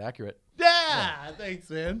 Southern but accurate. Yeah, thanks,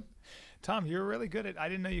 man. Tom, you're really good at. I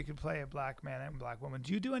didn't know you could play a black man and black woman.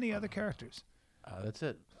 Do you do any other characters? That's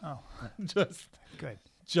it. Oh, Just good.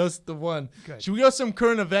 the one. Good. Should we go some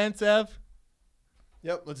current events, Ev?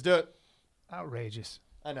 Yep, let's do it. Outrageous.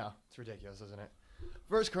 I know. It's ridiculous, isn't it?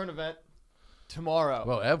 First current event tomorrow.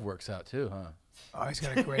 Well, Ev works out too, huh? Oh, he's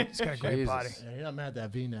got a great Jesus. body. Yeah, you're not mad at that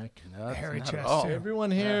V-neck. No, that's Hairy not at chest, all. too. Everyone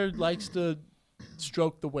here likes to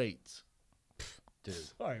stroke the weights. Dude.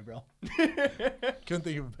 Sorry, bro. Couldn't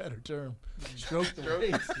think of a better term. Stroke the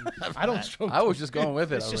weights. I don't stroke. I was just going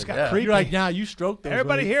with it. It's I was just like, got yeah. creepy. You're like, nah, you stroke those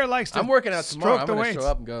Everybody weights. here likes to. I'm working out tomorrow. stroke I'm the going to weights. show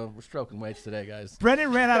up and go, we're stroking weights today, guys.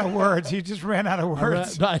 Brendan ran out of words. He just ran out of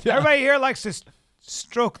words. no, I- Everybody here likes to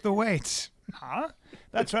stroke the weights. Huh?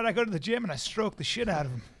 That's right. I go to the gym and I stroke the shit out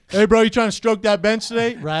of them. Hey, bro, you trying to stroke that bench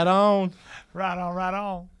today? Right on. Right on, right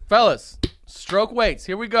on. Fellas, stroke weights.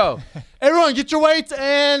 Here we go. Everyone, get your weights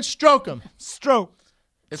and stroke them. Stroke.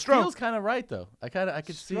 It Stroke. feels kind of right though. I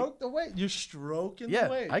could see. Stroke the weight. You're stroking Yeah,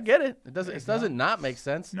 the weight. I get it. It doesn't not make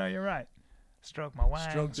sense. No, you're right. Stroke my wang.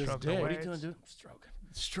 Stroke this Stroke dick. the What are you weights. doing, dude? Stroking.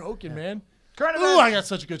 Stroking, man. Current Ooh, events. I got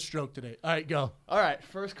such a good stroke today. All right, go. All right,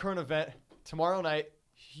 first current event tomorrow night.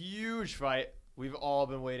 Huge fight. We've all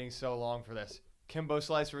been waiting so long for this. Kimbo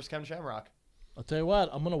Slice versus Ken Shamrock. I'll tell you what.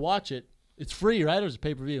 I'm going to watch it. It's free, right? Or is it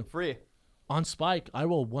pay-per-view? Free. On Spike. I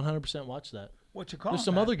will 100% watch that. What you call There's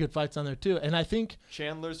some other good fights on there, too. And I think,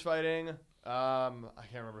 Chandler's fighting. I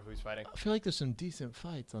can't remember who he's fighting. I feel like there's some decent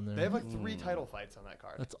fights on there. They have like 3 title fights on that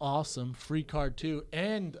card. That's awesome. Free card, too.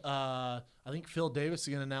 And I think Phil Davis is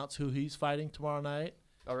going to announce who he's fighting tomorrow night.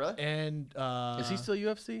 Oh, really? And Is he still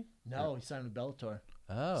UFC? No, he signed with Bellator.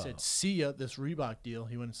 Oh. He said, see ya, this Reebok deal.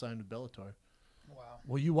 He went and signed with Bellator. Wow.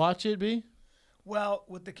 Will you watch it, B? Well,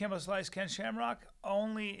 with the Kimbo Slice Ken Shamrock,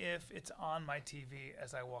 only if it's on my TV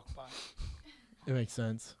as I walk by. It makes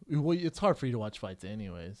sense. Well, it's hard for you to watch fights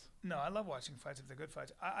anyways. No, I love watching fights if they're good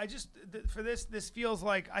fights. I just, for this feels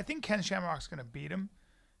like, I think Ken Shamrock's going to beat him.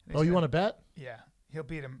 Oh, you want to bet? Yeah, he'll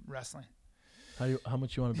beat him wrestling. How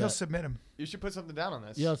much you want to He'll bet? submit him. You should put something down on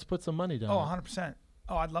this. Yeah, let's put some money down. Oh, 100%.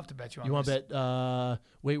 Oh, I'd love to bet you on You want this. to bet?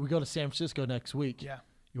 Wait, we go to San Francisco next week. Yeah.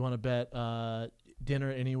 You want to bet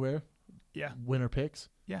dinner anywhere? Yeah. Winner picks?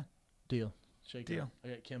 Yeah. Deal. Shake it. Deal. I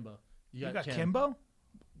got Kimbo. You got Ken. Kimbo?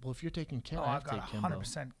 Well, if you're taking Ken, Oh, I I've have to got take Kimbo.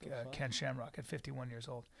 100% Ken Shamrock at 51 years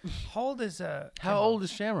old. How old is How Kimbo? old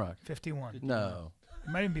is Shamrock? 51. No. It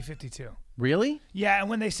might even be 52. Really? Yeah, and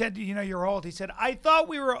when they said, you're old, he said, I thought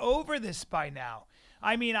we were over this by now.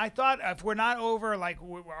 I mean, I thought if we're not over, like,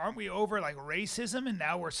 aren't we over, like, racism, and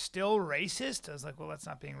now we're still racist? I was like, well, that's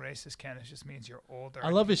not being racist, Ken. It just means you're older. I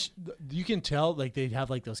love it. You can tell, like, they have,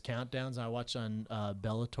 like, those countdowns I watch on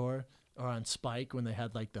Bellator or on Spike when they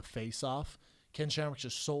had, like, the face-off. Ken Shamrock's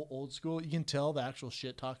just so old school. You can tell the actual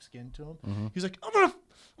shit talks into him. Mm-hmm. He's like, I'm gonna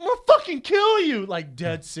fucking kill you, like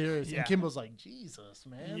dead serious. Yeah. And Kimbo's like, Jesus,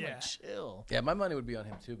 man, Yeah. like chill. Yeah, my money would be on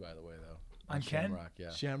him too, by the way, though. On Ken? Shamrock,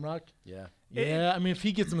 yeah. Shamrock, Yeah. yeah. I mean, if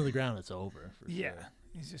he gets him to the ground, it's over. For Yeah. sure.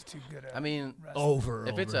 He's just too good at I mean, wrestling. Over.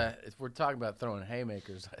 if we're talking about throwing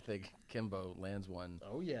haymakers, I think Kimbo lands one.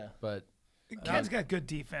 Oh yeah. But Ken's got good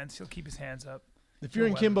defense. He'll keep his hands up. If you're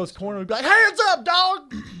in weapons. Kimbo's corner, we'd be like, hands up,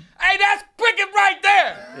 dog. Hey, that's cricket right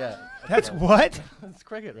there. yeah, That's what? it's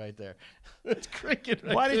cricket right there. It's cricket.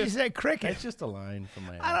 Right Why did there. you say cricket? It's just a line from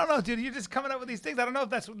my. I don't know, dude. You're just coming up with these things. I don't know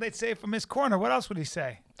if that's what they'd say from his corner. What else would he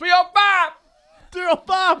say? 305.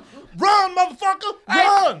 305. Run, motherfucker.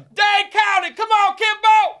 Run. Dade County, come on,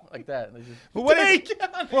 Kimbo. Like that. They just, But what Dade did,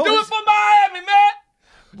 County. what Do was- it for Miami, man.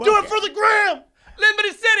 Do it for the gram. Liberty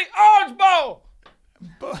City, Orange Bowl.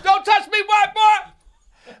 Don't touch me, white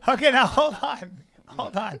boy. Okay, now hold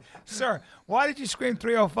on, sir. Why did you scream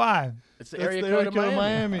 305? it's the That's area the code area of code of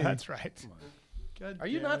Miami. Miami. That's right. God Are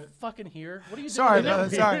you damn not it. fucking here? What are you Sorry, doing?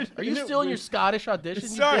 brother. Sorry. Are you still in your Scottish audition? you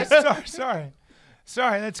Sorry, dick? sorry. That's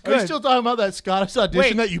Are you good. still talking about that Scottish audition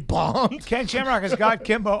Wait. that you bombed? Ken Shamrock has got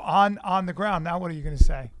Kimbo on the ground. Now what are you going to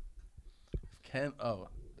say?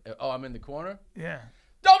 I'm in the corner. Yeah.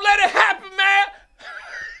 Don't let it happen, man.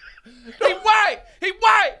 He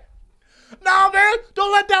white. No, man.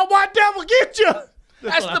 Don't let that white devil get you.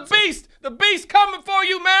 That's the beast. The beast coming for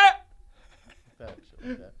you, man.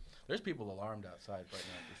 There's people alarmed outside right now.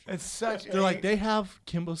 For sure. It's such. They're like, they have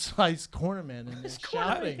Kimbo Slice cornerman in there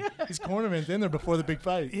shouting. His cornerman's in there before the big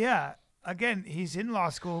fight. Yeah. Again, he's in law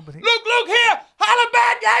school, but he, Look here. Holla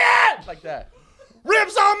back, yeah. Like that.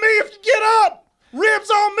 Ribs on me if you get up. Ribs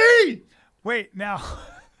on me. wait now,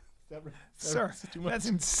 sir. too much. That's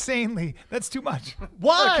insanely. That's too much.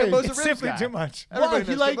 Why? Kimbo's a It's ribs simply guy. too much. Everybody He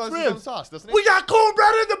knows likes Kimbo's his own ribs. sauce, doesn't he? We got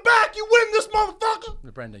cornbread in the back. You win this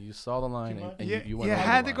motherfucker. Brendan, you saw the line and You, you went you over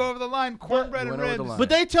had the to go line. over the line. Cornbread You and went over ribs. the line. But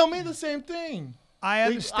they tell me the same thing. I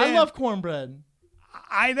understand. I love cornbread.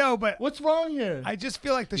 I know, but What's wrong here? I just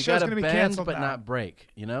feel like the You show's gotta going to be bend, canceled but now. not break.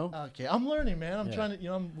 You know. Okay, I'm learning, man. I'm Yeah. trying to,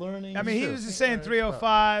 I'm learning. I mean, he was just saying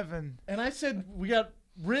 305, and And I said we got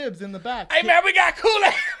ribs in the back. Hey, man, we got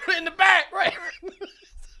Kool-Aid in the back, right?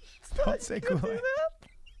 don't say Kool-Aid.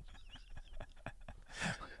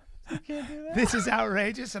 This is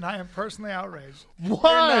outrageous, and I am personally outraged. You're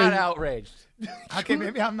Why? not outraged. Okay,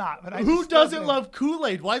 maybe I'm not, but I Who just doesn't think- love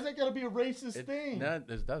Kool-Aid? Why is that gotta be a racist thing? No,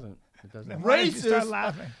 it doesn't. It doesn't. Why did you start Racist.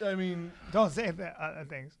 laughing? I mean, Don't say that other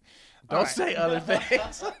things. Don't All right. say other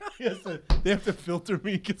things. yes, they have to filter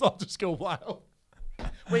me because I'll just go wild.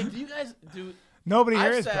 Wait, do you guys do? Nobody here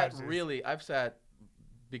I've is sat prejudiced. really. I've sat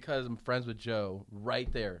because I'm friends with Joe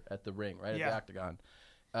right there at the ring, right at Yeah. the octagon.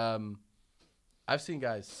 I've seen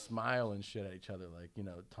guys smile and shit at each other, like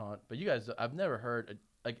taunt. But you guys, I've never heard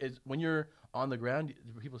when you're on the ground,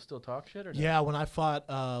 do people still talk shit or no? Yeah, when I fought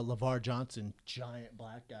LeVar Johnson, giant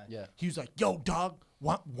black guy. Yeah. He was like, "Yo, dog,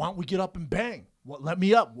 why don't we get up and bang? Let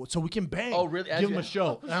me up so we can bang." Oh, really? Give him a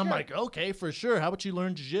show. And I'm like, "Okay, for sure. How about you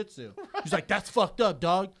learn jiu-jitsu?" He's like, "That's fucked up,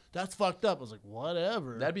 dog. That's fucked up." I was like,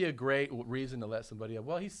 "Whatever." That'd be a great reason to let somebody up.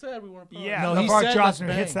 Well, he said we weren't. Yeah, No, he LeVar said Johnson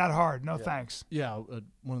let's hits bang. that hard. No thanks. yeah,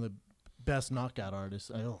 one of the best knockout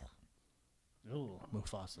artists.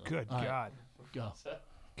 Mufasa. Good All right, God. go.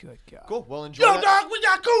 Good God. Cool. Well, enjoy Yo, that. dog, we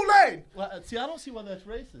got Kool-Aid. Well, see, I don't see why that's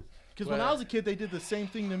racist. Because when Well- I was a kid, they did the same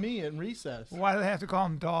thing to me in recess. Why do they have to call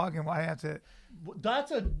him dog, and why do they have to?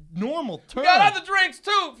 That's a normal term. We got other drinks,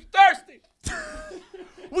 too, if you're thirsty.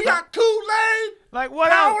 We got Kool-Aid, Like what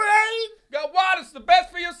else? Powerade. Got water's the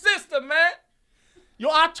best for your system, man. Yo,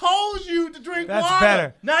 I told you to drink That's water.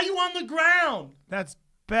 better. Now you on the ground. That's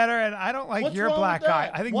better, and I don't like What's your wrong black with guy.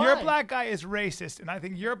 that? I think Why? your black guy is racist, and I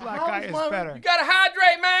think your black How guy is is my- better. You gotta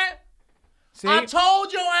hydrate, man. See, I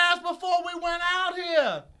told your ass before we went out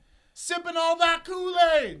here. Sipping all that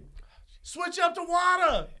Kool-Aid. Switch up to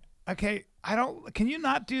water. okay, I don't. Can you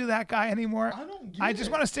not do that guy anymore? I don't get I just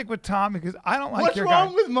it. want to stick with Tom because I don't like What's your wrong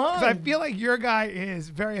guy. with mine? Because I feel like your guy is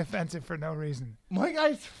very offensive for no reason. My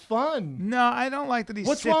guy's fun. No, I don't like that he's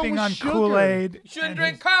What's wrong sipping with on sugar? Kool-Aid. You shouldn't and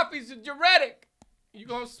drink he's- coffee. It's a diuretic. You're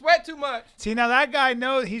gonna sweat too much. See, now that guy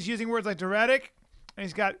knows he's using words like diuretic, and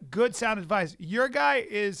he's got good sound advice. Your guy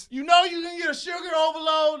is You know you can get a sugar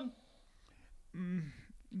overload.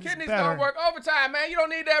 Kidneys better. don't work overtime, man. You don't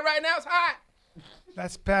need that right now. It's hot.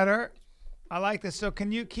 That's better. I like this. So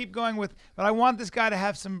can you keep going with? But I want this guy to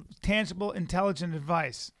have some tangible, intelligent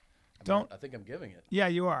advice. Don't. I think I'm giving it. Yeah,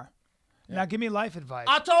 you are. Now give me life advice.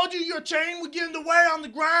 I told you your chain would get in the way on the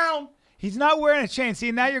ground. He's not wearing a chain.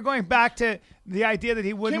 See, now you're going back to the idea that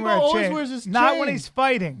he wouldn't Kimbo wear a always chain. wears his Not when chain. he's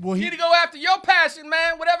fighting. Well, You need to go after your passion,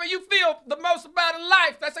 man. Whatever you feel the most about in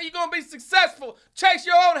life. That's how you're gonna be successful. Chase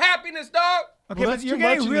your own happiness, dog. Okay, Well, but that's you're too much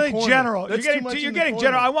getting in the really corner. general. That's You're too much getting, you're in the getting corner.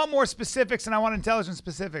 general. I want more specifics, and I want intelligent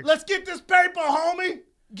specifics. let's get this paper, homie.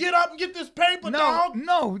 Get up and get this paper, no, dog.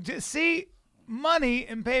 no. See, money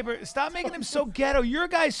and paper. Stop making him so ghetto. Your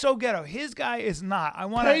guy's so ghetto. His guy is not. I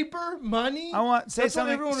want Paper, money. I want say That's what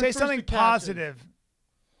something. everyone Say refers something to cash as. positive.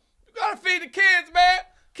 You gotta feed the kids, man.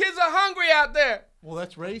 Kids are hungry out there. Well,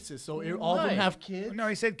 that's racist. So all of them Right. have kids. No,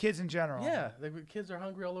 he said kids in general. Yeah, the kids are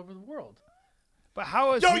hungry all over the world. But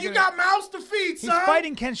how is Yo, he you gonna- got mouths to feed, He's son.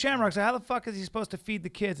 fighting Ken Shamrock. So how the fuck is he supposed to feed the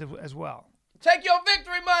kids as well? Take your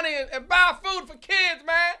victory money and buy food for kids,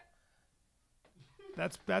 man.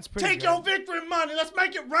 That's pretty Take good. your victory money. Let's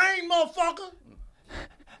make it rain, motherfucker.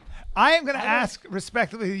 I am going to ask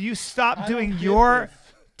respectfully that you stop I doing don't get your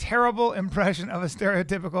this. terrible impression of a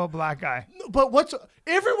stereotypical black guy. But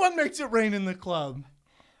everyone makes it rain in the club.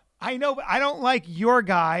 I know, but I don't like your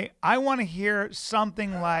guy. I want to hear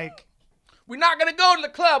something like, We're not gonna go to the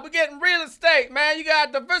club. We're getting real estate, man. You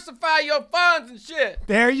gotta diversify your funds and shit.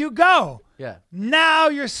 there you go. Yeah. Now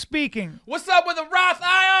you're speaking. What's up with the Roth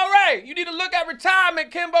IRA? You need to look at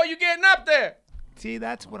retirement, Kimbo. You getting up there? See,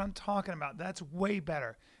 that's what I'm talking about. That's way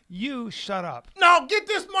better. You shut up. No, get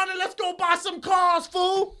this money. Let's go buy some cars,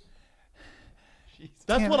 fool.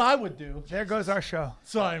 That's Damn what it. I would do. There goes our show.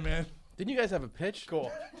 Sorry, man. Didn't you guys have a pitch?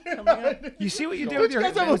 Cool. You see what you did Don't with you your...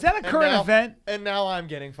 guys have a- Was that a current event? And now I'm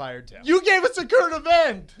getting fired too. You gave us a current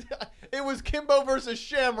event. It was Kimbo versus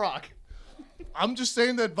Shamrock. I'm just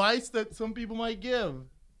saying the advice that some people might give.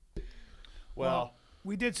 Well,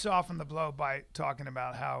 We did soften the blow by talking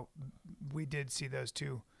about how we did see those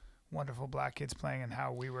two wonderful black kids playing and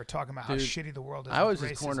how we were talking about how Dude, shitty the world is. I with was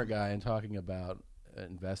his racism. corner guy and talking about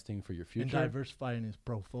investing for your And future. diversifying his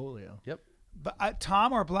portfolio. Yep. But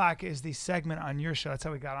Tom or Black is the segment on your show. That's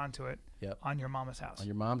how we got onto it. Yep. On your mama's house. On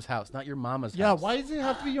your mom's house, not your mama's Yeah, house. why does it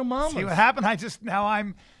have to be your mama's? See what happened? I'm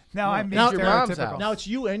being Now- your mom's stereotypical. house. Now it's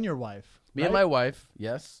you and your wife. Me and right? my wife,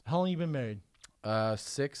 yes. How long you been married?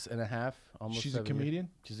 6.5, almost She's a 7 years. comedian?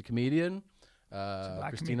 She's a comedian. black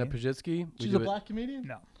Christina comedian. Pajitsky. We She's do a it- black comedian?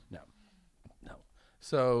 No. No.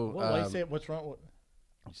 So Why you say it? What's wrong with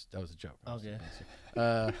that was a joke. Okay.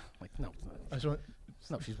 Like no, I just want,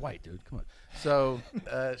 no, she's white, dude. Come on. So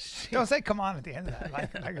Don't say come on at the end of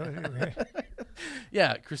that.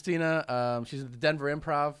 yeah, Christina. She's at the Denver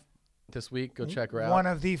Improv this week. Go check her out. One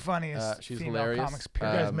of the funniest She's female hilarious. comics, you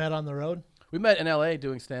period. guys met on the road? We met in L.A.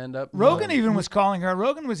 doing stand up. Rogan even was calling her.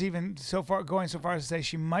 Rogan was even going so far as to say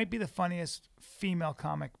she might be the funniest female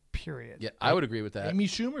comic, period. Yeah, I would agree with that. Amy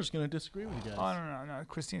Schumer's going to disagree with you Oh, guys. no.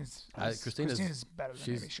 Christina's better than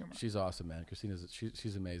Amy Schumer. She's awesome, man.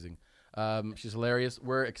 She's amazing. She's hilarious.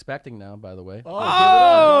 We're expecting now, by the way.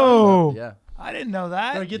 Oh! Yeah. I didn't know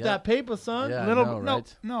that. Better get Yeah. that paper, son. Yeah. I Little know,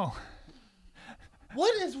 right? no.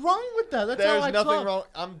 What is wrong with that? That's how there's I nothing talk.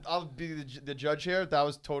 wrong. I'll be the judge here. That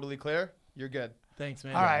was totally clear. You're good. Thanks,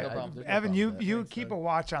 man. All right, no problem. There's no Evan, problem with you Thanks, keep Doug. a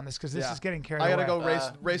watch on this because this Yeah. is getting carried I gotta away.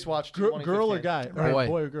 go race watch. Girl or 2015. guy? Or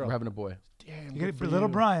boy or girl? We're having a boy. Damn, You good get for little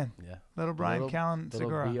you. Brian, Yeah. little Brian, Callen, Little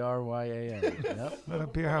Segura, Bryan. Yep. little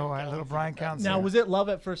Pierre, little Brian, Callen. Now, Segura. was it love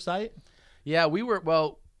at first sight? Yeah, we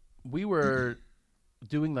were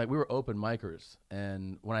doing we were open micers,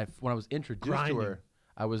 and when I was introduced Grinding. to her,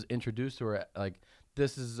 I was introduced to her like,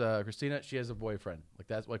 this is Christina. She has a boyfriend. Like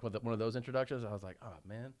that's like one of those introductions. I was like, oh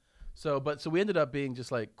man. So we ended up being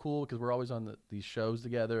just like cool because we're always on these shows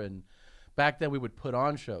together. And back then we would put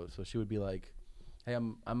on shows. So she would be like, hey,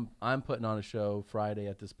 I'm putting on a show Friday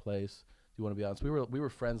at this place. Do you want to be on? So we were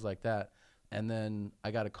friends like that. And then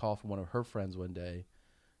I got a call from one of her friends one day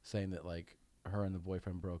saying that like her and the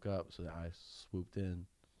boyfriend broke up. So I swooped in.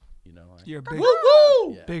 You know, You're a big,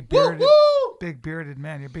 Woo! Yeah. big bearded, Woo! big bearded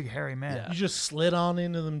man. You're a big hairy man. Yeah. You just slid on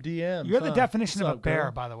into them DMs. You're the huh? definition What's of a up, bear,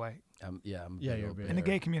 girl? by the way. I'm Yeah, big you're a old bear. In the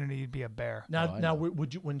gay community, you'd be a bear. Oh, I Now, know.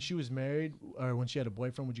 would you when she was married or when she had a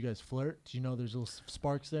boyfriend? Would you guys flirt? Do you know there's little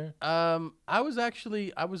sparks there? I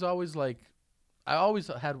was always like, I always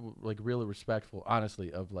had like really respectful,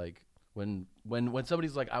 honestly, of like when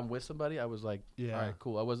somebody's like I'm with somebody, I was like, Yeah. all right,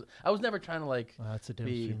 cool. I was never trying to like, That's the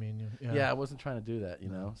difference between me and you. yeah, I wasn't trying to do that, you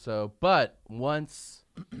know. So, but once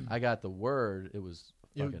I got the word, it was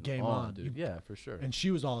You fucking game on, on. dude. Yeah, for sure. And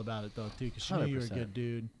she was all about it though too, because she knew you were a 100%. good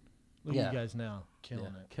dude. Look Yeah. at you guys now, killing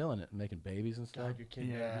Yeah, it. killing it, making babies and stuff, God, your kid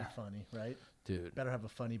better Yeah. be funny, right? dude. Better have a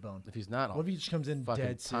funny bone. If he's not, What I'll if he just comes in fucking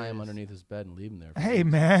dead tie him serious? underneath his bed and leave him there. for Hey,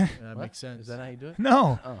 weeks. man. Yeah, that What? makes sense. Is that how you do it?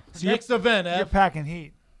 No. Oh, Next event, You're F. packing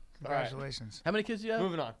heat. All right. Congratulations. how many kids do you have?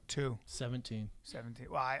 Moving on. 2, 17. 17.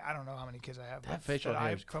 Well, I don't know how many kids I have. That but facial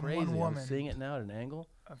hair is from crazy. one I'm woman. seeing it now at an angle.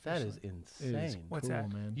 That is It is insane. What's cool,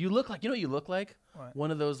 that? man. You look like, you know what you look like? What?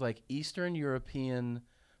 One of those like Eastern European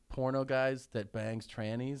porno guys that bangs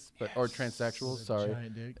trannies, but or transsexuals. With a Sorry.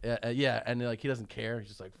 giant dick. Yeah, and like he doesn't care. He's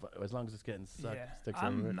just like, as long as it's getting sucked, Yeah. sticks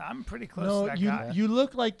everywhere. I'm pretty close No, to that you guy. you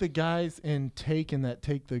look like the guys in Taken that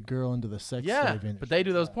take the girl into the sex Yeah, slave industry. but they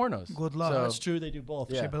do those pornos. Good luck. So, That's true. They do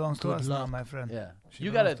both. Yeah. She belongs to Good us now, luck. my friend. yeah, She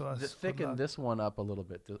you belongs gotta to us. Good thicken luck. this one up a little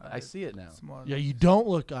bit. I see it now. It's more- Yeah, you don't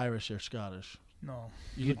look Irish or Scottish. No.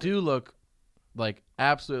 You do look like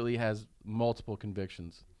absolutely has multiple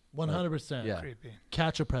convictions. 100%. Yeah. Creepy.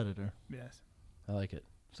 Catch a predator. Yes. I like it.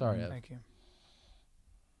 Sorry, Ev. Thank you.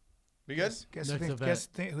 We good? Guess Next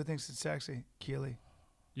event. who thinks it's sexy? Keely.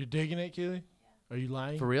 You're digging it, Keely? Are you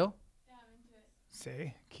lying? For real?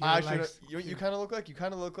 See, I Keely should. likes- You kind of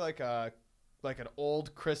look like an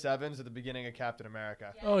old Chris Evans at the beginning of Captain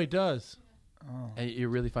America. Oh, he does. Oh. And you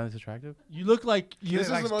really find this attractive? You look like Keely This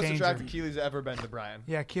is likes the most danger. attractive Keely's ever been to Brian.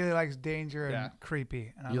 Yeah, Keely likes danger and Yeah.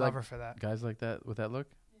 creepy, and I You love like her for that. Guys like that with that look?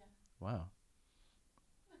 Wow.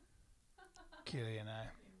 Keely and I.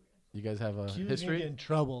 You guys have a Keely's gonna history? get in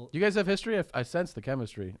trouble. You guys have history? I sense the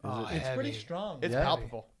chemistry. Is Oh, it, It's pretty heavy. strong. It's Yeah.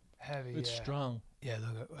 palpable. Heavy. It's yeah. strong. Yeah,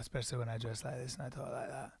 look, especially when I dress like this and I talk like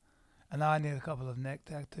that. And now I need a couple of neck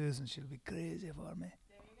tattoos, and she'll be crazy for me.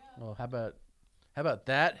 well, how about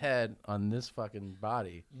that head on this fucking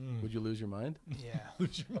body? Mm. Would you lose your mind? Yeah.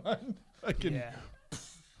 Lose your mind. Fucking Yeah.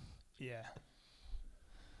 Yeah.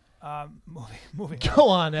 Moving Go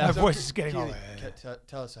on. on, My Ev. voice is getting all. Keely,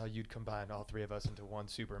 tell us how you'd combine all three of us into one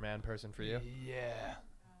Superman person for you. Yeah.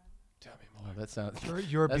 Tell me Oh, more. that sounds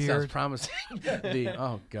Your that sounds beard. promising.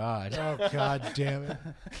 Oh God. Oh, God damn it.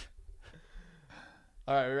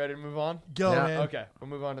 All right, we ready to move on? Go, Yeah. man. Okay, we'll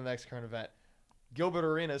move on to the next current event. Gilbert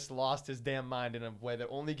Arenas lost his damn mind in a way that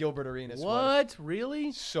only Gilbert Arenas would. What?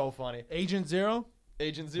 Really? So funny. Agent Zero.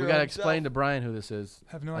 Agent Zero. We gotta himself. explain to Brian who this is.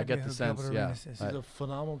 I have no I idea get the who sense. Gilbert Yeah. Arenas is. He's a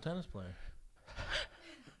phenomenal tennis player.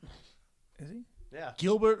 Is he? Yeah.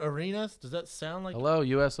 Gilbert Arenas. Does that sound like Hello,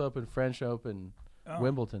 U.S. Open, French Open, Oh.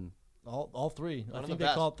 Wimbledon. all three? One I of think the they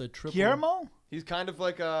best. call it the triple. Guillermo? He's kind of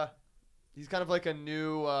like a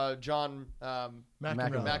new John McEnroe.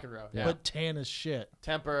 McEnroe. Yeah. But tan as shit.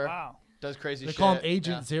 Temper, Wow. does crazy They shit. call him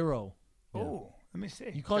Agent Yeah. Zero. Oh, let me see.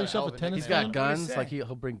 You call Got a yourself hell a of a tennis He's nickname. got fan? What did he guns. say? Like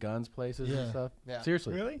he'll bring guns places Yeah. and stuff. Yeah.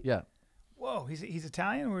 Seriously. Really? Yeah. Whoa, he's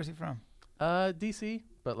Italian. Where is he from? D.C.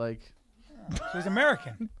 But like So he's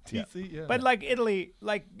American. Yeah. TC, yeah. But like Italy,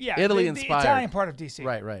 like yeah, Italy the inspired. Italian part of DC.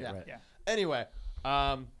 right. Yeah. Yeah. Anyway,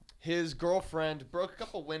 his girlfriend broke a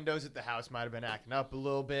couple windows at the house. Might have been acting up a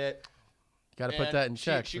little bit. Got to put And that in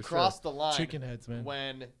check. She for crossed the line Chicken heads, man.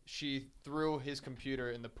 when she threw his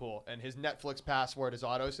computer in the pool, and his Netflix password is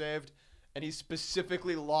autosaved. And he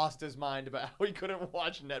specifically lost his mind about how he couldn't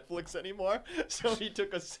watch Netflix anymore. So he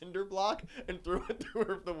took a cinder block and threw it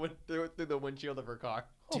through the windshield of her car.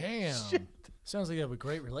 Damn. Sounds like you have a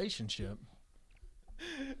great relationship.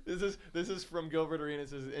 This is from Gilbert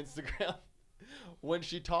Arenas' Instagram. When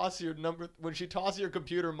she toss your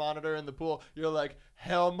computer monitor in the pool, you're like,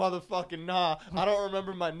 hell motherfucking nah. I don't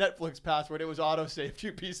remember my Netflix password. It was autosaved,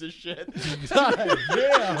 you piece of shit.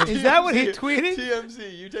 Yeah. Is that what he tweeted?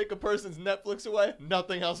 TMZ, you take a person's Netflix away,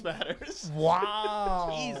 nothing else matters.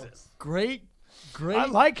 Wow. Jesus. Great I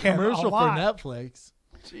like him a commercial for lot. Netflix.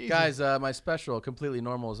 Guys, my special, Completely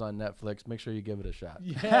Normal, is on Netflix. Make sure you give it a shot.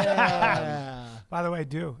 Yeah. By the way,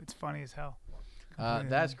 it's funny as hell.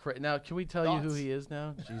 That's crazy. Now, can we tell you who Thoughts? he is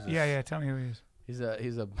now? Jesus. Yeah. Tell me who he is. He's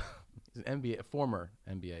a NBA former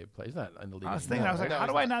NBA player. He's not in the league. I was anymore, thinking, I was like, right? No, how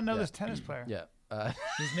he's do I not. not know Yeah. this tennis player? Yeah.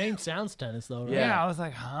 His name sounds tennis though, right? Yeah. Yeah, I was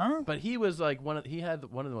like, huh? But he was like he had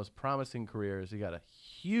one of the most promising careers. He got a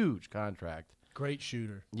huge contract. Great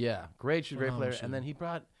shooter. Yeah, great shooter, great player. Phenomenal And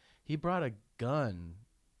then he brought a gun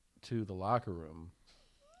to the locker room.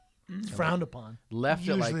 It's frowned upon. Left it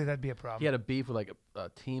Usually like that'd be a problem. he had a beef with like a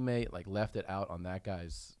teammate. Like left it out on that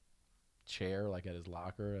guy's chair, like at his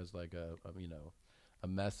locker, as like a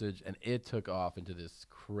message, and it took off into this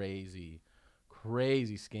crazy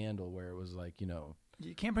scandal where it was like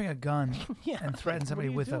You can't bring a gun and threaten what somebody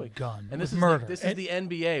are you with a doing? gun. And with this is murder. this is the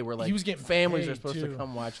NBA where like he was getting families paid, are supposed to too.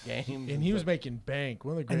 come watch games, And he was stuff. making bank.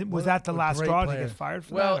 One of the great, and was that the last straw to get fired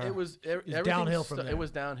from Well, that? or- it was downhill from there. It was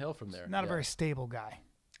downhill from there. not a yeah. very stable guy.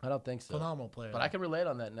 I don't think so. Phenomenal player. But I can relate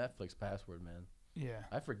on that Netflix password, man. Yeah.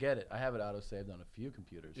 I forget it. I have it auto saved on a few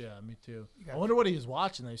computers. Yeah, me too. got I wonder what he was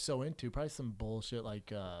watching that he's so into. Probably some bullshit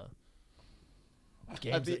like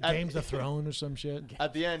Games of Thrones or some shit.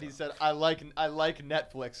 At the end, he said, I like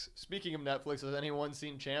Netflix. Speaking of Netflix, has anyone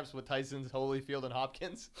seen Champs with Tyson's Holyfield and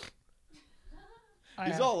Hopkins?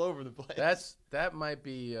 He's all over the place. That might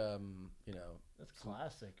be That's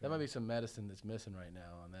classic. that might be some medicine that's missing right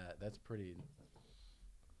now on that. That's pretty.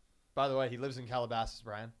 By the way, he lives in Calabasas,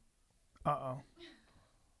 Brian. Uh-oh.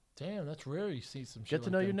 Damn, that's rare. You see some shit. Get to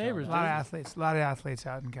like know that your in neighbors, A Calabasas. lot of athletes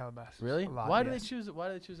out in Calabasas. Really? A lot, Why do yes. they choose? Why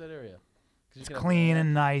do they choose that area? 'Cause you It's can have clean land,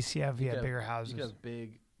 and nice. You have you can have- bigger You houses. can have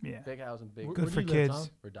big Yeah. house and big. Where Good do for you live, kids. Tom?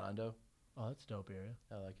 Redondo. Oh, that's a dope area.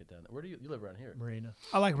 I like it down there. Where do you live around here? Marina.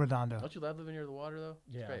 I like Redondo. Don't you love living near the water though?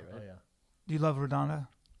 It's Yeah. great, right? Oh yeah. Do you love Redondo?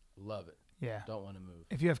 Love it. Yeah. Don't want to move.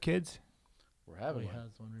 If you have kids, We're Oh, having he one.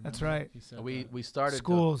 has one. That's remember? right. He said We that. we started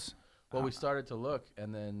schools. Well, we started to look,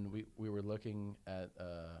 and then we were looking at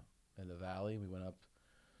in the valley. We went up.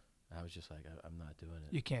 And I was just like, I'm not doing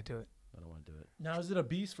it. You can't do it. I don't want to do it. Now, is it a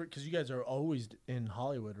beast for? Because you guys are always in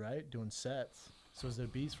Hollywood, right? Doing sets. So is there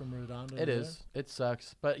beast from Ronda? It is. It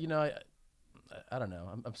sucks, but I don't know.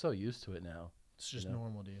 I'm so used to it now. It's just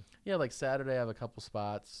normal to you. Yeah, like Saturday I have a couple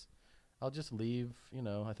spots. I'll just leave.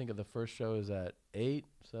 I think the first show is at 8,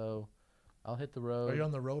 so I'll hit the road. Are you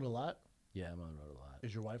on the road a lot? Yeah, I'm on the road a lot.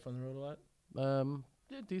 Is your wife on the road a lot?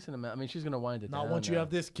 Yeah, decent amount. I mean, she's gonna wind it down. Not once you now. have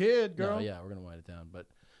this kid, girl. No, yeah, we're gonna wind it down. But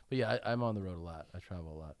yeah, I'm on the road a lot. I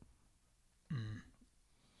travel a lot.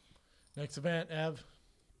 Next event, Ev.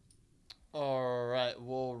 All right,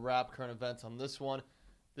 we'll wrap current events on this one.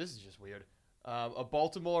 This is just weird. A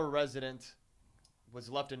Baltimore resident was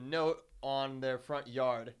left a note on their front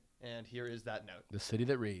yard, and here is that note. The city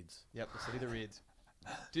that reads. Yep, the city that reads.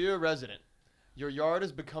 Dear resident, your yard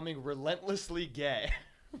is becoming relentlessly gay.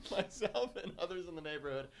 Myself and others in the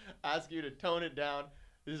neighborhood ask you to tone it down.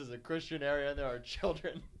 This is a Christian area and there are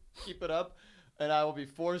children. Keep it up, and I will be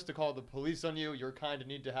forced to call the police on you. Your kind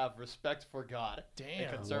need to have respect for God. Damn.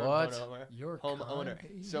 And concerned What? homeowner.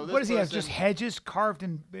 So What does he have? person- Just hedges carved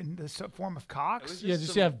in the form of It cocks? was Yeah, just does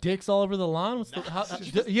some- he have dicks all over the lawn?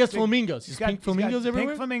 He has flamingos. He's pink flamingos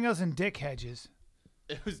everywhere? Pink flamingos and dick hedges.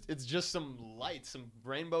 It's just some lights, some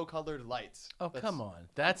rainbow-colored lights. Oh, That's- come on.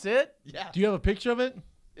 That's it? Yeah, Do you have a picture of it?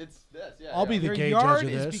 it's this. Yeah, I'll be the Your gay yard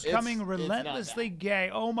judge of is this. becoming It's not relentlessly gay.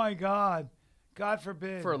 Oh my God. God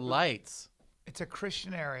forbid. For lights. It's a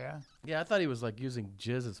Christian area. Yeah, I thought he was like using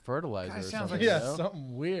jizz as fertilizer Guy or sounds something. like- Yeah,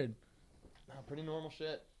 something weird. No, pretty normal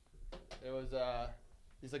shit. It was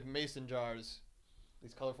these like mason jars,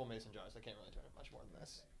 these colorful mason jars. I can't really turn it much more than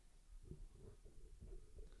this.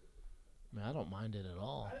 Man, I don't mind it at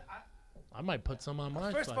all. I might put some on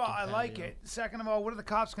my First of all, I fucking like patio. it. Second of all, what are the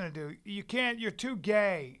cops going to do? You can't. You're too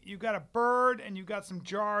gay. You got a bird and you got some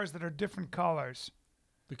jars that are different colors.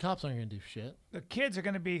 The cops aren't going to do shit. The kids are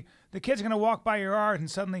going to walk by your yard and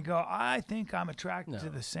suddenly go, I think I'm attracted No. to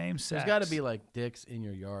the same sex. There's got to be like dicks in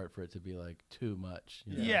your yard for it to be like too much.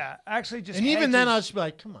 Yeah, actually just And even then, I'll hedges. just be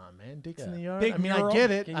like, come on, man. Dicks in Yeah. the yard. Big I mean, mural. I get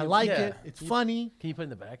it. Can I you- like yeah. it. It's funny. Can you put it in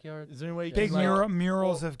the backyard? Is there any way you big can like,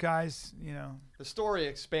 murals of guys, The story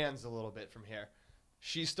expands a little bit from here.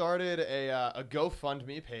 She started a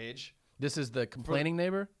GoFundMe page. This is the complaining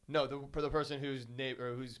neighbor? No, for the person whose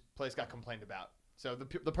neighbor whose place got complained about. So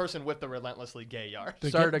the person with the relentlessly gay yard. the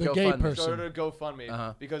started gay, a the gay GoFundMe. person? Started a GoFundMe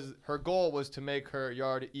Uh-huh. because her goal was to make her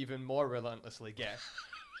yard even more relentlessly gay.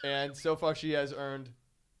 And so far she has earned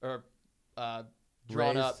or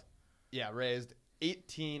drawn up, raised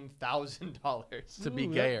 $18,000 To be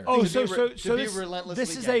Ooh, gayer. Oh, To so be so re- so to be this, relentlessly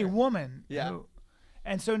this is gay. a woman. Yeah.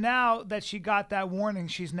 And so now that she got that warning,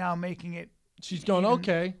 she's now making it She's going,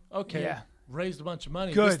 even- okay. Yeah. Raised a bunch of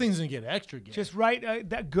money. Good. This thing's going to get extra gay. just right.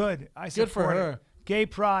 That good. I Good for support it. her. Gay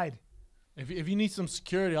pride. If you need some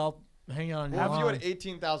security, I'll hang out on your Well, if you lawn. had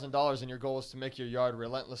 $18,000 and your goal was to make your yard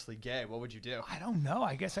relentlessly gay, what would you do? I don't know.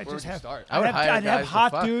 I guess I Where just would you have. start? I would I'd hire have guys to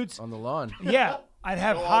hot fuck dudes. on the lawn. Yeah, I'd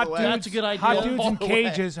have Go all hot the way. dudes. That's a good idea. Hot Go dudes all in the way.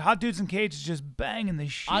 cages. Hot dudes in cages just banging the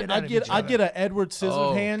shit out I'd of get each I'd other. get an Edward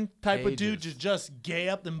Scissorhand type of dude, cages. just gay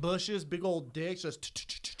up them bushes, big old dicks,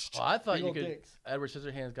 just. Oh, I thought Big you old could dicks. Edward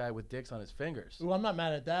Scissorhands guy with dicks on his fingers. Ooh, I'm not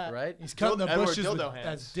mad at that. Right? He's cutting the Edward bushes with, dildo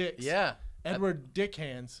hands. as dicks. Yeah. Edward Dick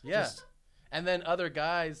Hands. Yeah. Just- And then other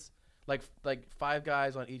guys, like 5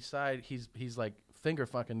 guys on each side, he's like finger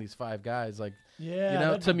fucking these 5 guys, like yeah. you know,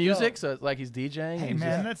 that'd to be music. dope. So like he's DJing. Hey and man,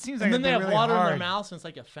 just- that seems like And then it'd they be have really water in hard. their mouths, and it's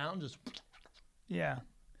like a fountain. Just Yeah.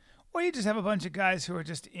 Or you just have a bunch of guys who are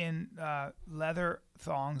just in leather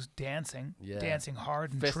thongs dancing, Yeah. dancing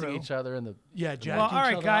hard and fisting true. each other in the. yeah, jacking Well, all each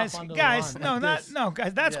right, other guys, off onto the guys, lawn no, like not this. no,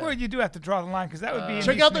 guys. That's Yeah. where you do have to draw the line because that would be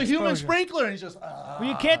Check out the indecent human exposure. sprinkler, and he's just. Well,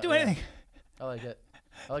 you can't do anything, I like it.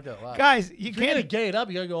 I like that a lot. guys. You If you're gonna can't. gay it up,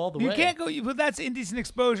 you gotta go all the You way. can't go. But that's indecent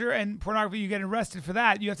exposure and pornography. You get arrested for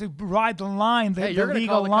that. You have to ride the line, the, Hey, you're the gonna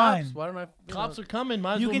legal call the line. cops. Why don't I? Cops are coming.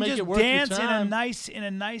 Might as You well can make just it worth dance your in time.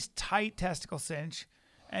 a nice tight testicle cinch,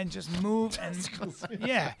 and just move and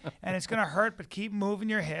yeah, and it's gonna hurt, but keep moving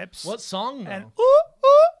your hips. What song? Though? And ooh,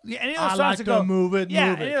 yeah, any of those I songs like that to go, move it, yeah,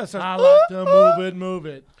 move any it. of those songs, I like to move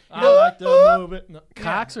it. I like to move it. No.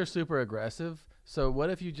 Cocks are super aggressive. So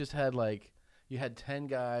what if you just had like you had 10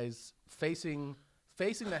 guys facing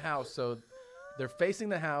the house, so they're facing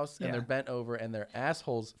the house and Yeah. they're bent over and their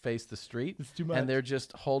assholes face the street. It's too much. And they're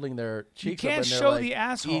just holding their cheeks can't up and they're show like, the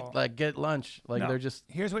asshole. Eat, like get lunch. Like No. they're just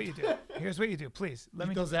Here's what you do. Here's what you do. Please let Eat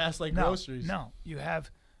me. those ass like no, groceries. No, you have.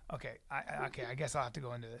 Okay, I guess I'll have to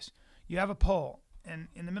go into this. You have a pole, and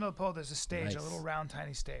in the middle of the pole there's a stage, a Nice. little round,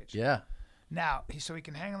 tiny stage. yeah. Now, so he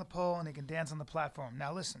can hang on the pole and he can dance on the platform.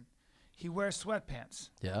 Now listen, he wears sweatpants.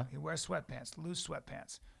 Yeah. He wears sweatpants, loose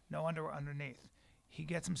sweatpants, no underwear underneath. he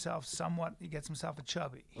gets himself a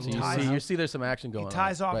chubby. So you see there's some action going on. He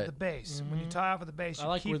ties off right. the base. When you tie off of the base, you I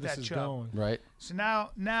like keep where this that is chub. going. Right. So now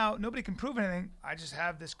nobody can prove anything. I just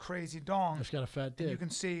have this crazy dong. It's got a fat And dick. you can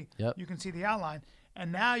see Yep. you can see the outline. And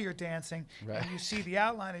now you're dancing, Right. and you see the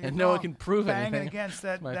outline of your And no one dong can prove banging anything. against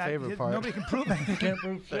that. my that favorite part. Nobody can prove anything. Can't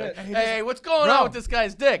prove shit. And he just- Hey, what's going Bro. on with this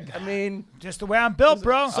guy's dick? I mean, just the way I'm built,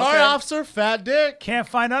 bro. Sorry, Okay. officer, fat dick. Can't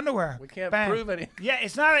find underwear. we can't Bang. prove any. Yeah,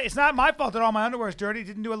 it's not my fault that all my underwear is dirty.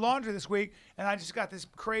 Didn't do a laundry this week, and I just got this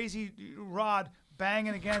crazy rod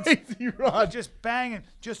banging against. Crazy rod. Just banging,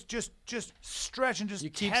 just stretching, just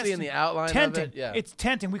You keep testing. seeing the outline of tenting. it, yeah. It's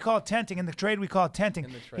tenting. We call it tenting in the trade. We call it tenting.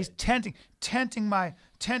 In the trade. He's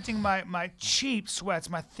tenting my cheap sweats,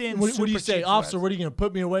 my thin. What do you super say, cheap officer? sweats. What are you gonna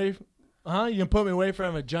put me away? Huh? You gonna put me away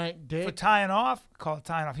from a giant dick? For tying off, call it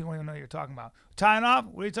tying off. You won't even know what you're talking about. Tying off?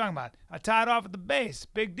 What are you talking about? I tied off at the base.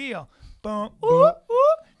 Big deal. Boom. Ooh, ooh.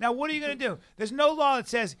 Now, what are you going to do? There's no law that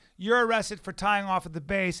says you're arrested for tying off at the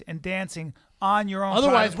base and dancing on your own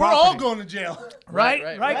Otherwise, private we're all property. going to jail. Right,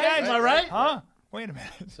 Right, guys? Am I right? Huh? Wait a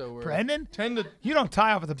minute. So we're Brendan? 10 to. You don't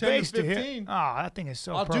tie off at the 10 to base, do you? 15. Oh, that thing is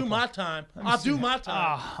so I'll purple. do my time. me I'll see do that. my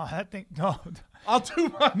time. Oh, that thing. No. I'll do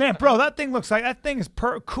my. Man, bro, that thing is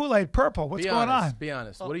Kool-Aid purple. What's be going honest. on? Be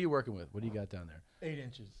honest. What are you working with? What do you got down there? 8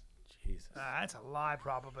 inches. Jesus. That's a lie,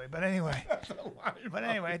 probably. But anyway.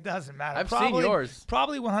 It doesn't matter. I've seen Probably- yours.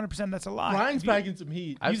 Probably 100% that's a lie. Brian's Have you- packing some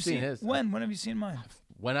heat. I've you've seen his. When? When have you seen mine?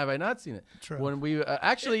 When have I not seen it? True. When we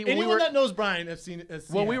actually when Anyone we were that knows Brian has seen it.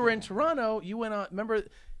 when we were in Toronto, you went on. Remember,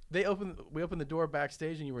 we opened the door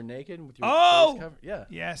backstage and you were naked with your Oh! face covered. Yeah.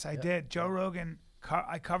 Yes, I did. Joe Rogan.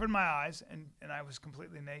 I covered my eyes and I was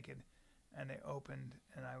completely naked, and they opened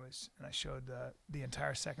and I showed the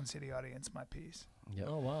entire Second City audience my piece. Yep.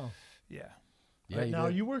 Oh wow. Yeah. Yeah. Now, are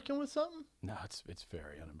did. you working with something? No, it's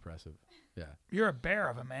very unimpressive. Yeah. You're a bear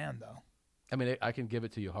of a man, though. I mean, I can give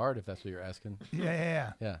it to you hard if that's what you're asking.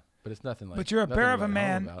 Yeah. Yeah, but it's nothing like. But you're a nothing bear to of a write home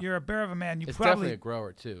man. about. You're a bear of a man. You It's probably. definitely a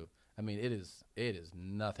grower too. I mean, it is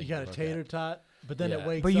nothing. You got to a look tater at. tot, but then it Yeah.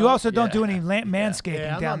 wakes But up. you also don't do Yeah. any manscaping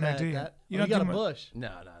yeah, I'm down not there, mad do at you? that. You You don't got do a mu- bush.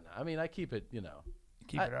 No. I mean, I keep it. Keep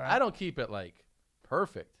it all right. I don't keep it like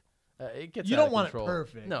perfect. It gets. You out don't of want it control.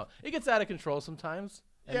 perfect. No, it gets out of control sometimes.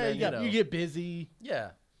 And Yeah, then, you get busy.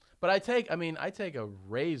 Yeah, but I take a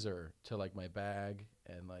razor to like my bag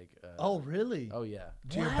and like. Oh really? Oh yeah.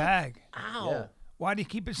 To your bag. Ow. Yeah. Why do you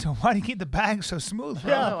keep it so? Why do you keep the bag so smooth?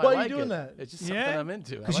 Bro? Yeah, I don't know, why I are you like doing it. that? It's just something Yeah? I'm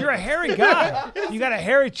into. Because you're a hairy guy. You got a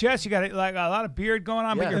hairy chest. You got like a lot of beard going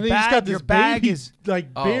on. Yeah. But And your And then you just bag, got your this bag baby, is like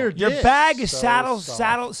Oh. beard. your dick. bag is So saddle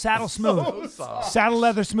soft. smooth. soft. Saddle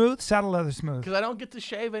leather smooth. Because I don't get to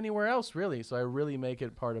shave anywhere else really, so I really make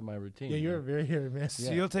it part of my routine. Yeah, you're a very hairy man.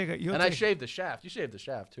 So you'll take a. You'll and I take shave the shaft. You shave the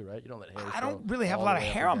shaft too, right? You don't let hair. I grow don't really have a all lot the of way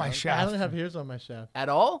up hair and on my down. I shaft. don't have hairs on my shaft. At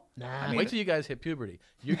all? Nah. Wait till you guys hit puberty.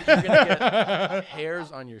 You're gonna get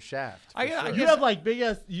hairs on your shaft. for sure. You have like big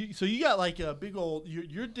ass. So you got like a big old.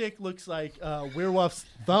 Your dick looks like a werewolf's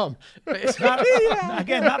thumb.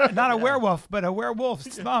 Again, not a werewolf, but a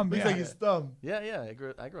werewolf's thumb. Looks Yeah. like his thumb. Yeah.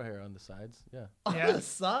 I grow hair on the sides. Yeah. On Yeah. the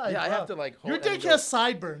side. Yeah, I wow. have to like. Hold Your it dick and go- has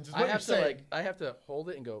sideburns. Is what I you're have to saying. I have to hold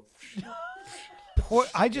it and go.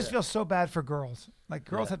 I just feel so bad for girls. Like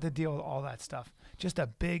girls have to deal with all that stuff. Just a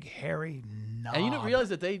big hairy knob. And you don't realize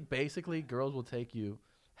that girls will take you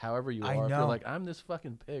however you I are. If you're know. like, I'm this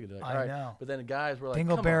fucking pig. They're like, I all right. know. But then guys were like,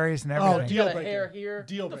 come on. Dingleberries and Oh, everything. deal You got a breaker. hair here.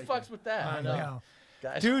 Deal What the breaker. fuck's with that? I know.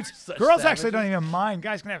 Guys, Dudes, such girls actually savages. don't even mind.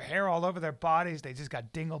 Guys can have hair all over their bodies. They just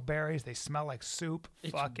got dingleberries. They smell like soup.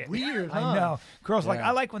 It's Fuck it. weird, I huh? know. Girls like Yeah.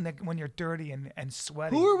 I like when you're dirty and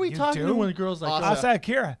sweaty. Who are we You talking do? to when the girls like Awesome. that? Outside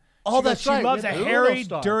Kira. Oh, She goes, that's right. She loves We a had the hairy, porno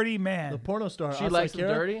star. dirty man. The porno star. She Outside likes them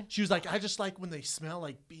Kara, dirty? She was like, I just like when they smell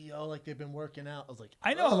like BO, like they've been working out. I was like,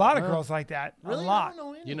 I know a lot of girls like that. Really? A lot. I don't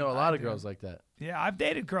know any. You know a lot of girls like that. Yeah, I've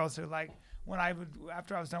dated girls who like when I would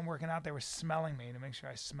after I was done working out, they were smelling me to make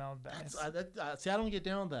sure I smelled bad. See, I don't get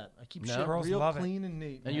down with that. I keep No? shit Girls real love it. clean and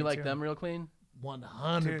neat. And you Me like too. them real clean?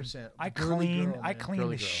 100%. Dude, I Girly clean girl, I man. clean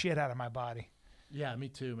Girly the girl. shit out of my body. Yeah, me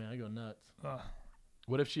too, man. I go nuts. Ugh.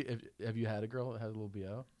 What if have you had a girl that had a little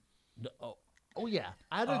BO? No, oh yeah.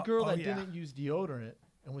 I had a girl that yeah. didn't use deodorant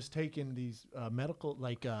and was taking these medical,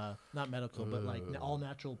 like not medical, but like all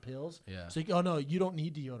natural pills. Yeah. So oh no, you don't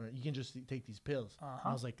need deodorant. You can just take these pills.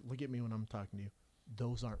 I was like, look at me when I'm talking to you.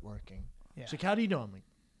 Those aren't working. Yeah. She's like, how do you know? I'm like,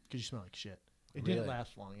 because you smell like shit. It didn't Really?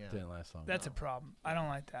 last long. Yeah. Didn't last long. That's a problem. I don't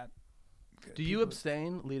like that. Do you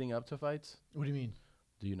abstain leading up to fights? What do you mean?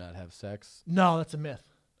 Do you not have sex? No, that's a myth.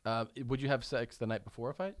 Would you have sex the night before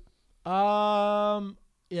a fight?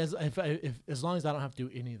 Yes, if as long as I don't have to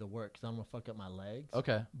do any of the work, because I'm gonna fuck up my legs.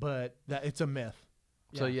 Okay. But that it's a myth.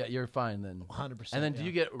 So yeah, you're fine then. 100%. And then do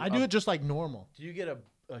you get? I do it just like normal. Do you get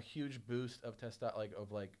a huge boost of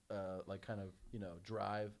testosterone, like kind of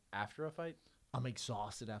drive after a fight? I'm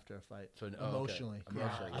exhausted after a fight. So Emotionally. Okay.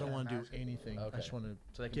 I don't want to do anything. I just want to.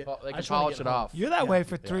 So they can, Get- they I can just wanna polish get it home. off. You're that way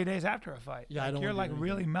for 3 days after a fight. Yeah, I Like, don't you're wanna like do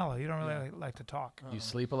really anything. mellow. You don't really like to talk. You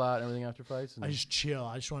sleep a lot and everything after fights? I just chill.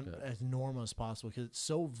 I just want as normal as possible because it's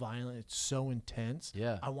so violent. It's so intense.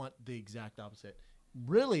 Yeah. I want the exact opposite.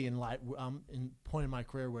 Really, in life, I'm in point in my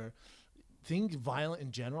career where things violent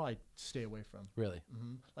in general, I stay away from. Really?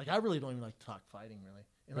 Like I really don't even like to talk fighting, really,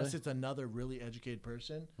 unless Really? it's another really educated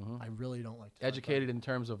person. I really don't like to talk Educated in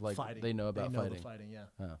terms of like fighting. they know about they know fighting. The fighting, yeah.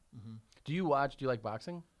 Oh. Do you like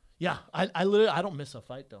boxing? Yeah, I literally I don't miss a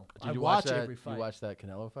fight though. Did I you watch that, every fight. You watch that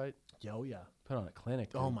Canelo fight? Yo, yeah. Put on a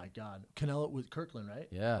clinic. Dude. Oh my God, Canelo with Kirkland, right?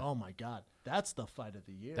 Yeah. Oh my God, that's the fight of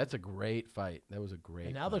the year. That's a great fight. That was a great.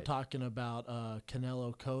 And now they're fight. talking about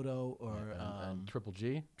Canelo Cotto or and Triple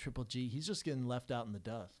G. Triple G. He's just getting left out in the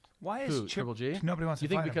dust. Why Who? is Triple G? Nobody wants You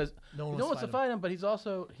to think fight him. because No one no one wants wants to fight him, but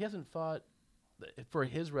he hasn't fought for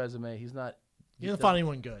his resume. He's not. He hasn't fought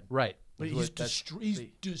anyone good. Right. But Is he's, what- that's- he's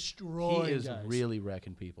destroying He is guys. really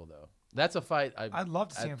wrecking people though. That's a fight. I'd love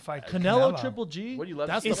to see him fight Canelo, Triple G. What do you love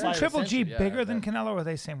to That's see? the Isn't fight of the Triple G century. Yeah, bigger than that- Canelo, or are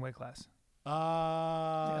they same weight class?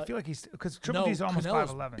 I feel like he's because Triple no, G's almost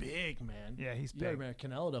Canelo's 5'11". big, man. Yeah, he's You gotta big. remember,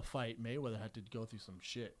 Canelo to fight Mayweather had to go through some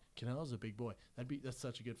shit. Canelo's a big boy. That's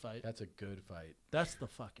such a good fight. That's a good fight. That's the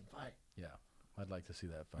fucking fight. Yeah, I'd like to see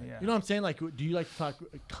that fight. Yeah. You know what I'm saying? Like, do you like to talk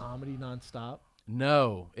comedy nonstop?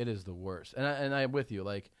 No, it is the worst. And I'm with you.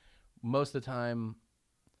 Like most of the time,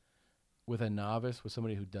 with a novice, with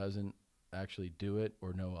somebody who doesn't actually do it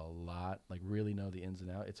or know a lot, like really know the ins and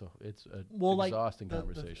outs, it's a exhausting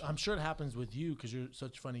conversation. I'm sure it happens with you because you're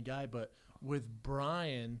such a funny guy. But with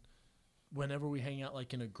Bryan, whenever we hang out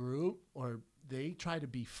like in a group, or they try to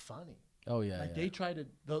be funny. Oh yeah, Like yeah. they try to.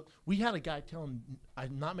 We had a guy telling,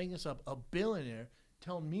 I'm not making this up, a billionaire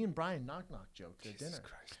telling me and Bryan knock jokes at dinner.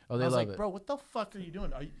 Oh, they I was love like, it. bro, what the fuck are you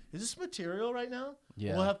doing? Is this material right now?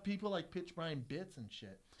 Yeah. We'll have people like pitch Bryan bits and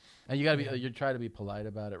shit. And you gotta be, you try to be polite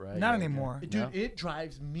about it, right? Not Yeah, anymore. Dude, No? it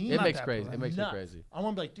drives me. It Not makes that crazy. polite. It makes nuts. me crazy. I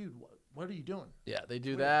want to be like, dude, what are you doing? Yeah, they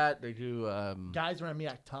do that. They do. Guys around me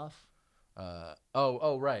act tough.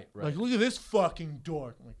 Right. Like, look at this fucking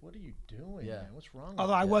dork. I'm like, what are you doing, Yeah. man? What's wrong?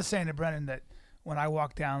 Although with I you? was saying to Brennan that when I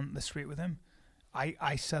walked down the street with him,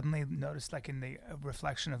 I suddenly noticed, like in the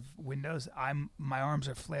reflection of windows, my arms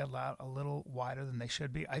are flailed out a little wider than they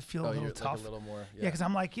should be. I feel a little you're tough. like a little more. Yeah, because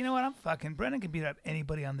I'm like, you know what? I'm fucking Brennan can beat up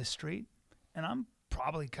anybody on the street, and I'm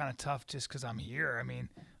probably kind of tough just because I'm here. I mean,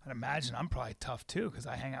 I'd imagine I'm probably tough too because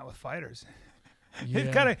I hang out with fighters.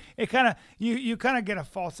 You kind of get a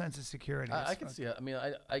false sense of security. I can see it. I mean,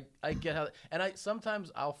 I get how, and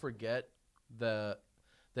sometimes I'll forget that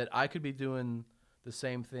I could be doing the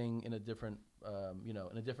same thing in a different, in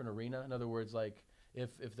a different arena. In other words, like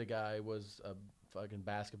if the guy was a fucking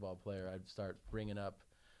basketball player, I'd start bringing up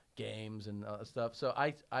games and stuff. So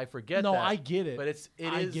I forget. No, that, I get it. But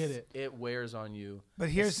I get it. It wears on you. But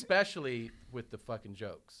here's- especially with the fucking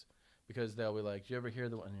jokes. Because they'll be like, "Do you ever hear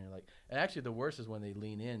the one?" And you're like, and actually, the worst is when they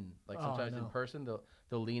lean in. Like Oh, I sometimes in know. person,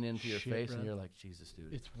 they'll lean into your Shit, face, bro. and you're like, "Jesus,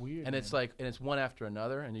 dude." It's weird. And it's man. like, and it's one after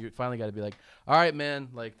another, and you finally got to be like, "All right, man,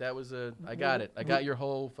 like that was I got it. I got your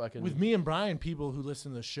whole fucking." with me and Bryan, people who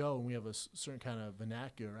listen to the show, and we have a certain kind of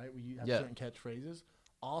vernacular, right? We have certain catchphrases.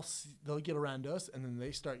 They'll get around us, and then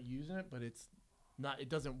they start using it, but it's not. It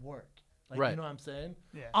doesn't work. Like, Right. You know what I'm saying?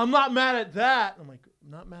 Yeah. I'm not mad at that. I'm like,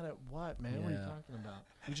 not mad at what, man? What are you Yeah. talking about?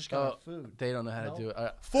 We just got our food. They don't know how No. to do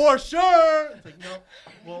it. For sure. It's like, no.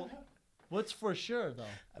 Well, what's for sure though?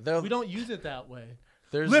 They'll- We don't use it that way.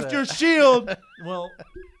 There's Lift your shield. Well,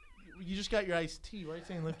 you just got your iced tea. Why are you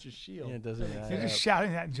saying lift your shield? Yeah, it doesn't You're matter. just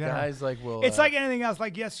shouting that in general. Guys like will. It's like anything else.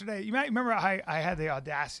 Like yesterday, you might remember I had the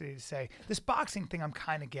audacity to say this boxing thing I'm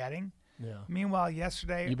kind of getting. Yeah. Meanwhile,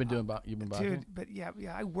 yesterday, you've been doing. You've been boxing. dude. But yeah,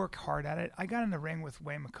 I work hard at it. I got in the ring with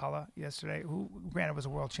Wayne McCullough yesterday, who granted was a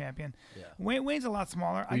world champion. Yeah. Wayne's a lot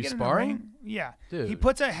smaller. I you get sparring? in the ring. Yeah. Dude. He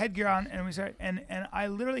puts a headgear on, and we start, and I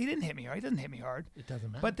literally, he didn't hit me hard. He doesn't hit me hard. It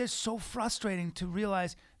doesn't matter. But it's so frustrating to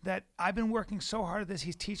realize that I've been working so hard at this.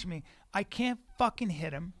 He's teaching me. I can't fucking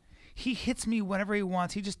hit him. He hits me whenever he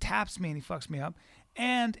wants. He just taps me and he fucks me up.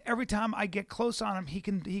 And every time I get close on him, he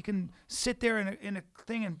can sit there in a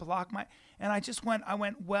thing and block my. And I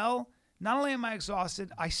went, well, not only am I exhausted,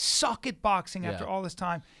 I suck at boxing after all this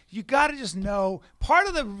time. You got to just know. Part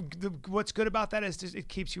of the what's good about that is just, it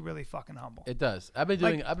keeps you really fucking humble. It does. I've been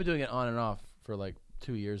doing it on and off for like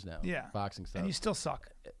 2 years now. Yeah. Boxing stuff. And you still suck.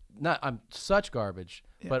 I'm such garbage,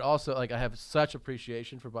 but also like I have such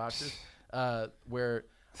appreciation for boxers. Where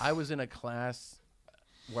I was in a class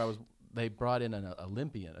where they brought in an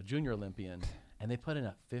Olympian, a junior Olympian, and they put in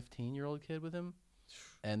a 15-year-old kid with him,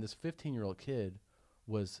 and this 15-year-old kid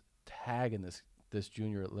was tagging this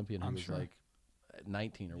junior Olympian who was like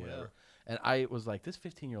 19 or whatever, and I was like, this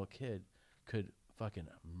 15-year-old kid could fucking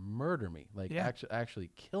murder me, like actually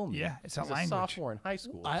kill me. Yeah, it's He's a language. sophomore in high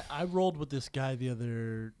school. I rolled with this guy the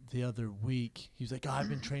other week. He was like, "Oh, I've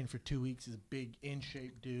been trained for 2 weeks. He's a big, in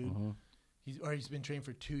shape dude. He's been trained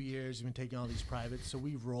for 2 years. He's been taking all these privates. So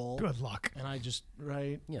we roll. Good luck. And I just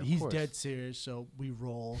Yeah, of he's course. dead serious. So we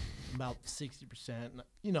roll about 60%.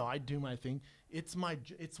 You know, I do my thing. It's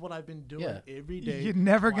what I've been doing every day. You're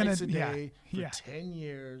never twice gonna a day for 10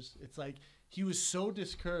 years. It's like he was so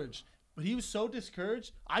discouraged. But he was so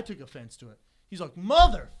discouraged, I took offense to it. He's like,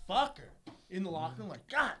 motherfucker, in the locker room. Like,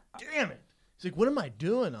 God damn it. He's like, what am I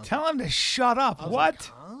doing? Tell him to shut up. I was What? like,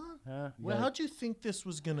 huh? You Well, gotta- how'd you think this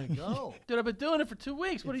was going to go? Dude, I've been doing it for 2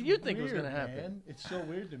 weeks. What do It's you think was weird, going to happen? Man. It's so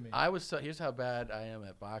weird to me. Here's how bad I am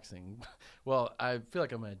at boxing. Well, I feel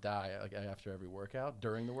like I'm gonna die like after every workout,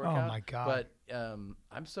 during the workout. my God. But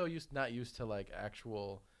I'm so not used to like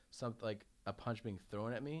actual something like a punch being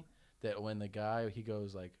thrown at me that when the guy he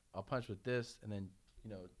goes like, I'll punch with this and then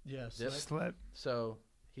yes. this. Slip. So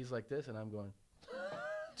he's like this and I'm going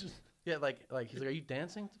Just like he's like, are you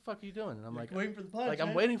dancing? What the fuck are you doing? And I'm like, waiting for the punch. like I'm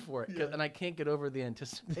right? waiting for it, Yeah. and I can't get over the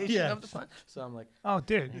anticipation Yeah. of the punch. So I'm like, Oh,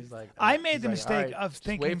 dude. he's like, I he's made the like, mistake "All right, of just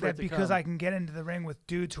wait thinking for it that to because come." I can get into the ring with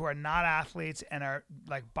dudes who are not athletes and are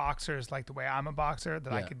like boxers, like the way I'm a boxer,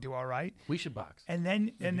 that I Yeah. could do all right. we should box. And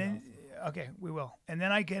then okay, we will. And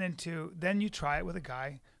then I get into then you try it with a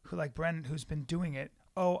guy who like Brendan who's been doing it.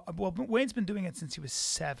 Oh, well, Wayne's been doing it since he was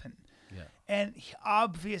 7. Yeah. And he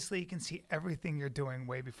obviously can see everything you're doing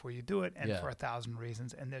way before you do it, and Yeah. for 1,000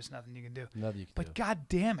 reasons, and there's nothing you can do. Nothing you can But do. God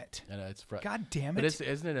damn it, And it's God damn But it!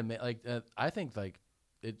 isn't it amazing? Like I think like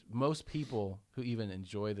most people who even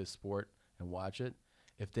enjoy this sport and watch it,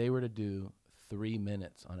 if they were to do 3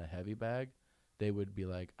 minutes on a heavy bag, they would be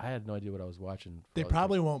like, I had no idea what I was watching. They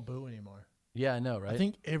probably won't boo anymore. Yeah, I know, right? I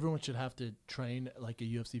think everyone should have to train like a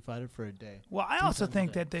UFC fighter for a day. Well, I also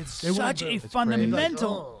think that there's They wouldn't such do a it. It's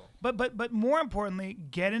fundamental. But more importantly,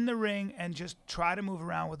 get in the ring and just try to move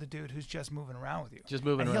around with the dude who's just moving around with you. Just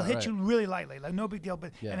moving and around, he'll hit right. you really lightly, like no big deal.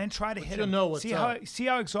 But Yeah. and then try to hit you'll him. know what's see up.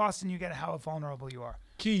 how exhausted you get, how vulnerable you are.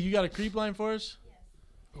 Key, you got a creep line for us?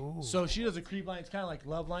 Ooh. So she does a creep line. It's kind of like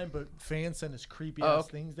Love Line, but fans send us creepy Oh, ass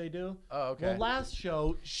okay. things they do. Oh, okay. Well, last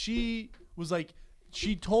show she was like,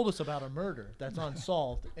 she told us about a murder that's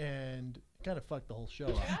unsolved and kind of fucked the whole show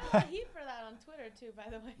up. I got a lot of heat for that on Twitter too, by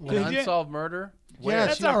the way. An Did you? unsolved murder? Yeah,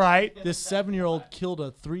 that's she, all right. This 7-year-old killed a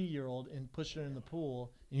 3-year-old and pushed her in the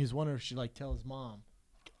pool. And he was wondering if she'd like tell his mom.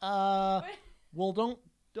 Well,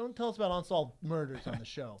 don't tell us about unsolved murders on the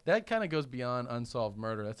show. That kind of goes beyond unsolved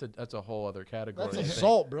murder. That's a whole other category. That's I think.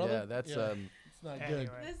 assault, brother. Yeah, that's Yeah. It's not good.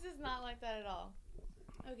 Anyway. This is not like that at all.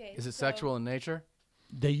 Okay. Is it so- sexual in nature?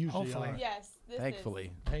 They usually Hopefully. are. Yes. This Thankfully.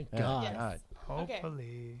 Is. Thank Yeah. God. Yes. God. Okay.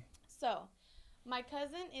 Hopefully. So, my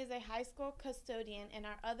cousin is a high school custodian, and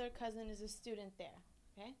our other cousin is a student there.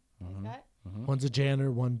 Okay. Mm-hmm. Got it? One's a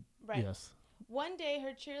janitor, one. Right. Yes. One day, her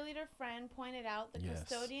cheerleader friend pointed out the Yes.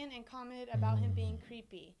 custodian and commented about him being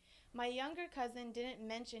creepy. My younger cousin didn't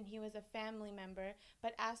mention he was a family member,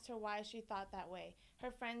 but asked her why she thought that way.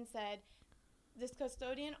 Her friend said, this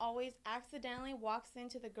custodian always accidentally walks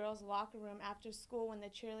into the girls' locker room after school when the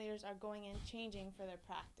cheerleaders are going in changing for their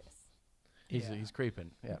practice. He's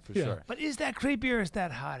creeping. Yeah, for Yeah. sure. But is that creepy or is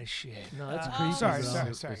that hot as shit? No, that's Oh. creepy. Sorry, as sorry,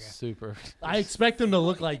 hell. sorry. It's guys. super. I expect them to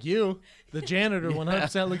look like you. The janitor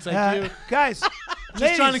 100% looks like you. Guys,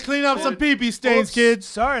 Just trying to clean up some pee-pee stains, kids.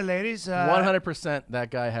 Sorry, ladies. 100%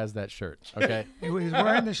 that guy has that shirt. Okay. He's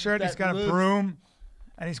wearing the shirt. He's That got a loose- broom,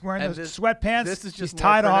 and he's wearing And those this- sweatpants. this is just he's more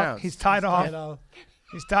tied off. pronounced. He's tied off. You know,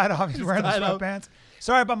 He's tied off. He's wearing the tied off. sweatpants.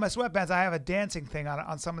 Sorry about my sweatpants. I have a dancing thing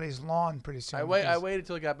on somebody's lawn pretty soon. I because waited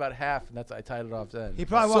till it got about half, and I tied it off then. He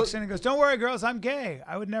probably So- walks in and goes, "Don't worry, girls. I'm gay.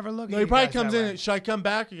 I would never look no, at he you probably guys comes that in way." and, should I come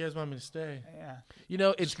back or you guys want me to stay? Yeah. You know,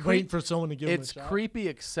 it's Just waiting for someone to give him a It's shot. creepy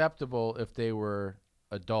acceptable if they were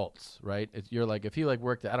adults, right? You're like, if he like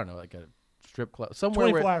worked at, I don't know, like a strip club somewhere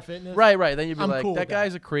 24-hour fitness. right. Then you'd be I'm like, cool that with that.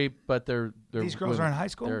 guy's a creep, but they're These girls women. are in high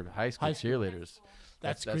school? They're high school High school. cheerleaders.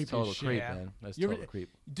 That's That's creepy total as shit. creep, Yeah. man. That's You ever- total creep.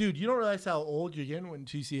 Dude, you don't realize how old you're getting when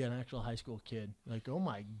you see an actual high school kid. Like, oh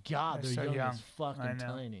my God, They're they're so young, young. as fucking I know.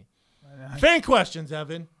 tiny. I know. Fan questions,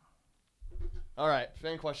 Evan. All right,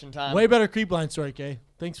 fan question time. Way better creep line story, Kay.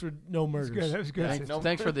 Thanks for no That was murders. good. That was good. Thanks, no-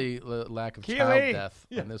 thanks for the lack of Keely. child death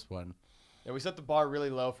Yeah. on this one. Yeah, we set the bar really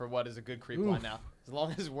low for what is a good creep Oof. line now. As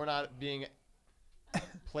long as we're not being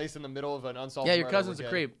placed in the middle of an unsolved Yeah, your murder, cousin's a we're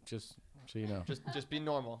good. creep. Just so you know. Just be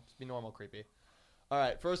normal. Just be normal, creepy. All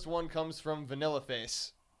right, first one comes from Vanilla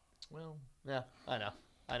Face. Well, Yeah, I know.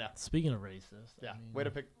 speaking of racist, Yeah, I mean, way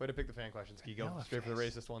to pick the fan questions. Key, go Vanilla straight for the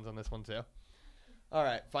racist ones on this one too. All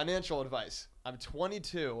right, financial advice. I'm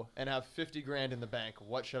 22 and have 50 grand in the bank.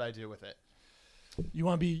 What should I do with it? you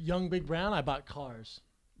want to be young, big, brown? I bought cars.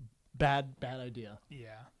 Bad idea.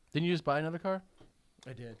 Yeah. Didn't you just buy another car?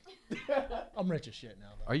 I did. I'm rich as shit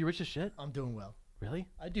now, though. Are you rich as shit? I'm doing well. Really?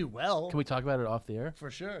 I do well. Can we talk about it off the air? For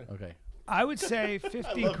sure. Okay. I would say 50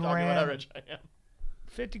 I love talking about how grand. rich I am.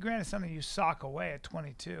 50 grand is something you sock away at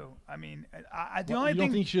 22. I mean, the Well, only you thing.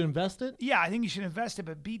 don't think you should invest it? Yeah, I think you should invest it,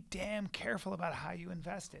 but be damn careful about how you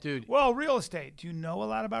invest it. Dude. Well, real estate. Do you know a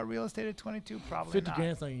lot about real estate at 22? Probably 50 not.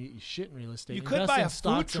 grand's not going to get you shit in real estate. You could Invest buy in a food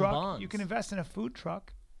stocks and truck. bonds. You can invest in a food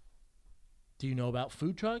truck. Do you know about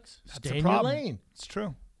food trucks? That's Stay a in your problem. lane. It's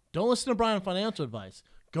true. Don't listen to Bryan on financial advice.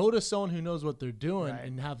 Go to someone who knows what they're doing Right.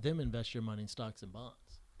 and have them invest your money in stocks and bonds.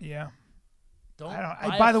 Yeah. Don't I buy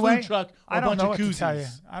don't. By a the food way, truck or I a don't bunch know of what to tell you.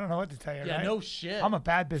 koozies. I don't know what to tell you. Yeah, right? no shit. I'm a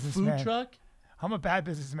bad businessman. Food truck? I'm a bad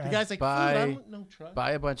businessman. The guy's like, Buy- food? I don't know truck.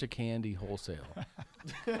 Buy a bunch of candy wholesale.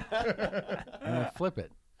 and then flip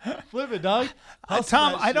it. Flip it, dog.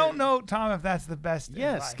 Tom, I don't know, Tom, if that's the best.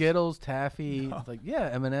 Yeah, advice. Skittles, taffy. It's like, yeah,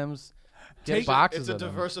 M&M's. Get It's boxes a of them.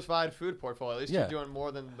 diversified food portfolio. At least Yeah. you're doing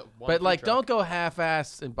more than the one. But food like, truck. don't go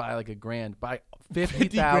half-ass and buy like a grand. Buy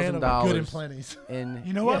 $50,000 of good and $50,000 plenties. in.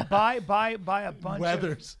 You know what? Buy a bunch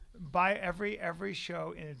Weathers. of buy every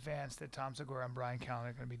show in advance that Tom Segura and Bryan Callen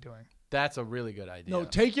are going to be doing. That's a really good idea. No,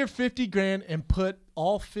 take your 50 grand and put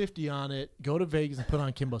all 50 on it. Go to Vegas and put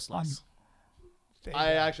on Kimbo Slice.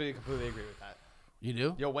 I actually completely agree with that. You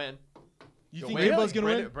do? You'll win. You You'll think win. Kimbo's going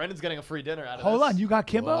to win? Brendan's getting a free dinner out of Hold this. on, you got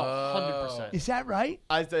Kimbo? 100%. Is that right?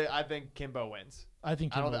 I think Kimbo wins. I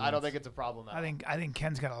think I Kimbo don't wins. think it's a problem. At I think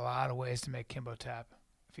Ken's got a lot of ways to make Kimbo tap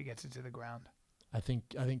if he gets it to the ground. I think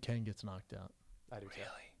Ken gets knocked out. all. I do too.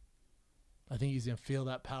 I think he's going to feel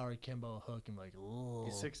that power of Kimbo hook and be like, oh.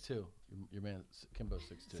 He's 6'2". Your man Kimbo's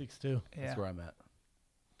 6'2". 6'2". Yeah. That's where I'm at.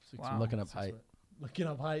 Wow. I'm looking up height. Looking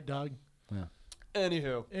up height, dog. Yeah.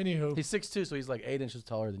 Anywho, He's 6'2", so he's like 8 inches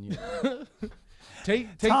taller than you.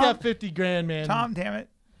 Take Tom- that 50 grand, man. Tom, damn it.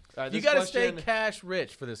 all right, You this got to stay question- cash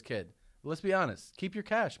rich for this kid. Let's be honest. Keep your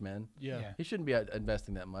cash, man. Yeah. Yeah. He shouldn't be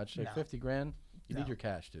investing that much. Like No. 50 grand. You No. need your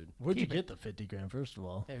cash, dude. Where'd Keep you get the 50 grand, first of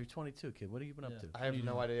all? Hey, you're 22, kid. What have you been up to? I have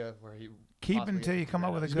no idea where he. Keep possibly until you gets come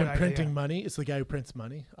up it. with a He's good been printing idea. money. It's the guy who prints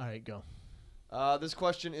money. All right, go. This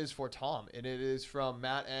question is for Tom, and it is from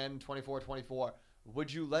Matt N2424.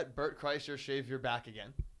 Would you let Bert Kreischer shave your back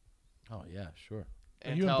again? Oh, yeah, sure.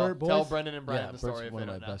 And you and tell, Bert tell boys? Brendan and Brian yeah, the Bert's story if one they of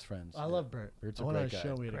don't my know. best friends. I Yeah. love Bert. Bert's I a went on great a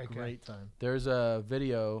show. guy. We had a Great guy. great time. There's a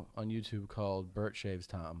video on YouTube called Bert Shaves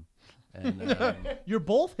Tom. And You're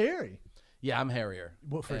both hairy. yeah, I'm hairier.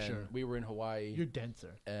 Well, for And sure. We were in Hawaii. You're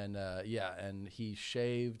denser. And yeah, and he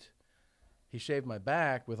shaved my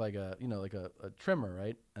back with like a a trimmer,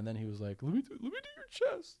 right? And then he was like, let me do your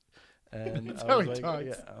chest. And That's I how was he like, talks.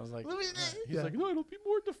 yeah, I was like, he's Yeah. like, no, it'll be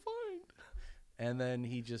more defined. And then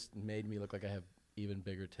he just made me look like I have even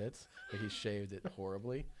bigger tits. Like he shaved it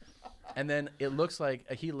horribly. And then it looks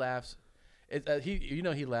like he laughs.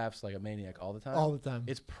 He laughs like a maniac all the time. All the time.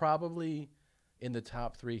 It's probably in the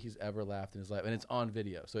top 3 he's ever laughed in his life, and it's on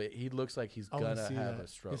video. So he looks like he's I wanna gonna see have that. a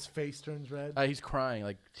stroke. His face turns red. He's crying,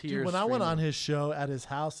 like tears. Dude, when I went on streaming. his show at his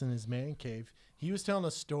house in his man cave, he was telling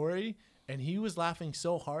a story, and he was laughing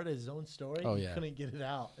so hard at his own story, Oh, he yeah. couldn't get it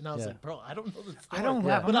out. And I was Yeah. like, bro, I don't know the story. I don't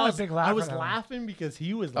laugh. But I'm not I was, a big I laugher, was though. laughing because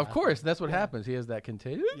he was laughing. Of course, that's what happens. He has that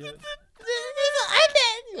contagion. Yeah.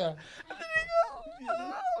 Yeah.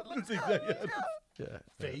 That's exactly Yeah.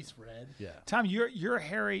 face red. Yeah. Tom, you're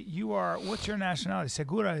hairy. You are. What's your nationality?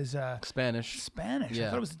 Segura is Spanish. Spanish. I Yeah.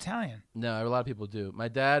 thought it was Italian. No, a lot of people do. My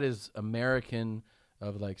dad is American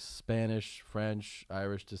of like Spanish, French,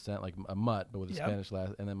 Irish descent, like a mutt, but with a Yep. Spanish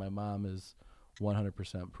last. And then my mom is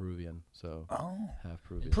 100% Peruvian, so Oh, half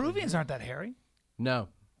Peruvian. Peruvians aren't that hairy. No,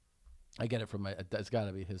 I get it from my. It's got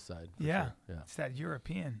to be his side. for Yeah. sure. It's that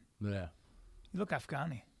European. Yeah. You look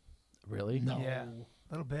Afghani. Really? No. Yeah, a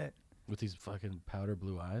little bit. With these fucking powder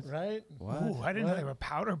blue eyes. Right? What? Ooh, I didn't know What? they were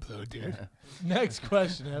powder blue, dude. Next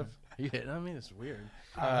question, Ev. You hit. I mean, it's weird.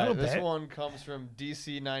 All right, little this bit. one comes from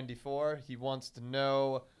DC94. He wants to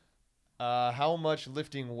know how much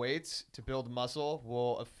lifting weights to build muscle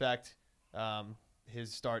will affect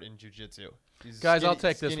his start in jiu-jitsu. He's a Guys, I'll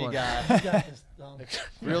take this skinny one. Guy, You got this,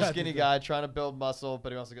 real skinny guy trying to build muscle,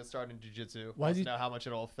 but he wants to get started in jiu-jitsu. Why Wants is to he- know how much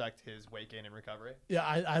it'll affect his weight gain and recovery. Yeah,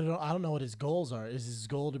 I don't know what his goals are. Is his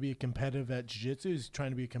goal to be competitive at jiu-jitsu? Is he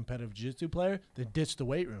trying to be a competitive jiu-jitsu player? Then ditch the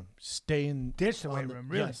weight room. Stay in Ditch the weight on room,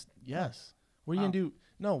 really? Yes. What are you gonna do?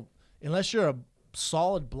 No, unless you're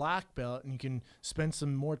solid black belt and you can spend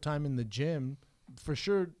some more time in the gym, for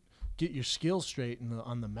sure, get your skills straight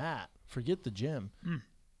on the mat. Forget the gym.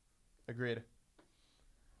 Agreed.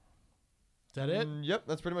 Is that it? Yep,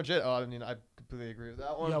 that's pretty much it. Oh, I mean, I completely agree with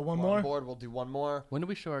that one. You got one We're more? on board. We'll do one more. When do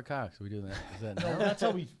we show our cocks? Are we doing that? Is that No, now? that's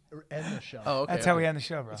how we end the show. Oh, okay. That's how we okay. end the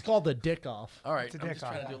show, bro. It's called the dick off. All right. It's a I'm dick just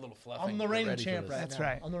trying off. to do a little fluffing. I'm the Get reigning ready for champ this. right That's now.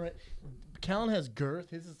 right. I'm the Callen has girth.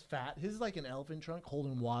 His is fat. His is like an elephant trunk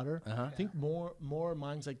holding water. Uh-huh. I think more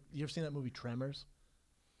mine's like, you ever seen that movie Tremors?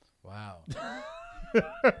 Wow. So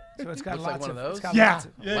it's got Looks like lots one of of those? It's got Yeah. lots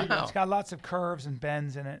of, Yeah, Wow. It's got lots of curves and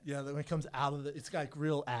bends in it. Yeah, when it comes out of it's got like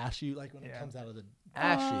real ashy, like when it Yeah. comes out of the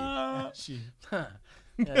Ashy. ashy.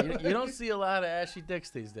 Yeah, you don't see a lot of ashy dicks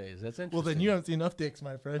these days. That's interesting. Well, then you haven't seen enough dicks,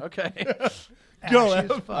 my friend. Okay. Go, Ashy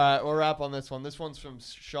as Ev. fuck. All right, we'll wrap on this one. This one's from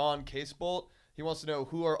Sean Casebolt. He wants to know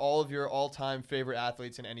who are all of your all-time favorite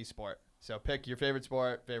athletes in any sport. So pick your favorite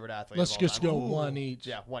sport, favorite athlete. Let's of all just time. go one each.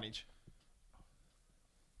 Yeah, one each.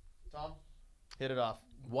 Tom, hit it off.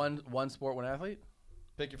 One sport, one athlete.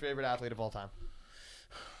 Pick your favorite athlete of all time.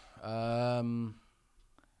 I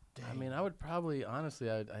mean, I would probably, honestly,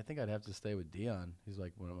 I think I'd have to stay with Dion. He's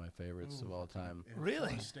like one of my favorites of all time.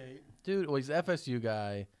 Really? Dude, well, he's an FSU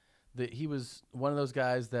guy. He was one of those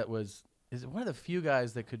guys that is one of the few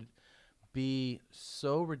guys that could be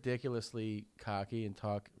so ridiculously cocky and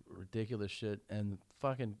talk ridiculous shit and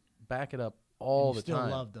fucking back it up all the Still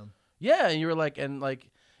time. loved them. Yeah, and you were like,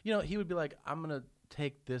 he would be like, I'm gonna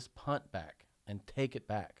take this punt back and take it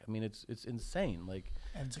back. I mean, it's insane. Like,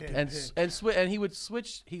 and he would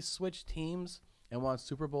switch. He switched teams and won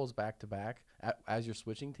Super Bowls back to back as you're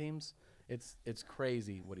switching teams. It's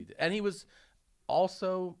crazy what he did, and he was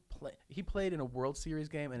also he played in a World Series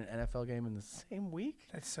game and an NFL game in the same week.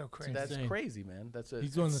 That's so crazy. That's insane. crazy, man.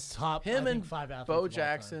 He's one of the top. Him I think, and 5 athletes Bo of all time.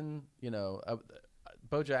 Jackson.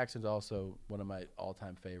 Bo Jackson's also one of my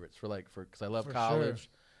all-time favorites because I love For college,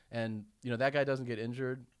 and that guy doesn't get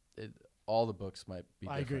injured. All the books might be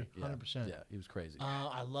I agree, different. 100%. Yeah, he was crazy.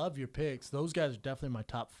 I love your picks. Those guys are definitely my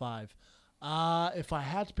top 5. If I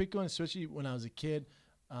had to pick one, especially when I was a kid,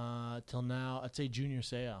 till now, I'd say Junior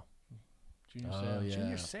Seau. Junior Seau. yeah.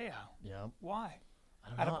 Junior Seau. Yeah. Why? I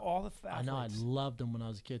don't Out know. of all the I know. I athletes. loved him when I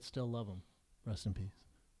was a kid. Still love him. Rest in peace.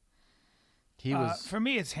 He was For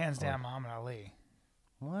me, it's hands down Muhammad Ali.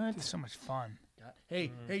 what? It's so much fun.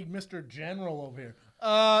 Hey, Mr. General over here.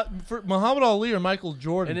 For Muhammad Ali or Michael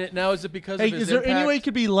Jordan? And now is it because Hey, of his is there any impact? way he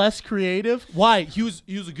could be less creative? Why? He was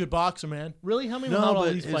a good boxer, man. Really? How many Muhammad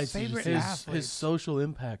Ali's fights did you favorite see? athlete. his social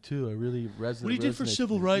impact too. I really resonate. What he did for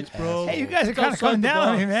civil rights, bro. Hey, you guys are Go kind of coming outside the down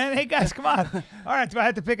on me, box. man. Hey, guys, come on. All right, do I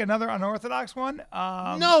have to pick another unorthodox one?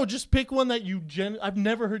 No, just pick one that you I've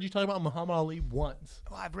never heard you talk about Muhammad Ali once.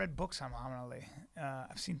 Well, I've read books on Muhammad Ali.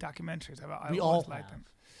 I've seen documentaries. We I've all always liked them.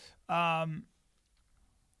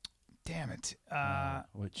 Damn it.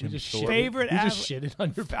 What, Jim just Thorpe? favorite We just athlete. shitted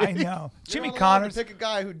on your I pick. know. Jimmy You're not allowed to Connors. pick a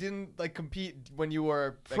guy who didn't compete when you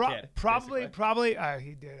were a kid. Probably. basically.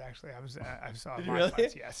 He did actually. I saw Did you my really?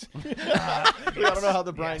 fights. Yes. I don't know how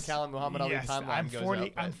the Brian Yes. Callen Muhammad Ali Yes, timeline I'm goes 40.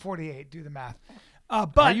 out, but- I'm 48. Do the math.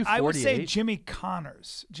 But you I would say 48? Jimmy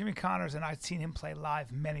Connors. Jimmy Connors, and I'd seen him play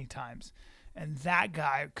live many times, and that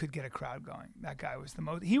guy could get a crowd going. That guy was the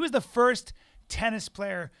most. He was the first tennis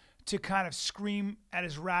player to kind of scream at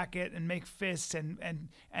his racket and make fists and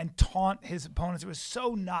taunt his opponents. It was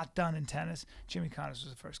so not done in tennis. Jimmy Connors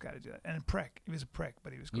was the first guy to do that, and a prick. He was a prick,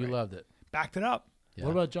 but he was great. You loved it. Backed it up. Yeah.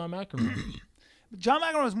 What about John McEnroe? John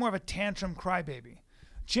McEnroe was more of a tantrum crybaby.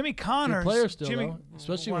 Jimmy Connors, player still, Jimmy, though,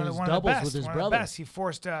 especially one when of it's the doubles best, with his one of the brother. best. He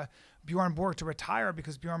forced Bjorn Borg to retire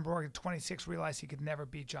because Bjorn Borg at 26 realized he could never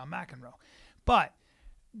beat John McEnroe. But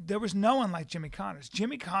there was no one like Jimmy Connors.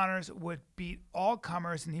 Jimmy Connors would beat all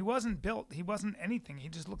comers, and he wasn't built. He wasn't anything. He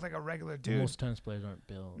just looked like a regular dude. Most tennis players aren't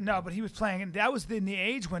built. No, but he was playing, and that was in the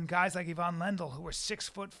age when guys like Ivan Lendl, who were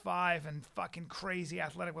 6'5" and fucking crazy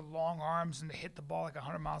athletic with long arms and hit the ball like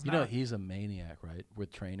 100 miles an hour. He's a maniac, right?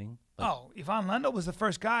 With training. Ivan Lendl was the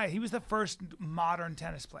first guy. He was the first modern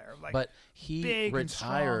tennis player. But he big and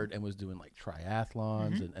retired and was doing like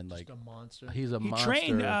triathlons and like Just a monster. he's a he monster.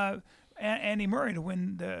 trained Andy Murray to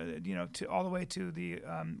win to all the way to the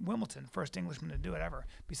Wimbledon, first Englishman to do it ever,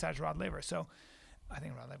 besides Rod Laver. So I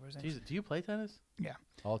think Rod Laver is in. Do you play tennis Yeah,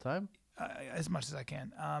 all the time? as much as I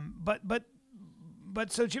can.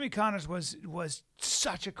 But so Jimmy Connors was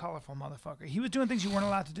such a colorful motherfucker. He was doing things you weren't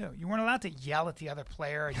allowed to do. You weren't allowed to yell at the other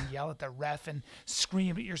player and yell at the ref and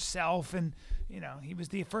scream at yourself. And he was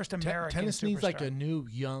the first American Tennis needs like superstar. a new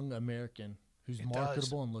young American who's It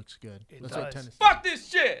marketable does. and looks good. It That's does. like tennis. Fuck this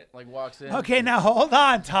shit. Like walks in. Okay, now hold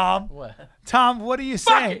on, Tom. What? Tom, what are you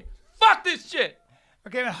Fuck saying? it. Fuck this shit.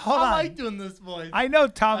 Okay, man, hold I on. like doing this voice. I know,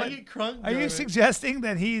 Tom. I get crunk Are you doing it. suggesting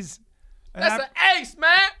that he's That's an ace,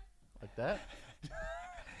 man. Like that?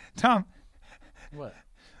 Tom? What?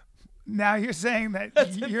 Now you're saying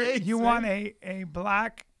that you want a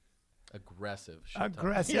black Aggressive. Shit talker.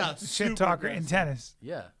 aggressive Yeah, shit super talker in aggressive. tennis.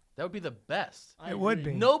 Yeah, that would be the best. I It would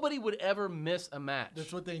agree. be. Nobody would ever miss a match.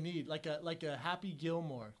 That's what they need, like a Happy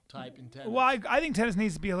Gilmore type in tennis. Well, I think tennis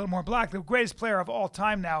needs to be a little more black. The greatest player of all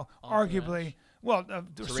time now, arguably. Well,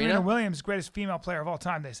 Serena Williams, greatest female player of all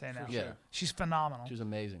time, they say now. Yeah. She's phenomenal. She was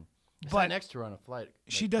amazing. I But sat next to her on a flight.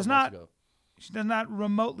 she like does 4 months not- ago. She does not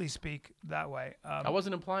remotely speak that way. I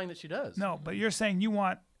wasn't implying that she does. No, but you're saying you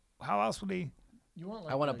want. How else would he? you want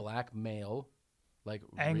like I want a black male, like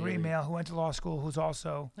Angry really, male who went to law school, who's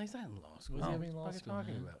also. No, he's not in law school. Was he What having the law fuck are you school,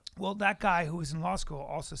 talking man? about? Well, that guy who was in law school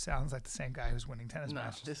also sounds like the same guy who's winning tennis No,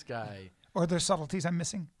 matches. this guy. Or there's subtleties I'm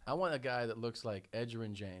missing. I want a guy that looks like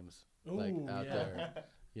Edgerrin James, like Ooh, out yeah. there.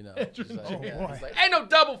 You know, just like, James. yeah, Oh, he's boy. like, Ain't no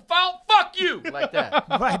double fault. Fuck you. like that.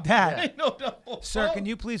 Like that. no double. Sir, can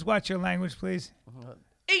you please watch your language, please?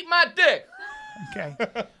 Eat my dick, Okay.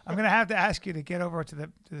 I'm going to have to ask you to get over to the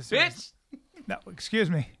bitch. No, excuse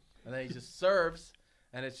me. And then he just serves,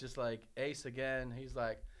 and it's just like ace again. He's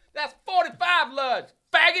like, That's 45 luds,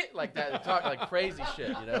 faggot. like that, they talk like crazy shit,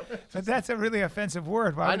 you know. But that's a really offensive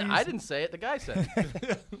word. Why would you I use- didn't say it. The guy said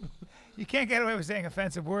it. You can't get away with saying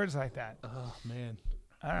offensive words like that. Oh man.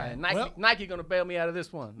 All right. And Nike gonna bail me out of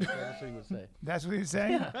this one. That's what he would say. That's what you're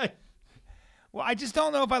saying? Well, I just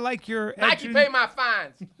don't know if I like your Nike Edgerrin- pay my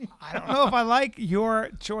fines. I don't know if I like your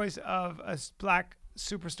choice of a black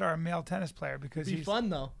superstar male tennis player because It'd be he's fun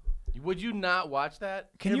though. Would you not watch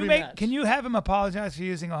that? Can you Every make match. can you have him apologize for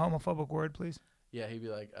using a homophobic word, please? Yeah, he'd be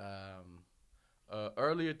like,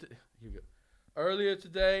 earlier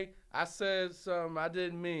today, I said something I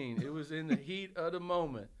didn't mean. It was in the heat of the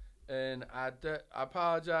moment, and I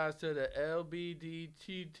apologize to the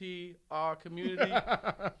LBDTTR community,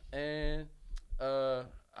 and I'm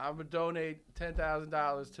gonna donate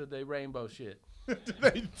 $10,000 to the rainbow shit.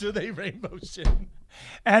 Do they rainbow shit?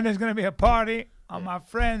 And there's going to be a party on my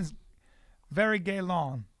friend's very gay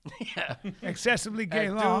lawn. Yeah, Excessively gay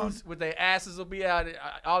and lawn. dudes with their asses will be out.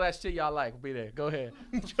 All that shit y'all like will be there. Go ahead.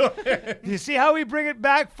 Do you see how we bring it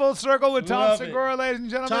back full circle with Tom Love it. Segura, ladies and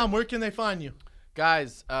gentlemen? Tom, where can they find you?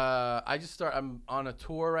 Guys, I'm on a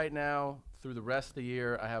tour right now through the rest of the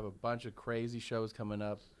year. I have a bunch of crazy shows coming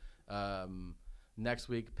up. Next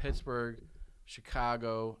week, Pittsburgh,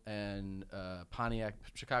 Chicago, and Pontiac.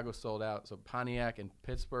 Chicago sold out, so Pontiac and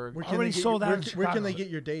Pittsburgh. Where Already they get sold your, out Where, in where can Chicago. they get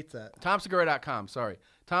your dates at? TomSegura.com, sorry.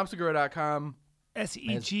 TomSegura.com,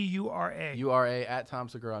 SEGURA. URA, at Tom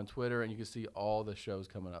Segura on Twitter, and you can see all the shows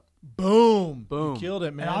coming up. Boom. Boom. You killed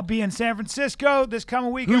it, man. And I'll be in San Francisco this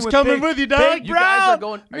coming weekend. Who's with coming Big, with you, dog? Big You guys Brown. are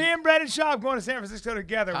going- Me and Brandon Schaub going to San Francisco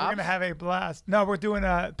together. We're Cops? going to have a blast. No, we're doing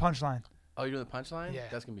a punchline. Oh, you're doing the punchline? Yeah.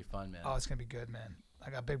 That's going to be fun, man. Oh, it's going to be good, man. I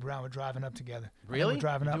got Big Brown. We're driving up together. Really? We're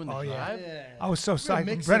driving You're up. doing the Oh, yeah. drive? I was so gonna psyched.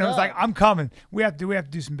 mix Brendan it was like, up. I'm coming. We have to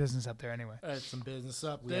do some business up there anyway. I had some business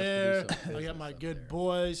up We have to there. do some I got business my up good there.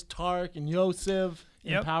 boys, Tark and Yosef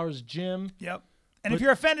in Yep. Powers Gym. Yep. And if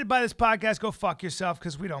you're offended by this podcast, go fuck yourself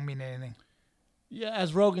because we don't mean anything. Yeah,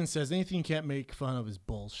 as Rogan says, anything you can't make fun of is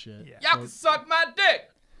bullshit. Yeah. Y'all can suck my dick.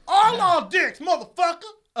 All our dicks,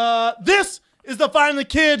 motherfucker. This is the Find the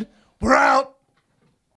Kid. We're out.